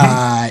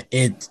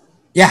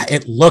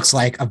it looks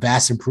like a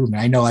vast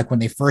improvement. I know, like when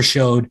they first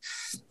showed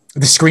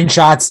the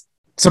screenshots,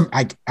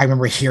 I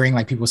remember hearing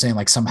like people saying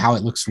like somehow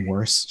it looks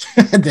worse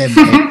than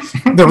like,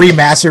 the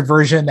remastered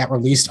version that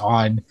released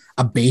on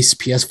a base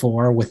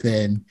PS4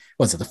 within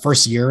was it the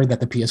first year that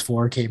the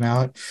PS4 came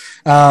out.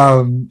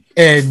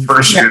 And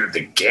first year that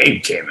the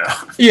game came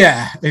out.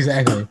 Yeah,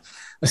 exactly.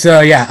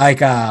 So yeah,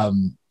 like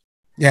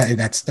yeah,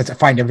 that's I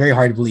find it very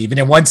hard to believe. And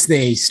then once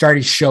they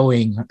started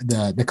showing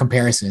the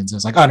comparisons, it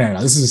was like, oh no,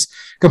 this is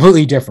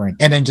completely different.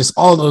 And then just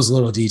all those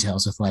little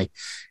details with like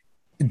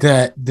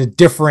the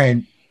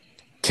different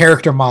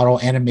character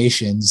model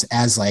animations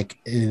as like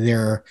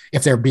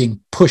if they're being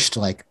pushed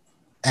like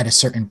at a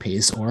certain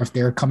pace, or if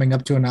they're coming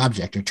up to an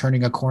object or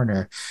turning a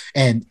corner,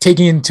 and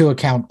taking into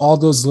account all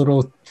those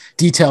little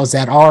details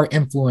that are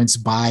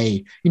influenced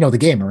by the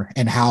gamer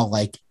and how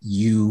like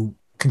you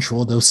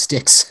control those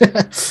sticks.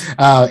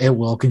 It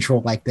will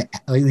control like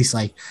at least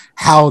like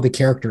how the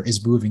character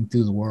is moving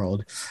through the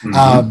world.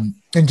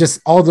 And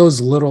just all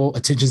those little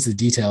attentions to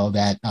detail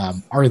that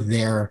are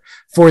there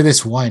for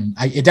this one.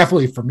 It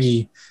definitely, for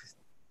me,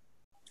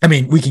 I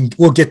mean,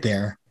 we'll get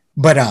there,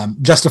 but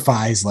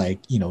justifies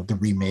like the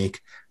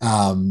remake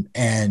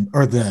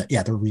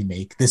the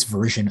remake, this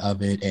version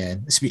of it,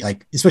 and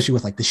like especially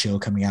with like the show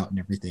coming out and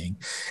everything.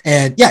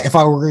 And yeah, if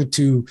I were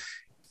to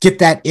get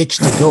that itch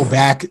to go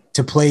back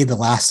to play The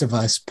Last of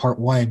Us Part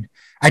 1,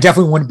 I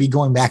definitely wouldn't be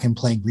going back and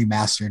playing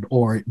remastered,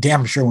 or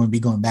damn sure wouldn't be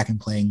going back and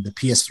playing the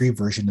PS3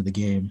 version of the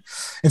game.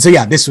 And so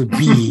yeah, this would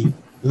be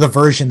the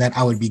version that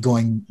I would be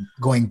going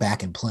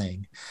back and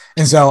playing.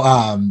 And so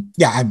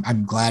yeah,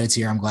 I'm glad it's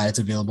here. I'm glad it's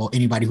available.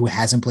 Anybody who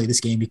hasn't played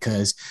this game,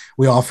 because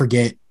we all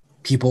forget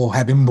people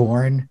have been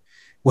born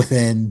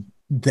within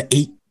the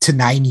 8 to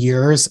 9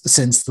 years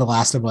since The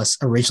Last of Us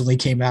originally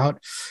came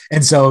out.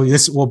 And so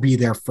this will be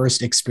their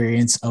first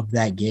experience of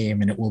that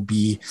game, and it will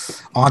be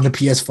on the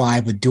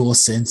PS5 with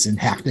DualSense and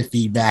haptic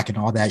feedback and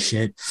all that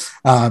shit.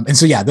 And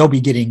so yeah, they'll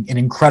be getting an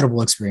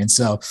incredible experience.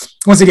 So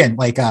once again,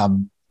 like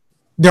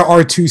there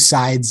are two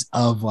sides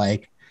of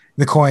like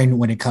the coin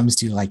when it comes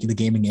to like the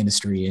gaming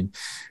industry. And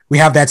we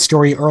have that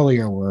story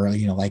earlier where,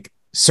 like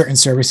certain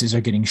services are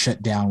getting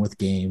shut down with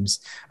games.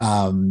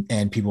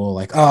 And people are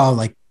like, oh,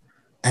 like,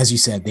 as you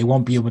said, they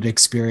won't be able to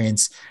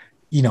experience,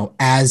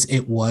 as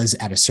it was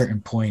at a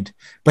certain point.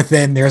 But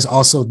then there's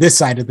also this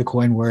side of the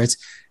coin where it's,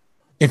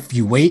 if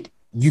you wait,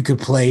 you could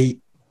play,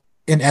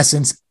 in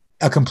essence,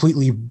 a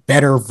completely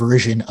better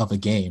version of a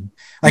game.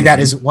 Like that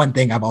is one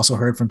thing I've also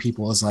heard from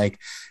people is like,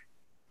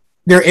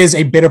 there is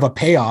a bit of a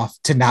payoff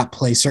to not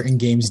play certain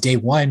games day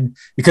one,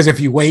 because if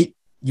you wait,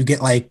 you'll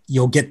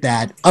get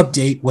that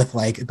update with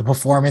like the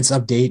performance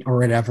update or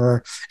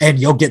whatever, and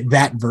you'll get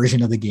that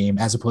version of the game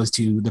as opposed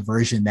to the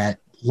version that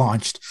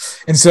launched.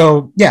 And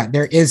so, yeah,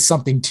 there is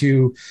something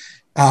to,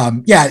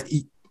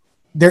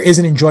 there is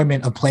an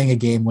enjoyment of playing a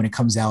game when it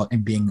comes out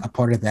and being a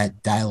part of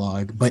that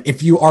dialogue. But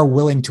if you are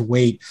willing to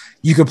wait,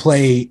 you could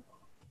play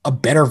a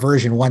better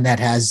version, one that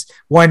has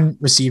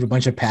received a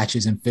bunch of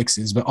patches and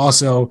fixes, but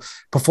also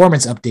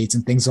performance updates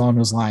and things along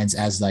those lines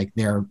as like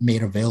they're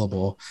made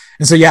available.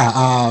 And so,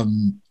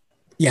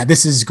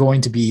 this is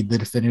going to be the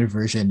definitive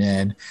version.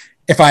 And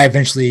if I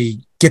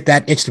eventually get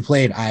that itch to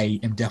play it, I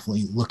am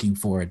definitely looking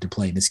forward to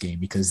playing this game,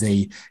 because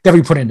they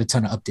definitely put in a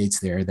ton of updates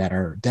there that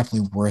are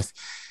definitely worth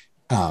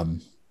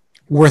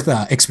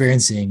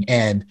experiencing.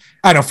 And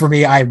I know for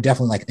me, I'm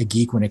definitely like a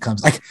geek when it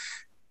comes, like,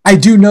 I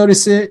do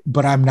notice it,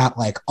 but I'm not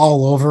like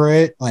all over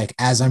it, like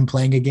as I'm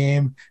playing a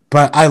game.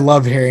 But I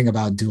love hearing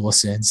about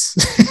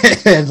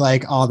DualSense and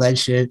like all that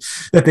shit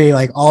that they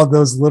like, all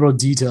those little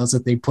details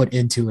that they put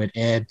into it.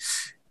 And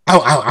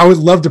I would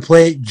love to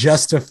play it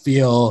just to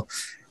feel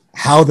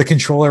how the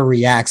controller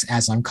reacts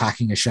as I'm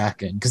cocking a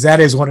shotgun. Because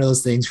that is one of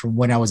those things from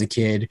when I was a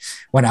kid,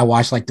 when I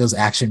watched like those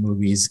action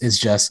movies, is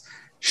just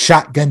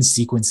shotgun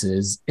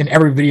sequences. In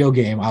every video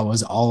game, I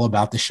was all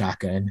about the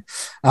shotgun.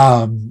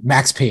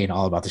 Max Payne,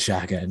 all about the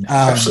shotgun.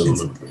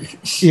 Absolutely.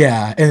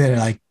 Yeah. And then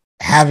like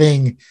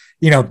having,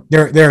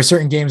 there are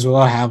certain games where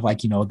I'll have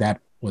like, that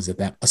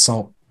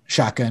assault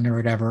shotgun or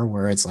whatever,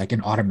 where it's like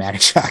an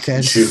automatic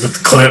shotgun. Shoot with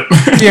the clip.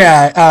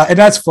 Yeah. And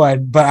that's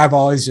fun, but I've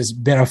always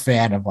just been a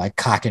fan of like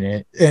cocking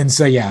it. And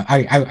so, yeah,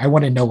 I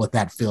want to know what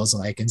that feels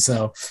like. And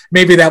so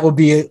maybe that will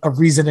be a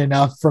reason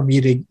enough for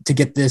me to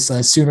get this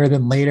sooner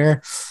than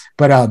later.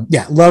 But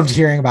loved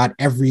hearing about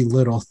every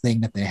little thing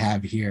that they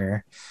have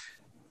here.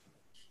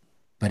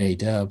 But hey,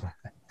 Dub,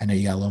 I know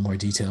you got a little more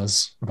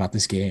details about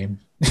this game.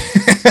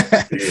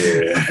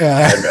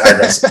 Yeah,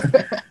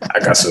 I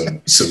got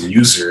some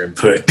user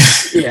input.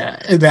 Yeah,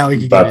 and now we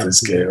can about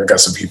this game. I got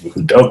some people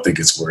who don't think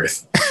it's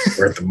worth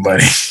the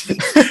money,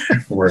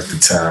 worth the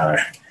time.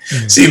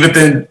 Mm-hmm. See, but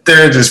then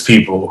there are just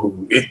people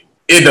who it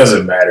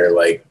doesn't matter.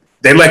 Like,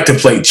 they like to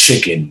play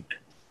chicken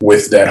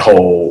with that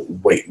whole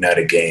waiting out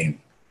a game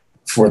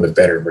for the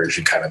better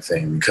version kind of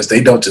thing, because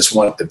they don't just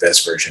want the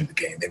best version of the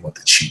game, they want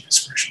the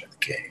cheapest version of the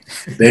game.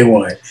 They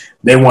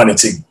want it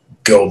to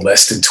go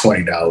less than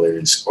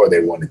 $20, or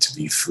they want it to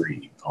be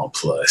free on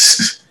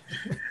Plus.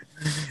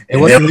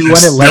 And they'll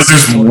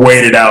just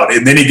wait it out,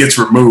 and then it gets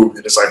removed,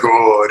 and it's like,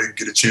 oh, I didn't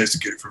get a chance to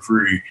get it for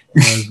free.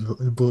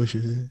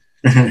 Bullshit.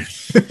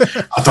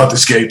 I thought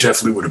this game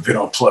definitely would have been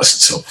on Plus at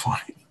some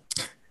point.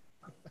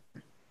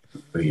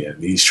 But yeah,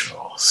 these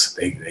trolls,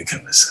 they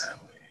coming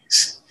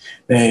sideways.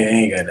 They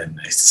ain't got nothing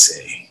nice to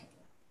say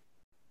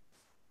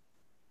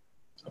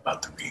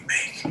about the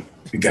remake.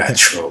 We got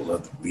Troll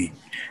of the Week.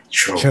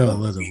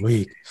 Troll of the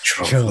Week.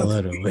 Troll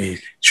of the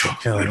Week.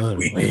 Troll of the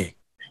Week.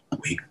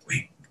 Week.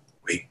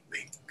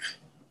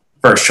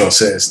 First troll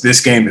says, this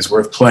game is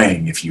worth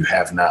playing if you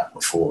have not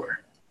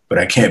before, but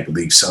I can't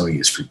believe Sony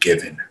is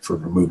forgiven for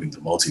removing the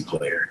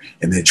multiplayer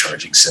and then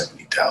charging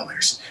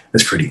 $70.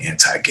 That's pretty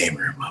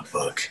anti-gamer in my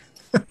book.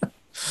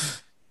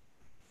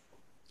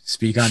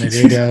 Speak on it,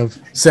 Adove.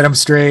 Set them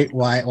straight.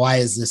 Why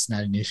is this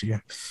not an issue?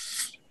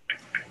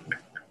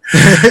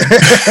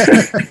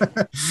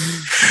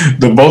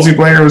 The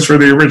multiplayer was for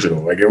the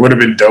original. Like, it would have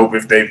been dope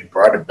if they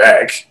brought it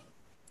back,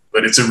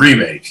 but it's a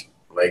remake.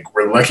 Like,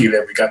 we're lucky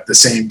that we got the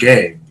same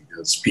game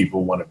because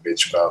people want to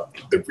bitch about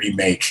the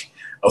remake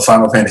of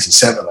Final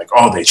Fantasy VII. Like,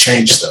 oh, they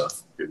changed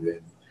stuff. And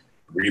then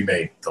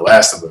remake The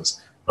Last of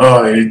Us.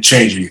 Oh, they didn't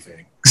change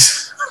anything.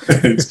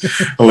 It's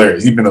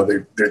hilarious. Even though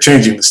they're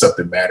changing the stuff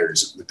that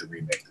matters with the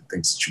remake, the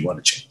things that you want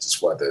to change.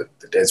 That's why the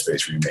Dead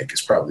Space remake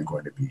is probably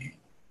going to be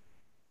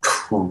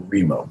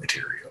primo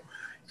material.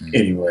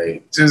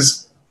 Anyway,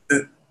 just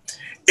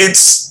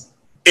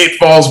it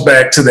falls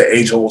back to the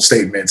age-old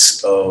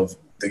statements of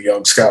the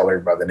young scholar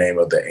by the name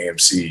of the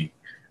AMC,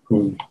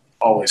 who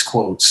always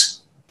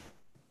quotes,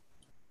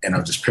 and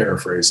I'm just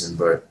paraphrasing,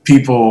 but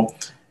people,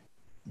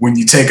 when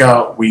you take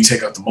out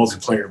the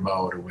multiplayer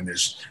mode, or when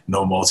there's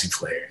no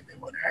multiplayer, they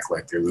want to act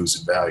like they're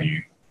losing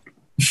value.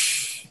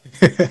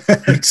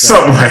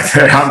 Something like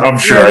that. I'm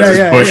sure I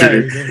just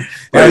butchered it.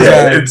 But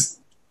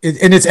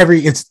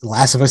it's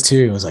Last of Us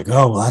 2. It was like,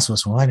 oh, Last of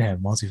Us 1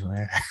 had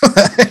multiplayer.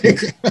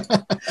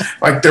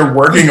 Like, they're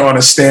working on a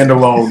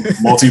standalone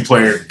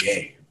multiplayer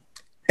game.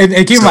 And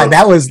keep in mind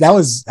that was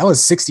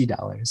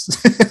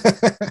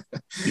 $60.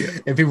 Yeah.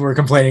 And people were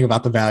complaining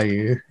about the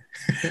value.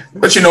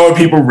 But you know what?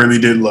 People really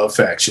did love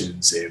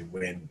factions, and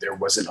when there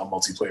wasn't a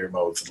multiplayer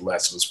mode for The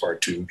Last of Us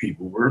Part 2,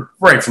 people were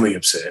rightfully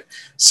upset.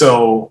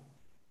 So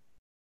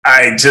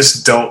I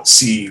just don't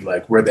see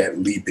like where that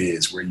leap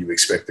is, where you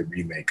expect the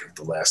remake of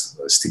The Last of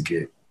Us to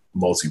get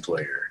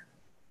multiplayer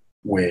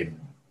when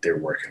they're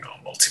working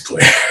on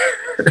multiplayer.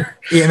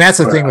 Yeah, and that's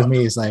the thing with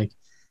me is like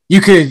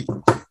you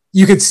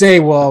could say,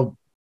 well,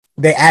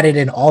 they added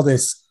in all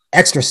this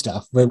extra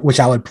stuff, which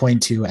I would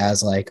point to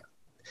as like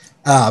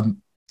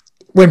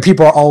when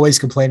people are always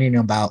complaining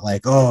about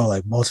like, oh,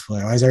 like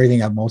multiplayer, why does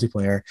everything have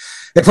multiplayer?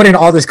 They put in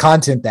all this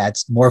content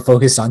that's more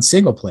focused on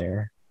single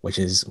player, which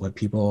is what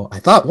people I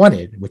thought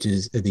wanted, which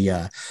is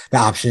the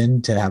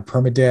option to have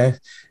permadeath,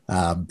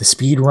 the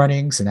speed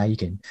running. So now you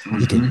can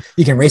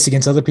race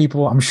against other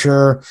people. I'm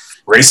sure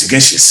race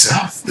against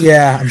yourself.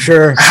 Yeah, I'm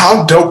sure.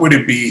 How dope would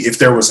it be if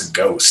there was a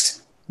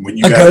ghost when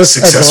you got a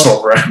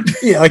successful run?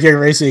 Yeah, like you're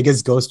racing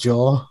against Ghost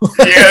Joel.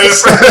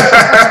 Yes.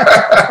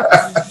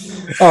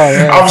 Oh,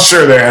 yeah. I'm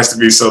sure there has to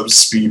be some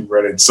speed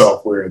running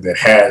software that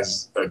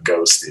has a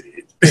ghost in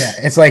it. Yeah,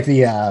 it's like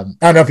the I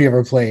don't know if you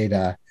ever played.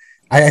 I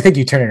think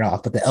you turn it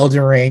off, but the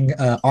Elden Ring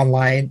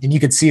online, and you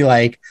could see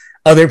like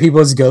other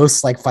people's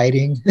ghosts like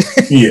fighting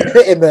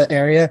in the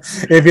area.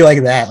 It'd be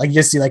like that. Like you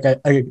just see like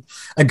a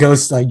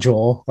ghost like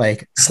Joel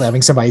like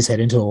slamming somebody's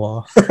head into a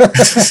wall,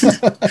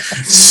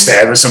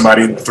 stabbing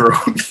somebody in the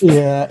throat.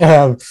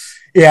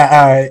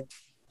 Yeah.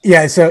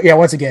 So yeah,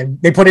 once again,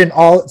 they put in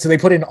all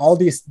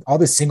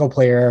this single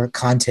player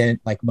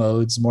content like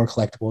modes, more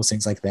collectibles,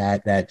 things like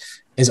that. That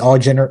is all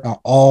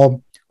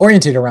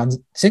oriented around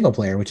single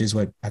player, which is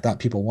what I thought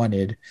people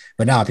wanted,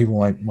 but now people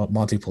want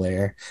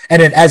multiplayer.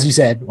 And then, as you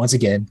said, once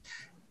again,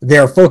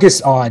 they're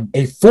focused on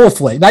a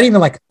full-fledged, not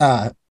even like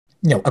a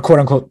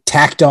quote-unquote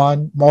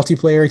tacked-on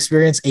multiplayer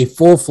experience, a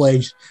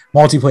full-fledged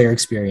multiplayer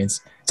experience,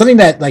 something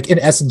that, like in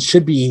essence,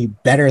 should be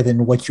better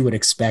than what you would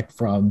expect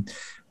from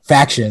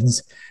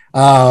factions.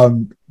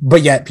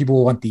 But yet,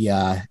 people want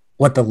the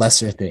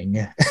lesser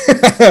thing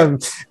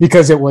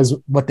because it was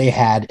what they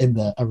had in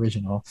the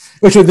original,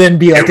 which would then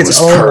be like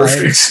its own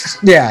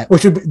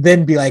which would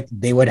then be like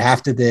they would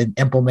have to then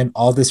implement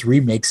all this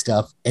remake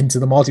stuff into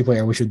the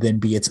multiplayer, which would then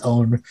be its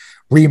own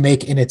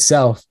remake in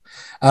itself.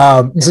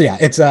 I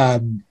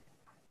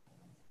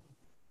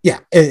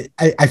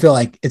feel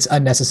like it's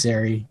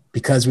unnecessary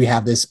because we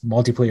have this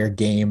multiplayer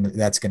game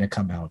that's going to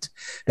come out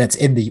that's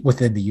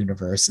within the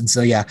universe. And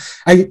so, yeah,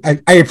 I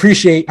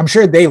appreciate, I'm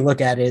sure they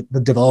look at it, the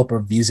developer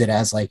views it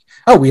as like,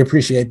 oh, we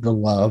appreciate the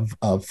love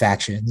of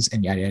factions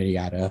and yada, yada,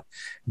 yada.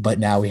 But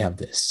now we have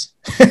this.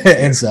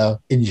 And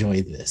so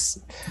enjoy this.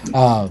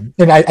 And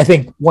I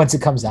think once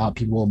it comes out,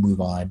 people will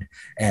move on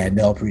and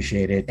they'll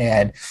appreciate it.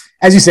 And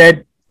as you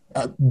said,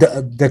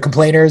 the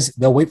complainers,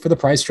 they'll wait for the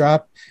price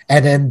drop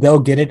and then they'll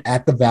get it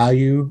at the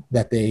value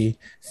that they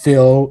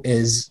feel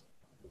is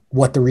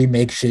what the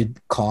remake should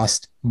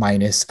cost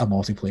minus a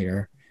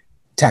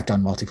tacked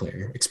on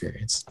multiplayer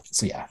experience.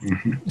 So yeah.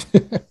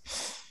 Mm-hmm.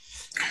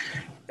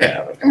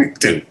 Yeah, I mean,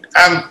 dude,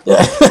 I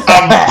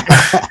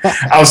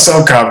was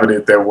so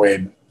confident that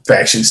when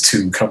Factions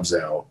 2 comes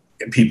out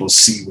and people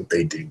see what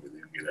they did with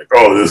it and be like,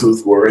 oh, this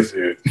was worth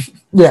it.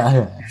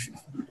 Yeah.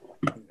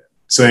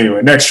 So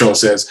anyway, next troll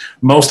says,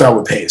 most I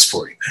would pay is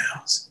 40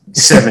 pounds.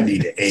 70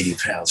 to 80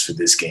 pounds for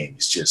this game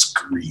is just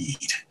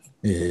greed.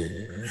 Yeah.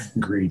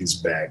 Greed is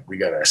back. We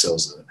got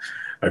ourselves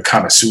a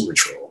connoisseur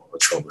troll, a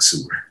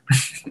trollasaur.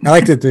 I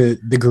like that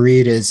the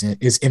greed is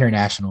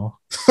international.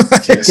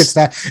 Yes.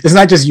 It's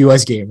not just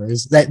US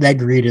gamers. That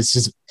greed is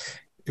just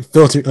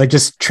filtered, like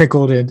just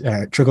trickled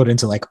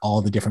into like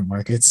all the different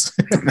markets.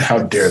 How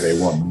dare they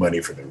want money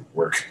for their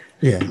work?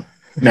 Yeah.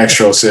 Next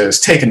troll says,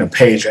 taking a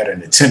page out of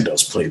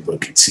Nintendo's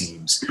playbook, it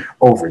seems.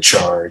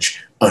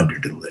 Overcharge,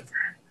 underdeliver.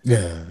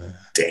 Yeah.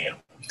 Damn.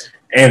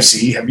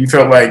 AMC, have you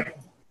felt like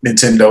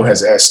Nintendo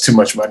has asked too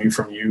much money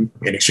from you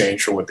in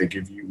exchange for what they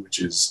give you, which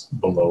is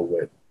below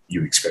what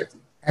you expected?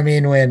 I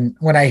mean,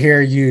 when I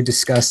hear you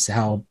discuss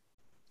how,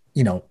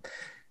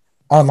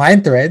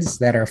 online threads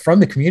that are from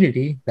the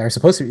community that are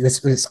supposed to be,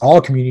 this is all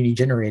community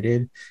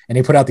generated, and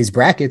they put out these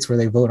brackets where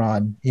they vote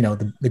on,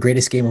 the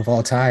greatest game of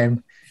all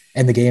time,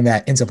 and the game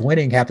that ends up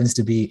winning happens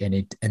to be a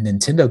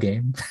Nintendo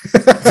game. For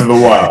the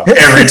wild,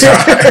 every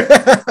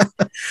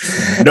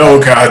time.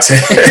 No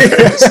contest.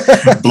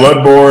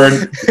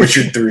 Bloodborne,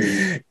 Witcher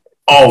 3,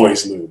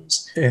 always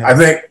lose. Yeah. I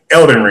think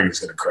Elden Ring is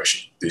going to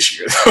crush it this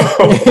year,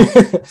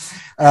 though.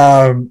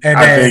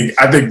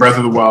 I think Breath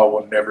of the Wild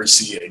will never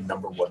see a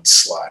number one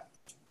slot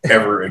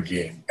ever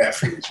again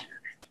after this year.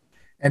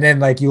 And then,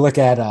 like, you look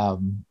at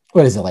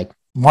what is it, like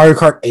Mario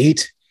Kart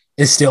 8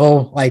 is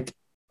still like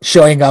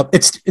showing up.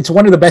 It's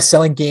one of the best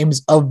selling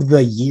games of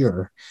the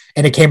year,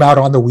 and it came out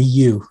on the Wii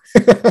U.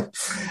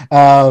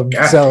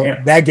 So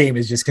that game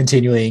is just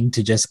continuing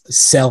to just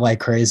sell like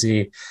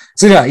crazy.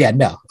 So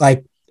no,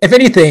 like if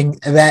anything,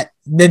 that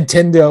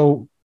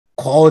Nintendo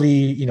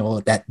quality,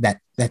 that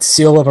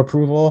seal of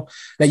approval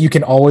that you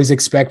can always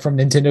expect from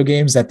Nintendo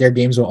games, that their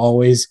games will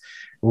always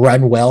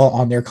run well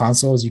on their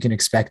consoles. You can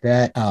expect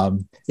that.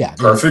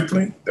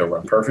 Perfectly. They'll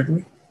run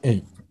perfectly.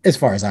 As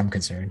far as I'm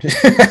concerned. And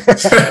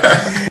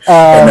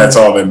that's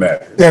all that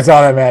matters. That's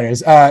all that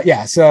matters.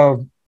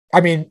 So,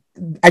 I mean,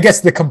 I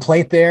guess the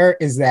complaint there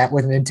is that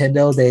with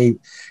Nintendo, they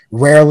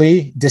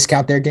rarely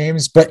discount their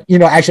games. But,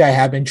 actually, I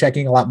have been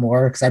checking a lot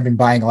more because I've been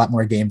buying a lot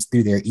more games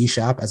through their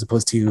eShop as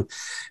opposed to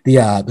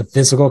the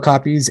physical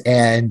copies.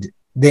 And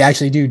they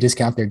actually do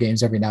discount their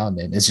games every now and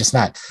then. It's just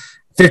not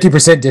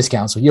 50%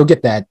 discount. So you'll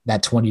get that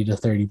 20 to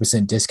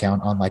 30%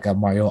 discount on like a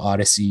Mario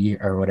Odyssey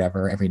or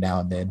whatever every now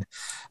and then.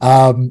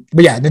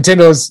 But yeah,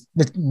 Nintendo's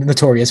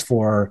notorious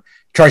for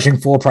charging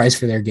full price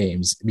for their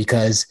games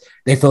because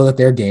they feel that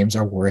their games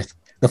are worth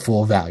the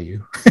full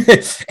value.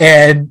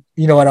 And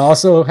what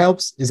also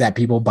helps is that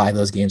people buy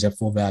those games at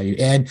full value.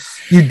 And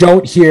you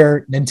don't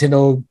hear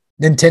Nintendo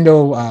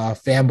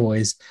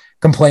fanboys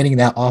complaining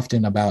that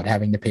often about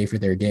having to pay for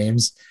their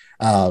games.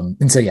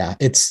 And so, yeah,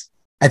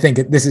 I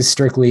think this is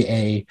strictly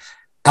a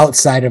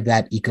outside of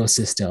that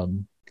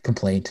ecosystem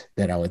complaint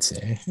that I would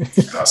say.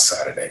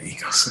 Outside of that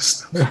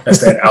ecosystem.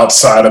 That's that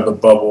outside of the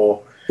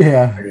bubble.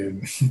 Yeah. I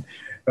mean,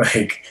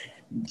 like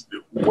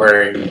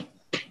wearing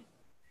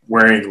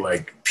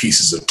like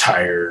pieces of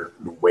tire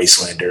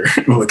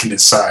Wastelander, looking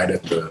inside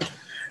at the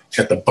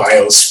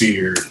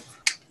biosphere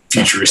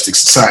futuristic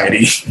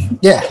society.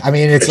 Yeah, I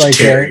mean it's like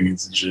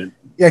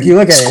if you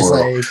look at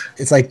it,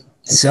 it's like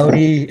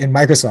Sony and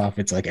Microsoft.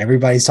 It's like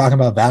everybody's talking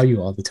about value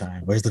all the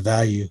time. Where's the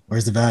value?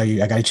 Where's the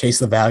value? I gotta chase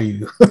the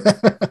value.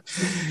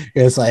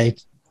 It's like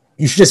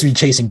you should just be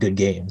chasing good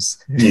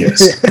games.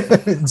 Yes.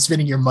 And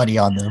spending your money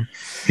on them.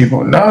 They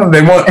want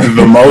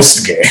the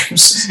most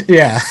games.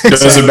 Yeah. It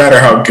doesn't matter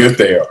how good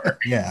they are.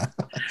 Yeah.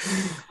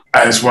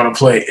 I just want to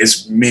play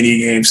as many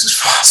games as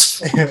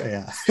possible.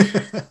 Yeah.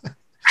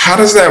 How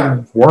does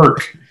that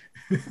work?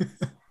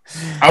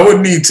 I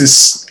would need to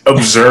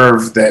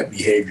observe that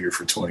behavior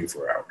for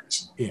 24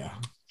 hours. Yeah.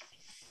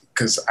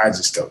 Because I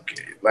just don't get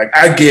it. Like,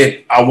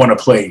 I want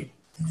to play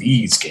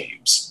these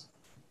games.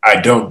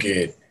 I don't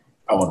get,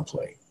 I want to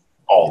play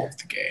all of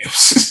the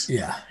games.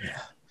 Yeah.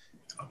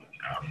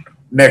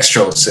 Next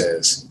troll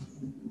says,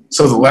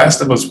 so The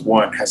Last of Us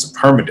 1 has a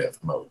permadeath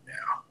mode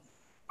now.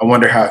 I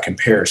wonder how it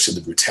compares to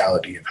the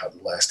brutality of how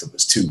The Last of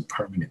Us 2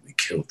 permanently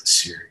killed the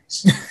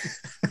series.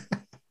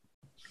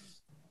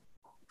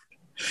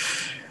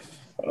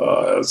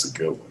 Oh, that was a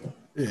good one.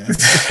 Yeah.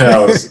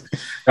 that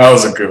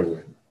was a good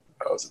one.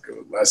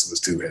 Last of Us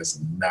 2 has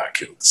not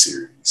killed the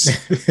series.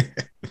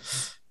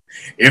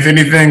 If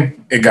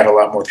anything, it got a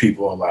lot more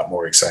people a lot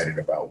more excited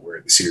about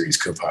where the series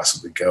could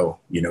possibly go.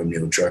 Neil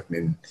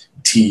Druckmann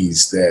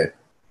teased that,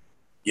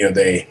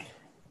 they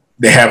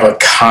have a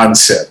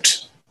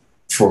concept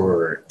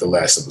for The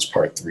Last of Us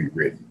Part 3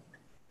 written.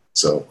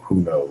 So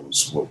who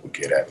knows what we'll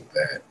get out of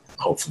that.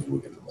 Hopefully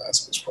we'll get The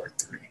Last of Us Part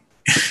 3.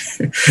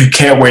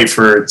 Can't wait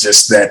for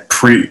just that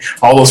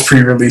all those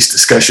pre-release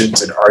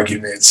discussions and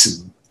arguments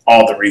and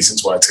all the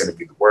reasons why it's going to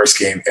be the worst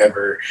game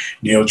ever.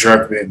 Neil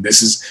Druckmann,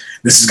 this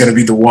is going to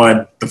be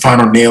the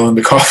final nail in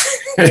the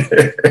coffin.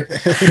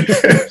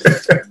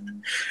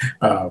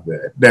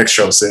 Next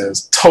show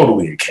says,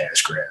 totally a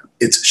cash grab.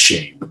 It's a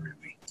shame,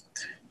 really.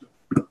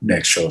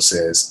 Next show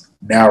says,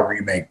 now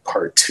remake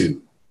part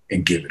 2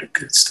 and give it a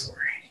good story.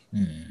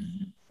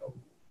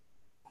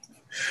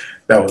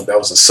 That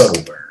was a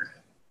subtle burn,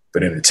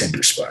 but in a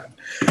tender spot.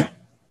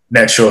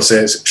 Nat Shaw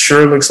says,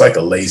 sure looks like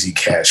a lazy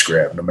cash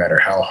grab, no matter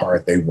how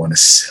hard they want to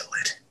sell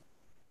it.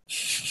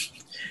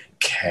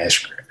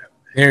 Cash grab.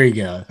 There you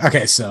go.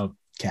 Okay, so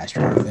cash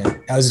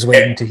grab. I was just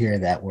waiting to hear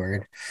that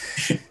word.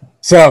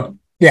 So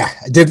yeah,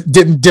 I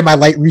did my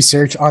light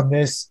research on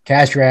this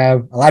cash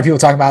grab. A lot of people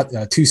talking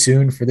about too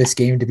soon for this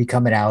game to be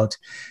coming out.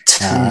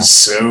 Too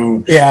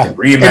soon. Yeah, the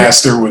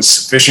remaster was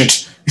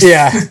sufficient.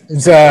 Yeah,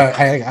 and so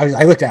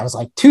I looked at it, I was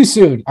like, too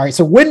soon. All right,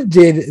 so when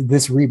did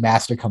this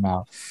remaster come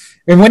out?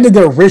 And when did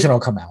the original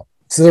come out?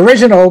 So the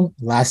original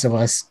Last of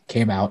Us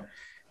came out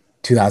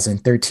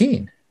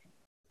 2013.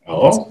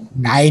 Oh,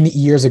 9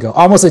 years ago,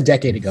 almost a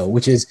decade ago,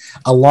 which is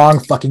a long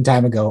fucking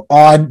time ago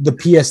on the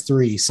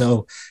PS3.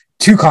 So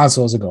 2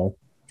 consoles ago.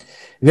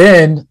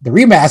 Then the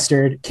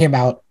remastered came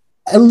out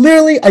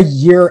literally a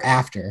year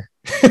after.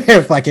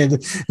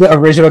 The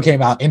original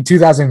came out in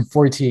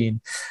 2014.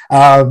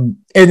 And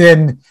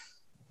then,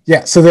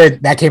 yeah, so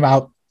that came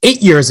out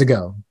 8 years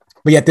ago.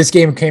 But yet this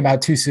game came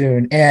out too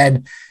soon.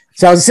 And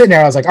so I was sitting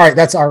there, I was like, all right,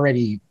 that's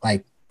already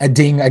like a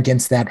ding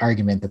against that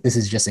argument that this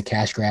is just a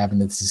cash grab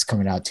and this is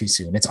coming out too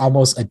soon. It's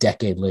almost a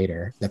decade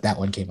later that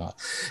one came out.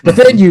 But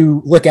then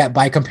you look at,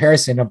 by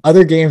comparison, of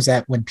other games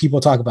that when people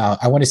talk about,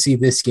 I want to see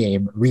this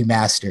game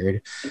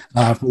remastered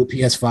for the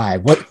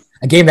PS5, what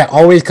a game that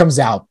always comes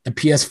out, a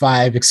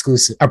PS5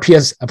 exclusive, or a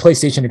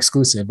PlayStation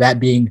exclusive,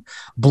 that being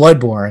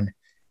Bloodborne.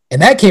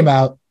 And that came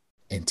out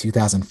in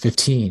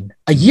 2015,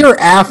 a year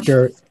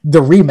after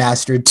the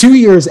remastered, 2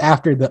 years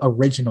after the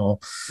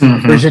original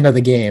version of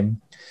the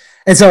game.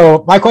 And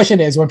so my question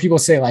is, when people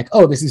say like,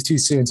 oh, this is too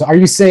soon. So are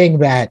you saying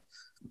that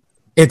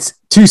it's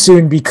too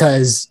soon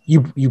because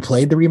you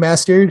played the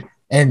remastered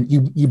and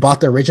you bought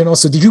the original?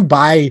 So did you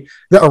buy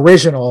the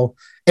original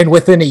and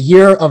within a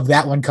year of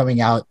that one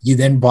coming out, you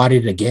then bought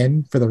it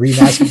again for the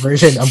remastered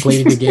version and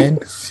played it again?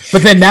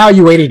 But then now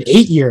you waited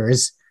 8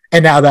 years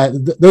and now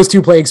that those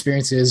 2 play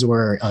experiences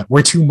were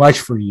too much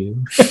for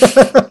you.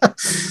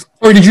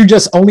 Or did you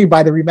just only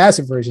buy the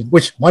remastered version,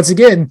 which once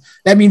again,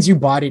 that means you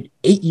bought it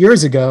 8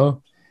 years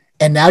ago.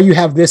 And now you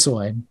have this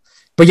one,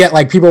 but yet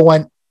like people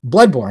want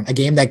Bloodborne, a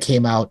game that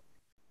came out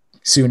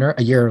sooner,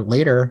 a year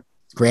later,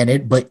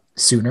 granted, but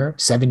sooner,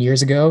 7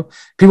 years ago.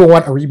 People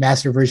want a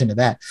remastered version of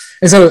that.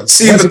 And so but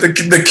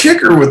the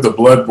kicker with the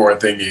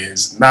Bloodborne thing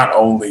is not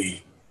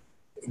only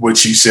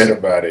what you said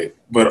about it,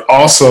 but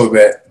also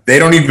that they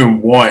don't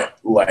even want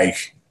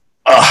like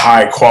a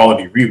high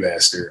quality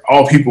remaster.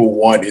 All people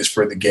want is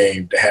for the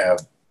game to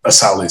have a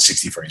solid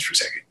 60 frames per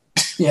second.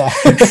 Yeah.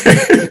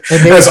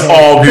 That's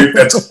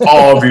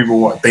all people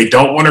want. They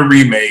don't want a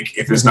remake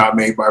if it's not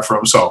made by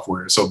From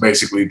Software. So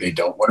basically they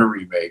don't want a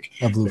remake.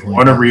 They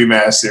want a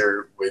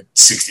remaster with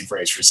 60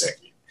 frames per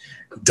second.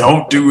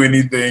 Don't do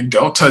anything.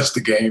 Don't touch the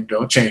game.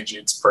 Don't change it.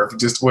 It's perfect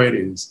just the way it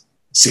is.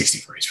 60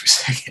 frames per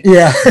second.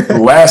 Yeah. The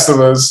Last of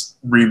Us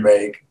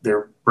remake,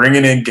 they're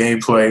bringing in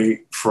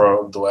gameplay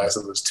from The Last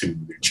of Us 2.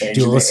 They're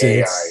changing the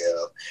AI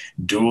up.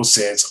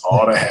 DualSense,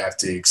 all the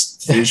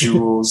haptics,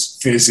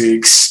 visuals,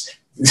 physics.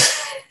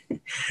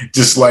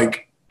 Just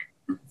like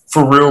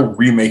for real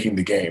remaking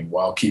the game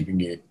while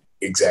keeping it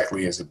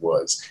exactly as it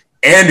was.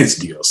 And it's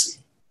DLC.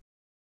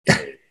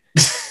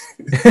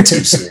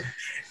 Too soon.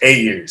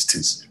 8 years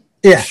too soon.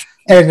 Yeah.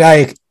 And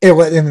like it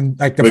was, and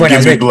like the point I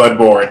was making,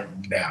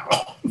 Bloodborne now.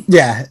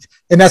 Yeah.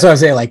 And that's what I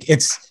was saying. Like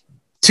it's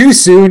too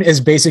soon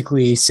is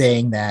basically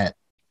saying that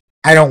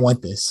I don't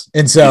want this.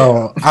 And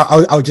so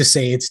I'll just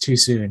say it's too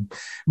soon.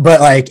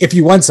 But like, if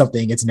you want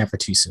something, it's never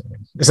too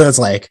soon. So it's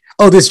like,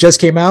 oh, this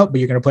just came out, but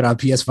you're going to put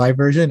out a PS5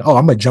 version. Oh,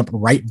 I'm going to jump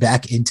right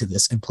back into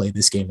this and play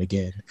this game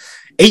again.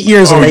 8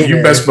 years later.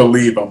 You best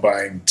believe I'm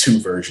buying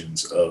 2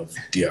 versions of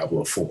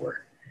Diablo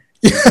 4.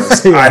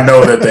 I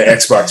know that the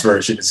Xbox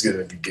version is going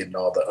to be getting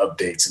all the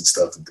updates and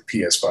stuff that the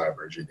PS5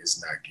 version is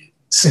not getting.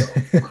 So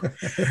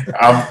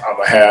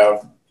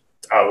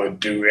I would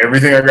do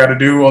everything I got to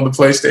do on the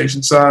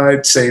PlayStation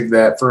side, save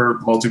that for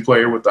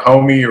multiplayer with the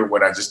homie, or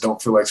when I just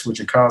don't feel like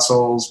switching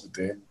consoles. But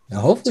then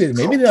hopefully,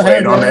 maybe they'll play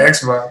have it on the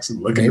Xbox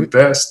and look at the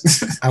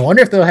best. I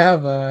wonder if they'll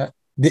have.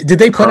 Did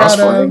they put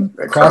crossplay?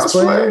 out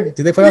crossplay?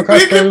 Did they put out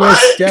crossplay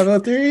with Diablo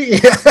 3?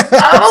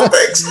 I don't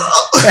think so.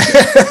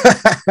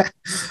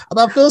 I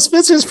thought Phil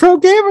Spencer's pro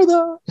gamer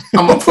though.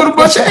 I'm gonna put a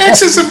bunch of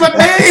X's in my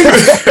name.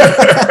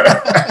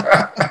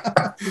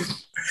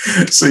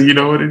 So you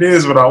know what it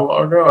is when I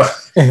log on.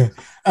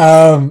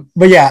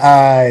 But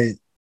yeah,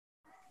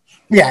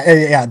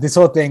 this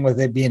whole thing with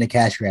it being a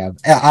cash grab,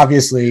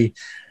 obviously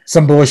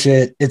some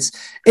bullshit.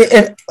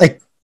 It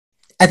like,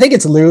 I think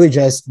it's literally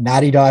just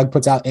Naughty Dog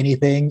puts out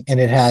anything and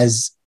it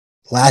has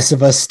Last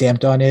of Us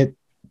stamped on it,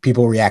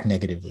 people react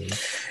negatively.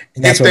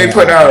 And that's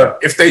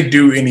if they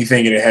do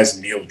anything and it has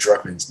Neil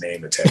Druckmann's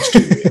name attached to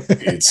it,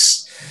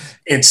 it's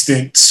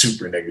instant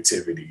super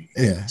negativity.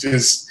 Yeah.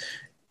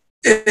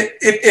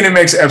 It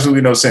makes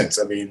absolutely no sense.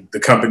 I mean, the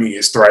company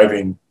is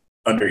thriving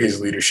under his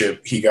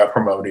leadership. He got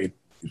promoted.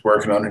 He's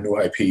working on a new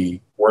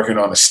IP, working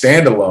on a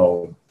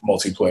standalone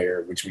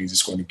multiplayer, which means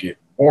it's going to get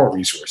more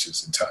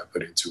resources and time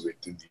put into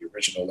it than the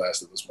original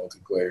Last of Us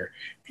multiplayer.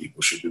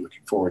 People should be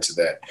looking forward to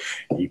that.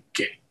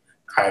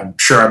 I'm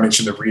sure I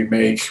mentioned the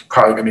remake,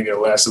 probably going to get a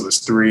Last of Us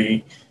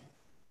 3.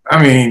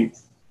 I mean,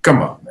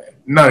 come on, man.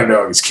 Naughty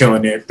Dog is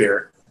killing it.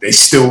 They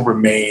still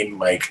remain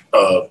like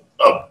a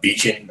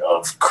beacon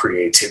of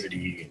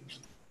creativity and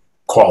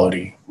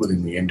quality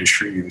within the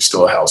industry. They're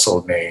still a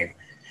household name.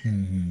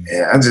 Mm-hmm.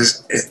 And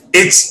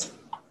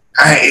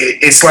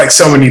it's like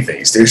so many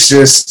things. There's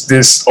just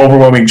this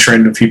overwhelming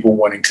trend of people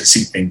wanting to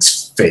see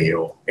things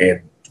fail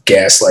and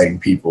gaslighting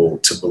people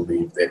to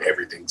believe that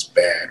everything's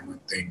bad when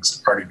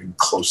things aren't even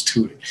close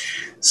to it.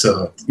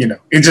 So,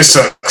 it just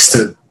sucks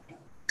to,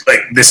 like,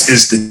 this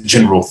is the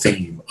general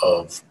theme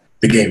of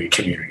the gaming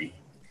community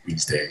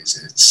these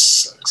days. It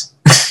sucks.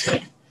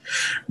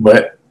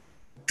 But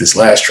this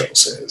last troll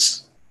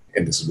says,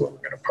 and this is what we're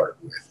going to part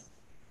with.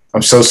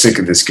 I'm so sick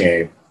of this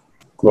game.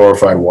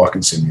 Glorified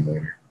walking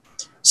simulator.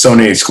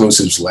 Sony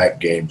exclusives lack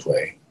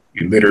gameplay.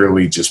 You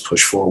literally just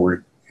push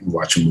forward and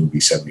watch a movie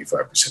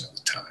 75% of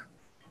the time.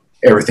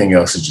 Everything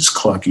else is just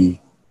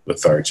clunky,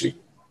 lethargic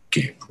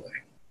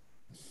gameplay.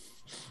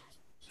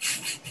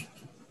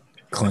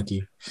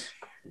 Clunky.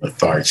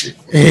 Lethargic.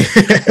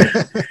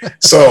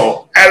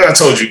 So, as I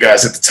told you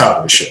guys at the top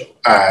of the show,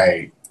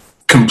 I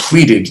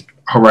completed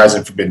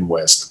Horizon Forbidden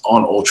West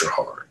on Ultra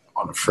Hard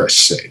on a fresh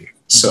save.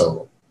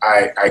 So,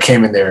 I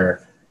came in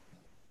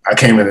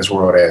this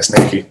world ass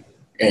naked,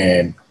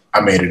 and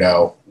I made it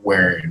out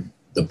wearing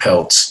the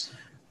pelts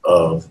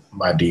of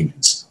my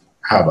demons.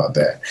 How about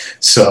that?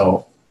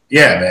 So,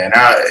 yeah, man,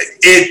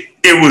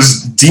 it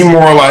was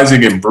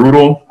demoralizing and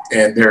brutal,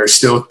 and there are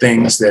still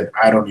things that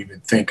I don't even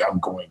think I'm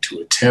going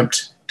to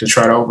attempt to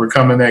try to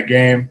overcome in that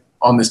game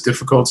on this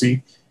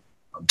difficulty.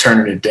 I'm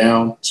turning it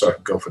down so I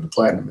can go for the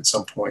platinum at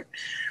some point.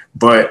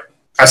 But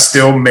I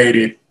still made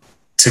it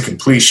to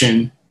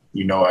completion.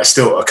 I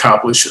still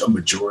accomplished a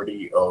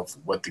majority of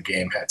what the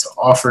game had to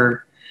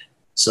offer.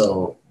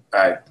 So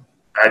I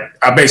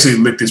basically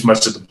licked as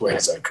much of the play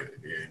as I could.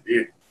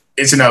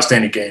 It's an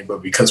outstanding game,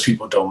 but because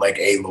people don't like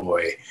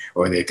Aloy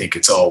or they think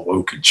it's all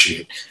woke and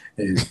shit,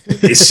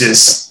 it's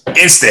just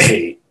insta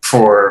hate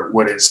for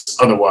what is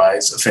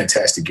otherwise a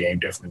fantastic game.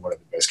 Definitely one of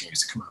the best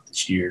games to come out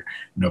this year.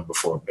 Number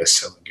 4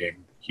 best-selling game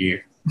of the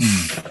year.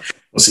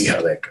 We'll see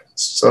how that goes.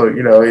 So,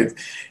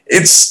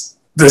 it's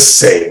the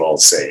same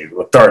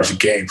lethargic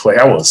gameplay.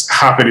 I was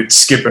hopping and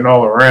skipping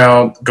all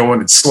around, going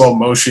in slow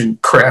motion,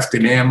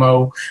 crafting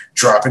ammo,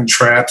 dropping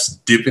traps,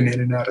 dipping in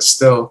and out of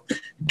stealth,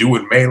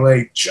 doing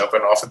melee,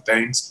 jumping off of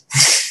things.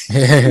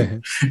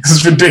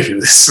 It's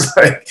ridiculous.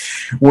 Like,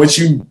 once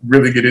you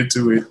really get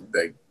into it,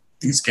 like,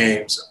 these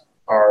games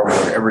are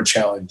whatever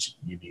challenge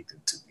you need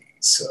them to be.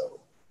 So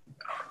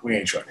we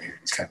ain't trying to hear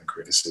these kind of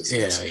criticisms.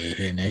 Yeah, you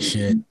hearing that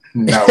shit.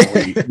 Now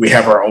we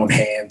have our own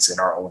hands and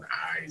our own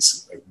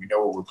eyes. Like, we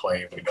know what we're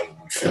playing. We know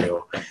what we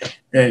feel.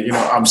 And,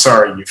 I'm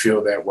sorry you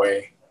feel that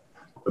way,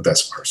 but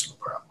that's a personal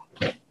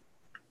problem.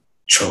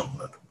 Troll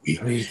of the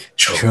week.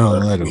 Troll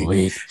of the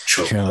week.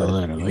 Troll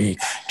of the week.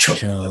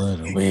 Troll of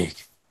the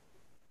week.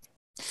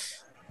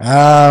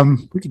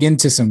 We could get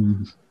into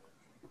some.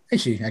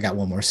 Actually, I got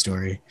one more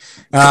story,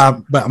 but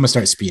I'm gonna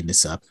start speeding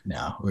this up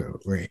now.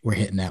 We're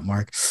hitting that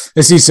mark.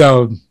 Let's see.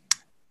 So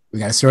we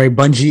got a story.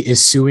 Bungie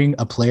is suing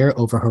a player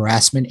over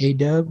harassment.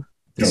 A-Dub.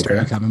 The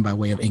story coming by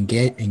way of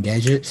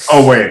Engadget.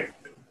 Oh wait.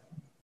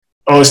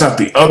 Oh, it's not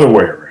the other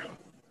way around.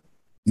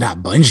 Not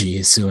Bungie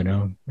is suing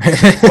him. What?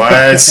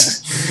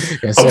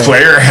 Yes, a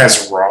player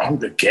has wronged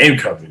the game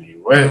company.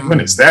 When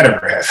has that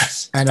ever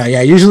happened? I know.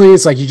 Yeah. Usually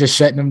it's like you're just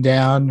shutting them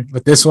down.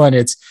 But this one,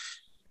 it's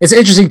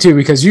interesting too,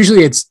 because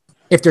usually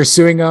if they're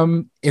suing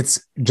them,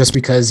 it's just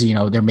because,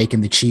 they're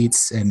making the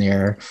cheats and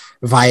they're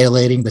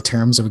violating the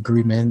terms of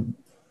agreement.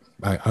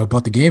 I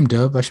bought the game,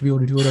 Dub. I should be able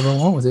to do whatever I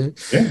want with it.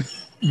 Yeah.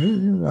 I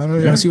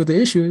don't know. See what the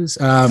issue is.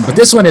 But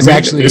this one is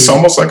actually. It's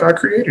almost like I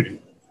created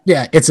it.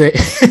 Yeah, it's like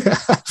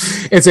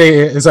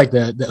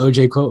the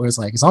OJ quote where it's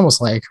like, it's almost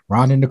like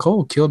Ron and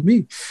Nicole killed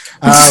me.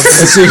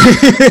 Let's see.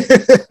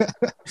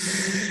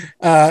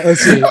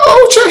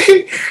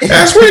 OJ,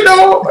 as we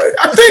know,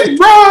 I think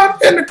Ron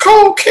and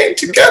Nicole came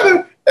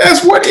together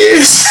as what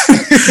is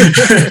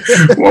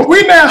what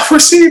we now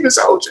perceive as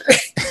OJ.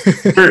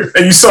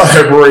 And you saw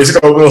that Rory's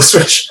got a little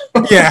stretch.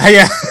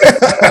 Yeah.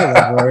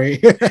 Rory.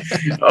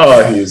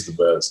 Oh, he is the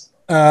best.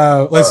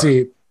 Let's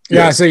see.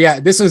 Yeah, so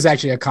this was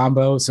actually a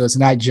combo. So it's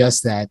not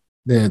just that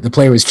the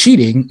player was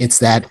cheating; it's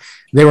that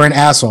they were an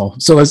asshole.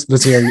 So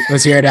let's hear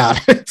it out.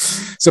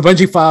 So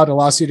Bungie filed a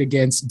lawsuit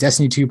against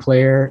Destiny 2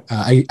 player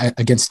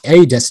against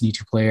a Destiny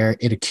 2 player.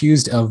 It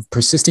accused of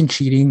persistent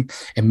cheating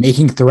and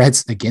making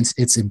threats against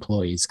its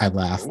employees. I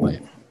laugh, but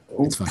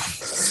it's fine.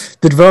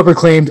 The developer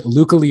claimed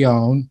Luca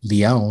Leone,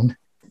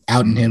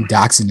 outing him,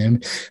 doxing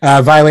him,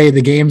 violated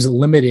the game's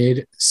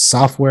limited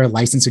software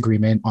license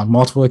agreement on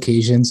multiple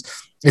occasions.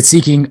 It's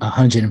seeking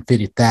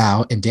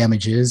 $150,000 in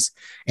damages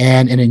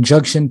and an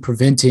injunction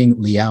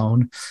preventing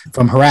Leon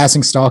from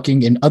harassing,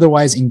 stalking, and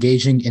otherwise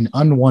engaging in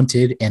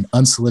unwanted and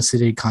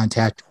unsolicited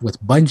contact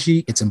with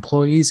Bungie, its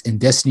employees,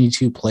 and Destiny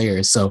 2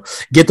 players. So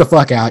get the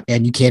fuck out,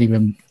 and you can't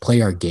even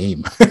play our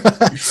game.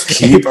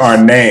 Keep our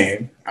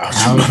name out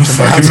your mouth.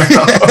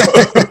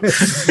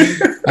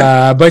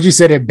 Bungie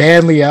said it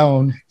banned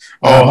Leon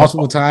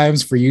multiple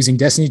times for using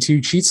Destiny 2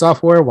 cheat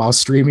software while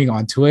streaming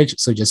on Twitch.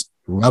 So just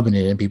rubbing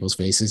it in people's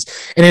faces.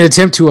 In an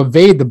attempt to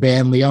evade the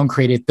ban, Leon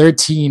created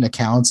 13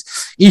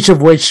 accounts, each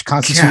of which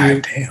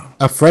constituted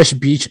a fresh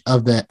breach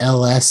of the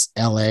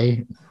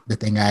LSLA, the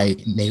thing I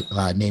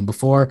named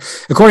before,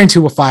 according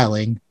to a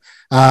filing.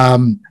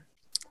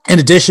 In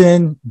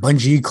addition,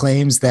 Bungie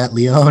claims that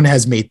Leon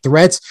has made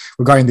threats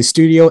regarding the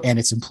studio and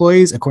its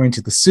employees. According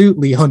to the suit,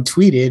 Leon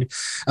tweeted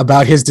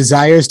about his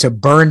desires to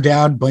burn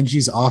down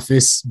Bungie's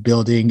office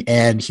building,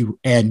 and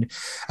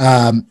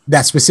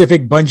that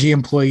specific Bungie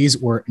employees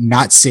were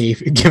not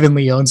safe given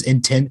Leon's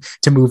intent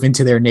to move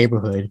into their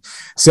neighborhood.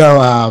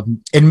 So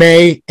in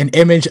May, an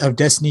image of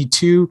Destiny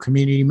 2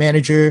 community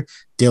manager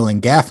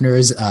Dylan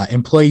Gaffner's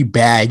employee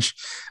badge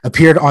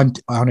appeared on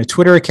a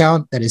Twitter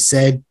account that is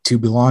said to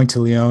belong to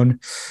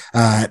Leon.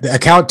 The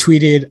account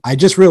tweeted, "I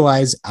just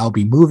realized I'll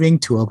be moving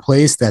to a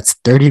place that's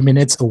 30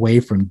 minutes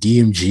away from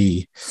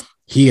DMG.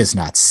 He is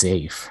not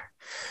safe."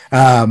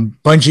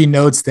 Bungie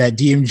notes that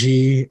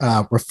DMG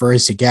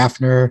refers to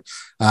Gaffner,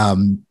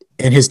 and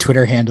his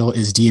Twitter handle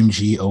is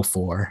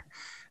DMG04.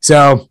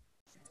 So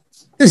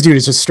this dude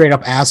is just straight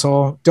up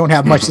asshole. Don't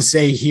have much to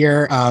say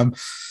here.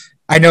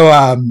 I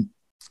know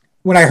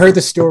when I heard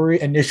the story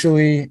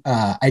initially,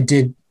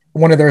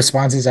 one of the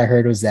responses I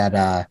heard was that,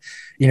 that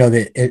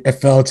it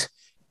felt,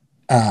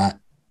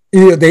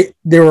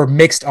 they were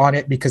mixed on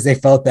it because they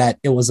felt that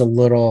it was a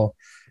little,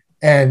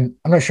 and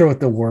I'm not sure what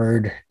the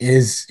word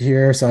is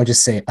here, so I'll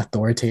just say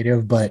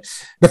authoritative, but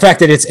the fact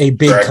that it's a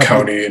big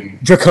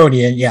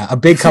draconian, yeah, a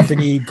big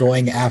company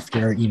going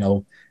after,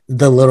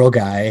 the little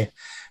guy.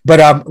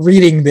 But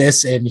reading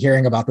this and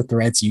hearing about the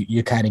threats,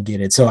 you kind of get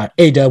it. So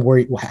A-Dub,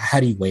 how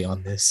do you weigh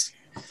on this?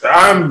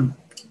 I'm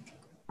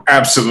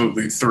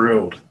absolutely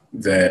thrilled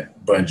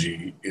that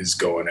Bungie is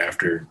going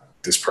after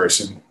this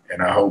person,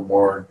 and I hope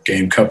more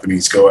game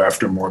companies go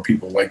after more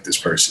people like this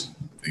person.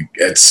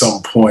 At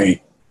some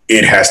point,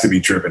 it has to be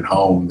driven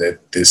home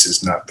that this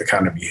is not the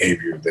kind of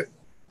behavior that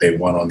they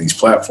want on these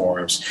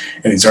platforms,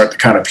 and these aren't the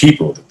kind of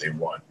people that they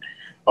want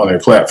on their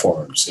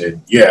platforms.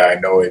 And yeah, I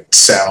know it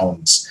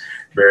sounds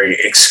very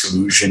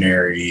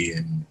exclusionary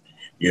and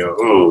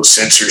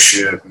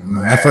censorship.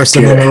 First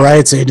Amendment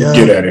rights. Get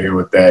out of here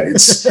with that.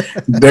 It's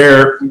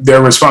their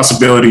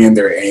responsibility and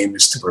their aim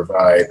is to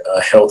provide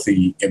a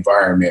healthy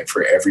environment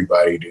for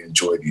everybody to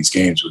enjoy these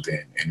games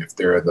within. And if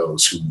there are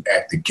those who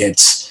act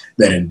against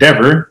that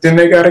endeavor, then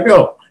they got to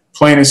go.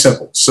 Plain and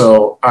simple.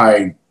 So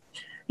I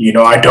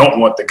don't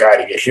want the guy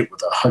to get hit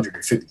with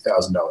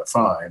 $150,000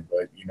 fine,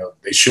 but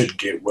they should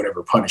get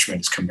whatever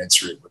punishment is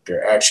commensurate with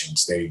their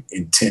actions. They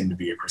intend to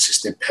be a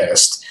persistent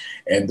pest,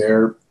 and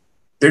they're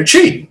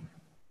cheating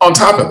on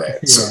top of that.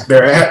 Yeah. So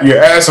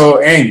you're asshole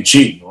and you're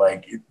cheating.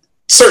 Like,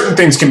 certain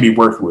things can be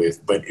worked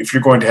with, but if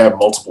you're going to have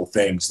multiple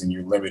things, then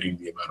you're limiting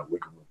the amount of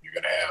wiggle room you're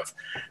going to have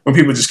when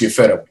people just get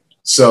fed up.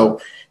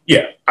 So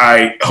yeah,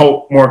 I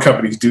hope more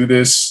companies do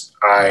this.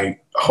 I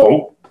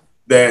hope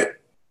that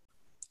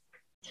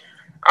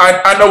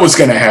I know what's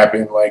going to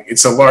happen. Like,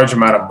 it's a large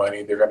amount of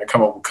money. They're going to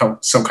come up with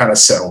some kind of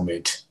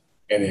settlement,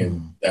 and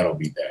then that'll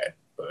be that.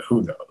 But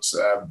who knows?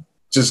 I'm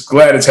just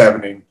glad it's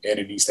happening, and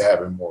it needs to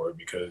happen more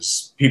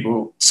because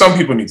some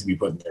people need to be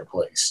put in their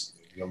place.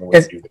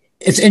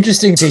 It's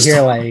interesting to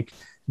hear, like,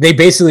 they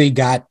basically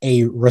got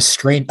a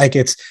restraint. Like,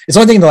 it's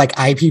one thing to like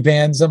IP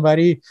ban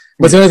somebody,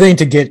 but it's another thing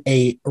to get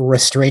a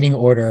restraining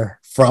order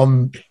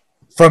from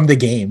the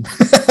game.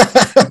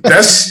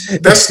 that's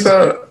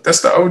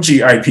the OG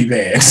IP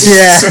ban.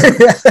 Yeah.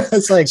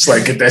 it's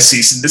like get that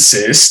cease and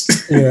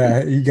desist.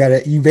 Yeah,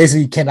 you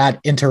basically cannot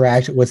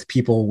interact with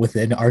people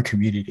within our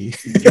community.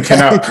 You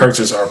cannot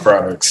purchase our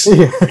products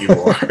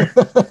anymore.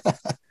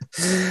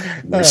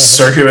 We're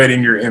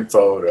circulating your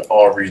info to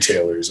all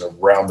retailers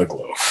around the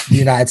globe.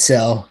 Do not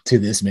sell to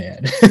this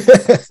man.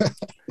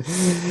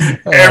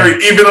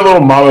 Even the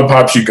little mom and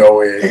pops you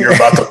go in, you're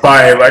about to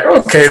buy it, like,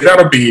 okay,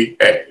 that'll be,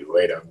 hey,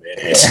 wait a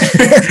minute.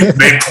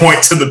 They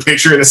point to the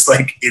picture and it's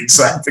like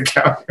inside the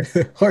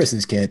counter.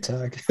 Horses can't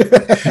talk.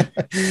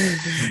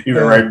 You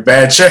can write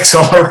bad checks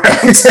all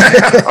around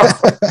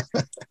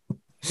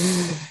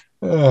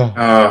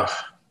town.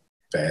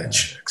 Bad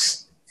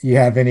checks. You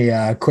have any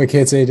quick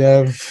hits,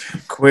 A-Dub?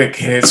 Quick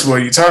hits. Well,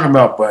 you're talking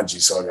about Bungie,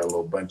 so I got a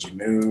little Bungie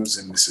news,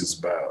 and this is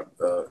about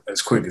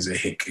as quick as a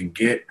hit can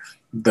get.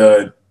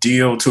 The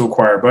deal to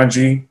acquire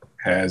Bungie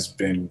has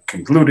been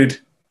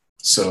concluded,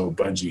 so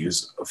Bungie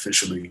is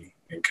officially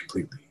and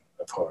completely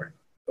a part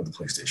of the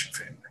PlayStation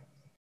family.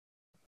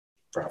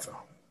 Bravo.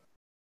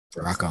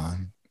 Rock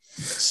on.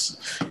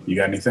 Yes. You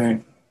got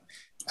anything?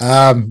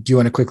 Do you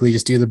want to quickly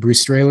just do the Bruce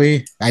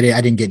Straley? I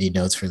didn't get any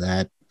notes for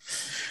that.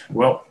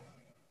 Well,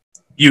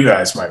 you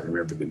guys might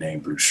remember the name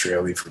Bruce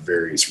Straley for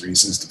various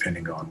reasons,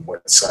 depending on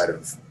what side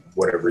of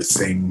whatever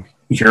thing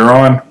you're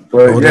on.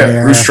 But Golden yeah,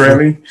 era, Bruce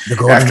Straley, the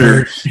Golden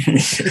after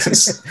Age.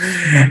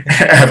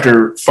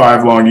 after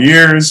 5 long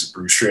years,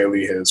 Bruce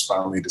Straley has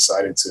finally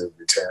decided to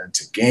return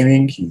to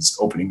gaming. He's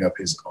opening up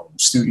his own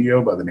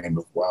studio by the name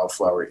of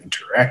Wildflower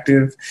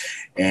Interactive,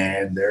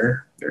 and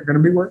they're going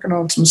to be working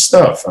on some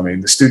stuff. I mean,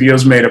 the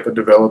studio's made up of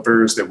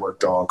developers that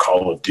worked on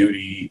Call of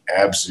Duty,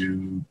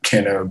 Abzu,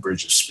 Kena,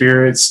 Bridge of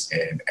Spirits,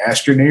 and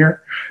Astroneer.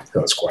 So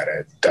it's quite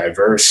a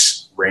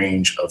diverse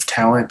range of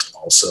talent.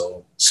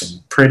 Also,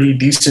 some pretty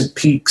decent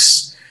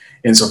peaks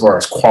insofar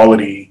as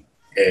quality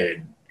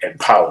and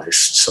polish.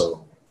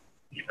 So,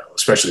 you know,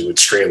 especially with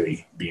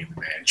Straley being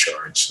the man in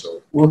charge.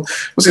 So we'll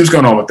see what's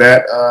going on with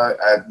that.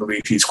 I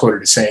believe he's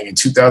quoted as saying, in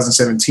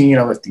 2017,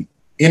 I left the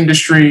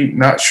industry,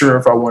 not sure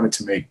if I wanted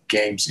to make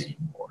games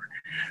anymore.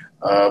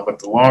 But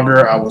the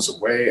longer I was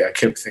away, I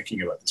kept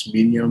thinking about this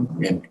medium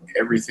and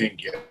everything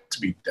yet to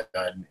be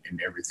done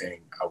and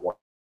everything I want.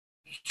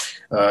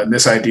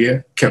 This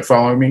idea kept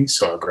following me,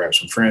 so I grabbed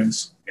some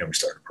friends and we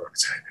started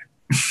prototyping.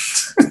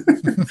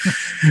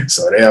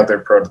 So they out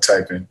there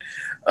prototyping.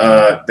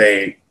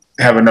 They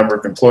have a number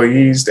of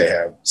employees. They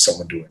have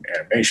someone doing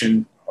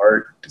animation,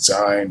 art,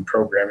 design,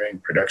 programming,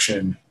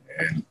 production,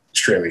 and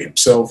Straley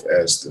himself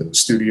as the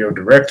studio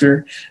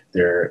director.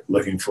 They're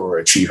looking for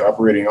a chief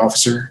operating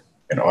officer,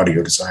 an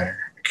audio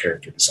designer, a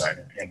character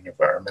designer, and an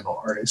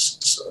environmental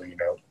artist. So, you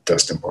know,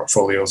 dust them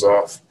portfolios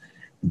off,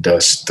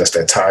 dust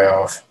that tie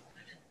off,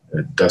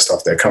 dust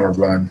off that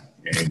cummerbund,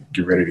 and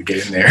get ready to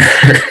get in there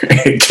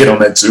and get on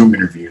that Zoom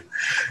interview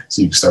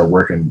so you can start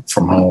working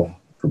from home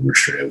for Bruce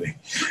Straley.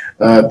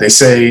 They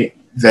say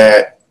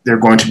that they're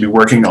going to be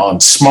working on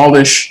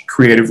smallish,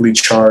 creatively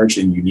charged,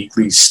 and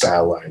uniquely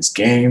stylized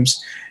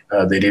games.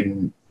 They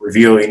didn't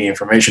reveal any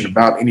information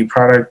about any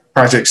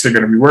projects they're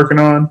going to be working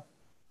on,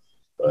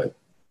 but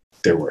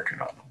they're working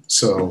on them.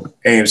 So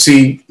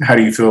AMC, how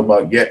do you feel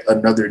about yet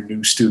another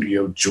new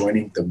studio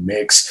joining the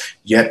mix,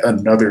 yet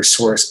another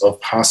source of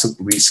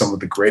possibly some of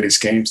the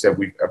greatest games that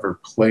we've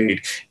ever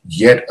played,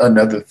 yet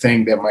another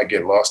thing that might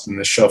get lost in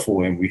the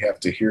shuffle and we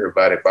have to hear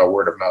about it by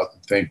word of mouth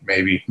and think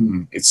maybe,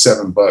 it's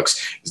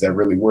 $7. Is that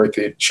really worth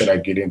it? Should I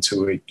get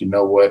into it? You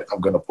know what?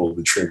 I'm going to pull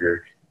the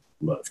trigger.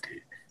 Loved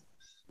it.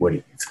 What do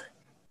you think?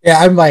 Yeah,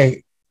 I'm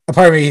like, a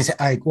part of me is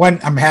like, one,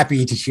 I'm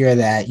happy to hear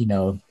that, you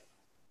know,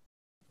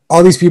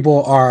 all these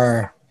people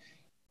are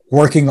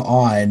working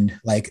on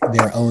like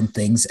their own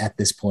things at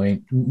this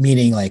point,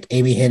 meaning like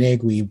Amy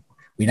Hennig, we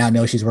now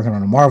know she's working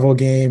on a Marvel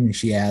game and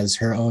she has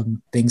her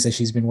own things that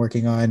she's been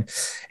working on.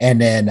 And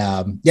then,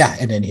 and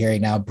then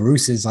hearing now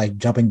Bruce is like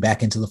jumping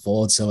back into the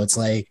fold. So it's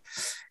like,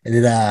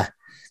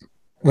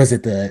 was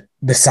it the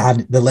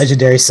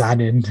legendary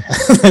Sanin,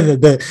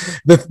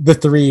 the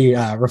three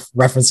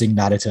referencing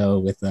Naruto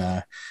with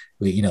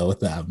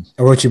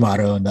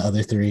Orochimaru and the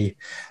other three.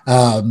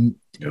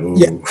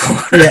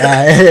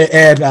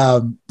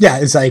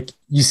 It's like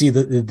you see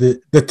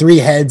the three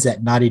heads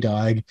at Naughty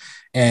Dog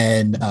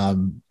and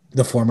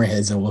the former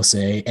heads, I will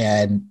say,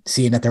 and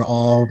seeing that they're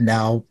all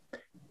now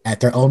at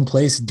their own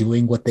place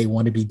doing what they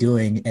want to be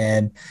doing.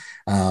 And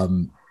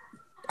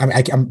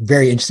I'm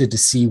very interested to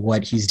see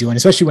what he's doing,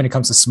 especially when it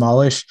comes to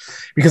smallish,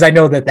 because I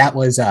know that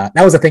was a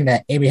thing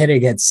that Amy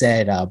Hennig had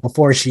said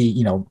before she,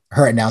 you know,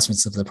 her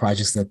announcements of the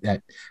projects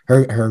that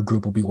her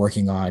group will be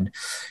working on.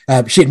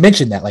 She had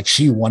mentioned that like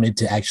she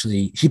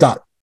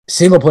thought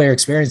single player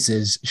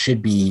experiences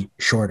should be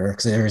shorter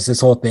because there's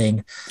this whole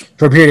thing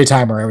for a period of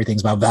time where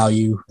everything's about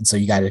value, and so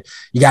you got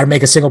to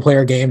make a single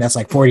player game that's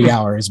like 40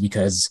 hours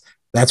because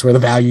that's where the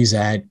value's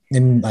at.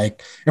 And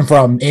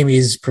from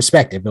Amy's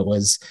perspective, it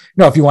was,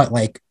 you know, if you want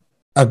like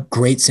a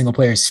great single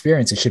player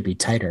experience, it should be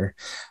tighter.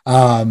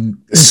 The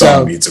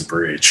song needs a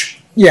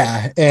bridge.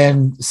 Yeah.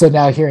 And so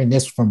now hearing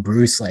this from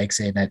Bruce, like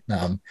saying that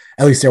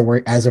at least their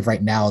work as of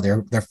right now,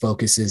 their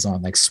focus is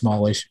on like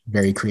smallish,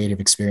 very creative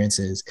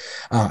experiences.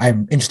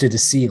 I'm interested to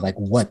see like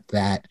what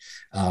that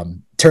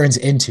turns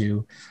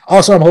into.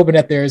 Also, I'm hoping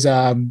that there's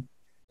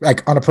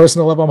like on a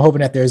personal level, I'm hoping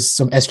that there's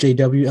some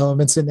SJW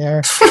elements in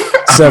there.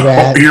 So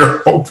that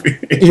you're hoping,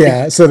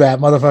 so that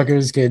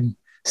motherfuckers can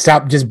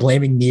stop just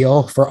blaming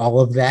Neil for all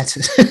of that,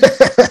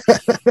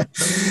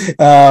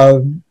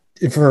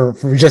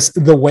 for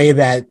just the way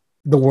that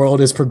the world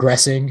is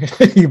progressing.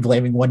 You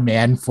blaming one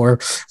man for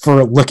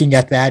looking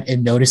at that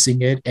and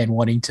noticing it and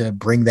wanting to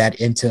bring that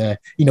into,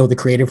 you know, the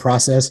creative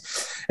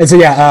process. And so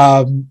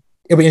it'll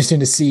be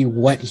interesting to see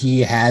what he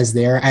has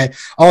there.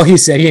 All he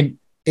said,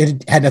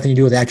 it had nothing to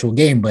do with the actual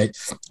game, but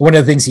one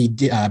of the things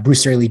Bruce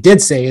Straley did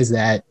say is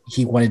that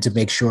he wanted to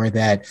make sure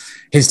that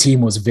his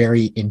team was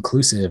very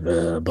inclusive,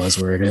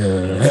 buzzword.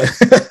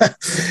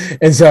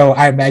 And so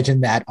I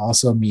imagine that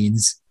also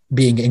means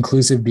being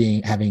inclusive,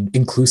 having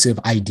inclusive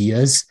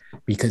ideas,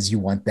 because you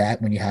want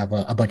that when you have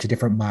a bunch of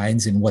different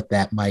minds and what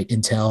that might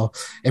entail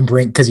and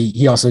bring, because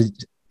he also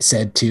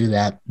said too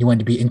that he wanted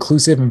to be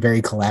inclusive and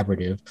very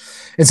collaborative.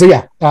 And so,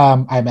 yeah,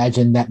 I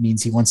imagine that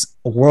means he wants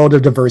a world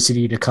of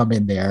diversity to come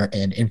in there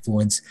and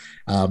influence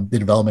the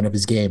development of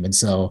his game. And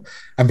so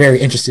I'm very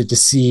interested to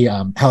see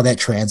how that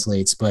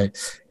translates. But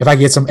if I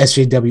get some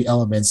SJW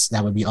elements,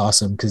 that would be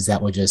awesome, because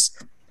that would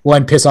just,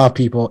 one, piss off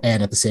people,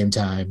 and at the same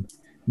time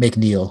make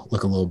Neil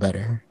look a little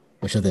better,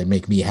 which will then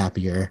make me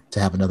happier to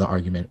have another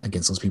argument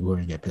against those people who are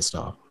going to get pissed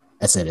off.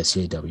 I said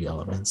SJW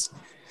elements.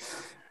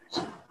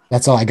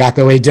 That's all I got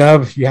though.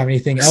 Dub, you have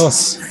anything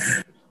else?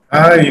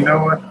 You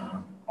know what?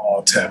 I'm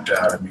all tapped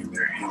out. I mean,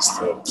 there is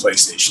the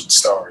PlayStation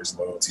Stars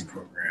loyalty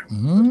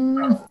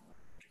program.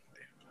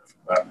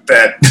 About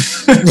that.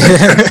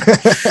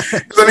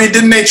 I mean,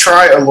 didn't they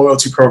try a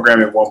loyalty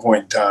program at one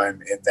point in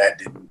time, and that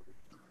didn't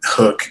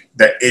hook?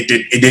 That it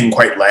didn't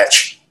quite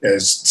latch,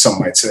 as some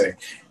might say,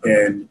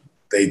 and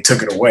they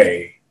took it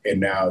away, and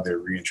now they're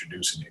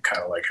reintroducing it,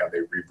 kind of like how they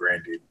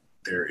rebranded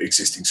their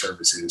existing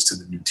services to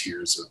the new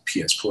tiers of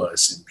PS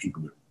Plus, and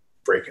people are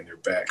breaking their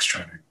backs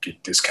trying to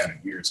get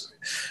discounted years of it.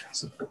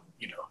 So,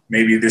 you know,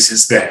 maybe this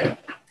is that.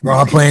 We're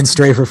all playing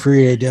straight for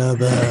free,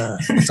 Dub.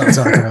 Let's not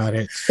talk about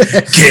it.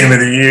 Game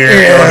of the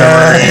year.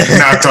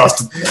 Knocked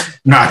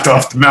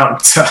off the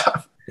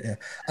mountaintop.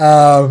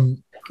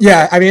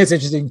 Yeah, I mean, it's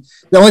interesting.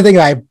 The only thing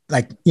I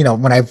like, you know,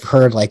 when I've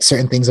heard like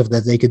certain things of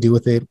that they could do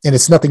with it, and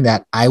it's nothing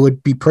that I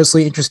would be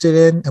personally interested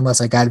in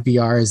unless I got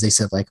VR, is they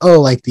said like, oh,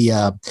 like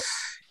the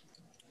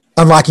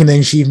unlocking the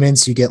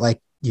achievements, you get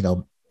like, you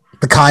know,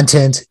 the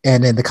content,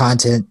 and then the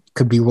content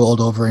could be rolled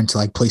over into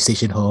like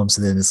PlayStation Home.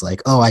 So then it's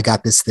like, oh, I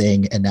got this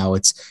thing, and now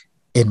it's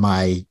in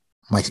my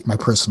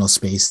personal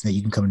space that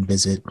you can come and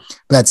visit.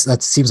 But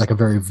that seems like a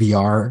very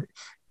VR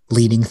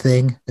leading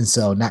thing, and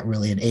so not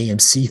really an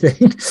AMC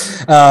thing.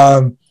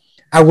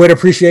 I would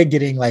appreciate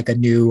getting like a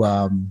new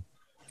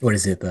what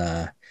is it,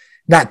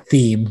 not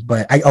theme,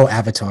 but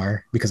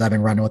Avatar, because I've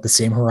been running with the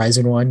same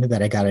Horizon one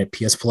that I got at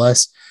PS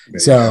Plus.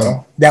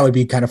 So that would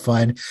be kind of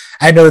fun.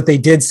 I know that they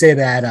did say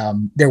that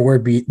there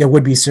would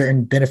be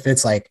certain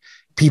benefits, like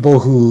people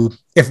who,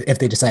 if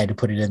they decided to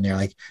put it in there,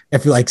 like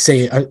if like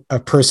say a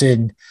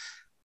person,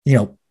 you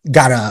know,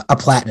 got a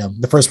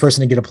platinum, the first person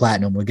to get a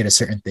platinum would get a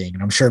certain thing,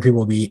 and I'm sure people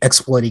will be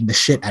exploiting the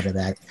shit out of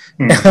that.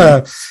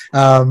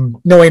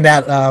 Knowing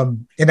that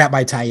and that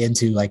might tie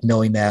into like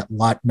knowing that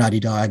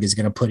Naughty Dog is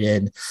going to put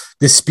in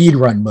the speed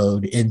run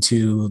mode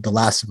into The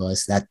Last of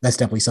Us. That's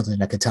definitely something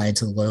that could tie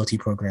into the loyalty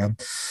program.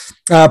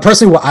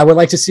 Personally, what I would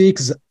like to see,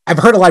 because I've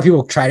heard a lot of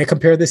people try to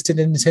compare this to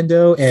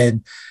Nintendo,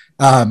 and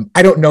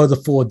I don't know the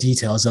full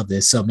details of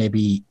this, so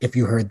maybe if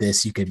you heard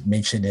this you could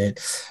mention it,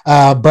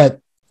 but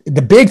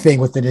the big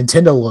thing with the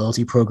Nintendo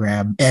loyalty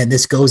program, and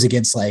this goes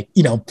against like,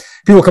 you know,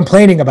 people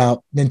complaining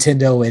about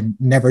Nintendo and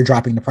never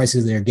dropping the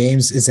prices of their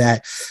games, is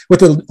that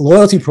with the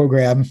loyalty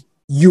program,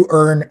 you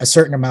earn a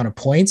certain amount of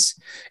points,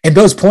 and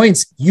those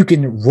points you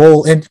can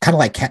roll in, kind of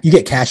like you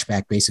get cash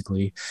back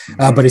basically,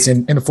 but it's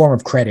in the form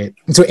of credit.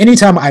 And so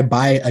anytime I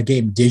buy a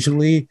game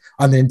digitally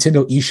on the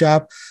Nintendo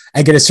eShop,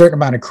 I get a certain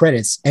amount of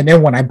credits. And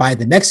then when I buy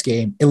the next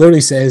game, it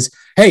literally says,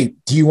 hey,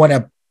 do you want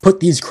to put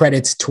these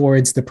credits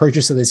towards the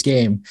purchase of this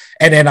game?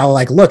 And then I'll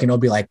like look, and it'll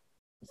be like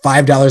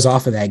 $5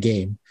 off of that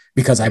game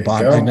because I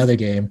bought another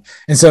game.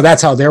 And so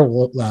that's how their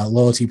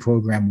loyalty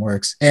program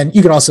works. And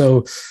you can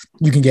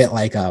get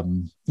like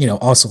you know,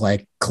 also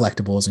like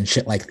collectibles and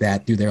shit like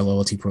that through their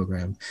loyalty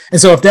program.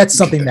 And so if that's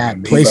something that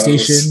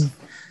PlayStation,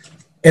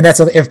 and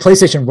if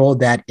PlayStation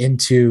rolled that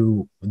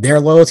into their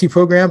loyalty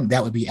program,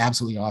 that would be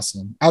absolutely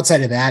awesome.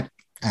 Outside of that,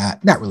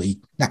 not really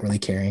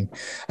caring.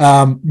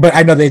 But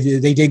I know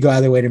they did go out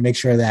of their way to make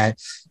sure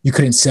that you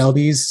couldn't sell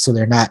these, so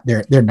they're not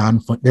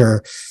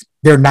non-fungible.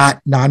 They're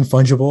not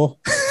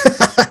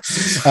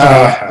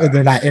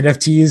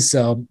NFTs,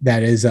 so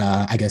that is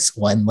I guess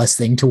one less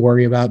thing to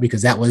worry about,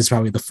 because that was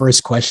probably the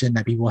first question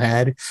that people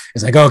had.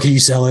 It's like, oh, can you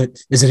sell it?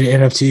 Is it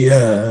an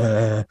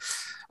NFT?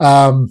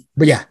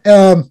 But yeah,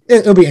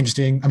 it'll be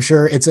interesting. I'm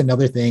sure it's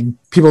another thing.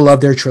 People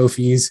love their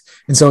trophies,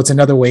 and so it's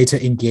another way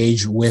to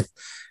engage with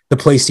the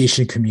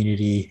PlayStation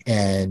community,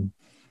 and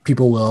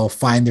people will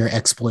find their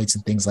exploits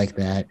and things like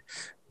that.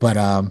 But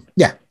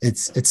yeah,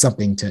 it's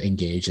something to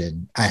engage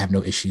in. I have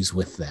no issues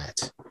with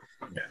that.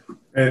 Yeah,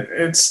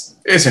 it's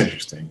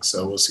interesting.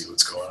 So we'll see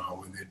what's going on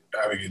with it.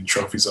 I've been getting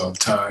trophies all the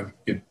time.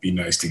 It'd be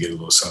nice to get a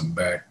little something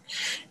back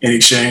in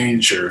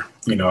exchange, or,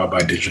 you know, I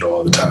buy digital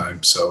all the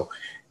time. So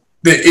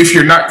if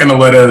you're not going to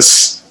let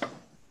us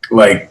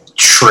like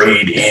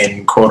trade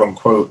in quote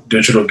unquote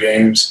digital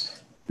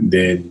games,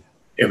 then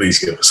at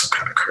least give us some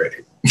kind of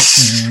credit.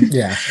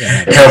 Yeah.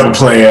 Help it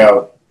play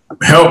out.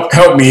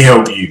 Help me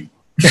help you.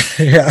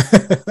 Yeah.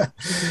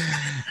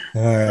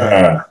 All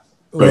right.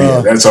 But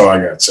yeah, that's all I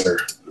got, sir.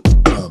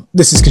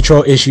 This is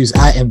Control Issues.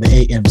 I am the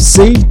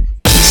AMC.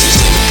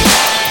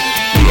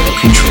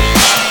 Control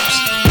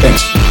Issues.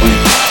 Thanks for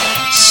playing.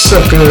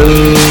 Sucker.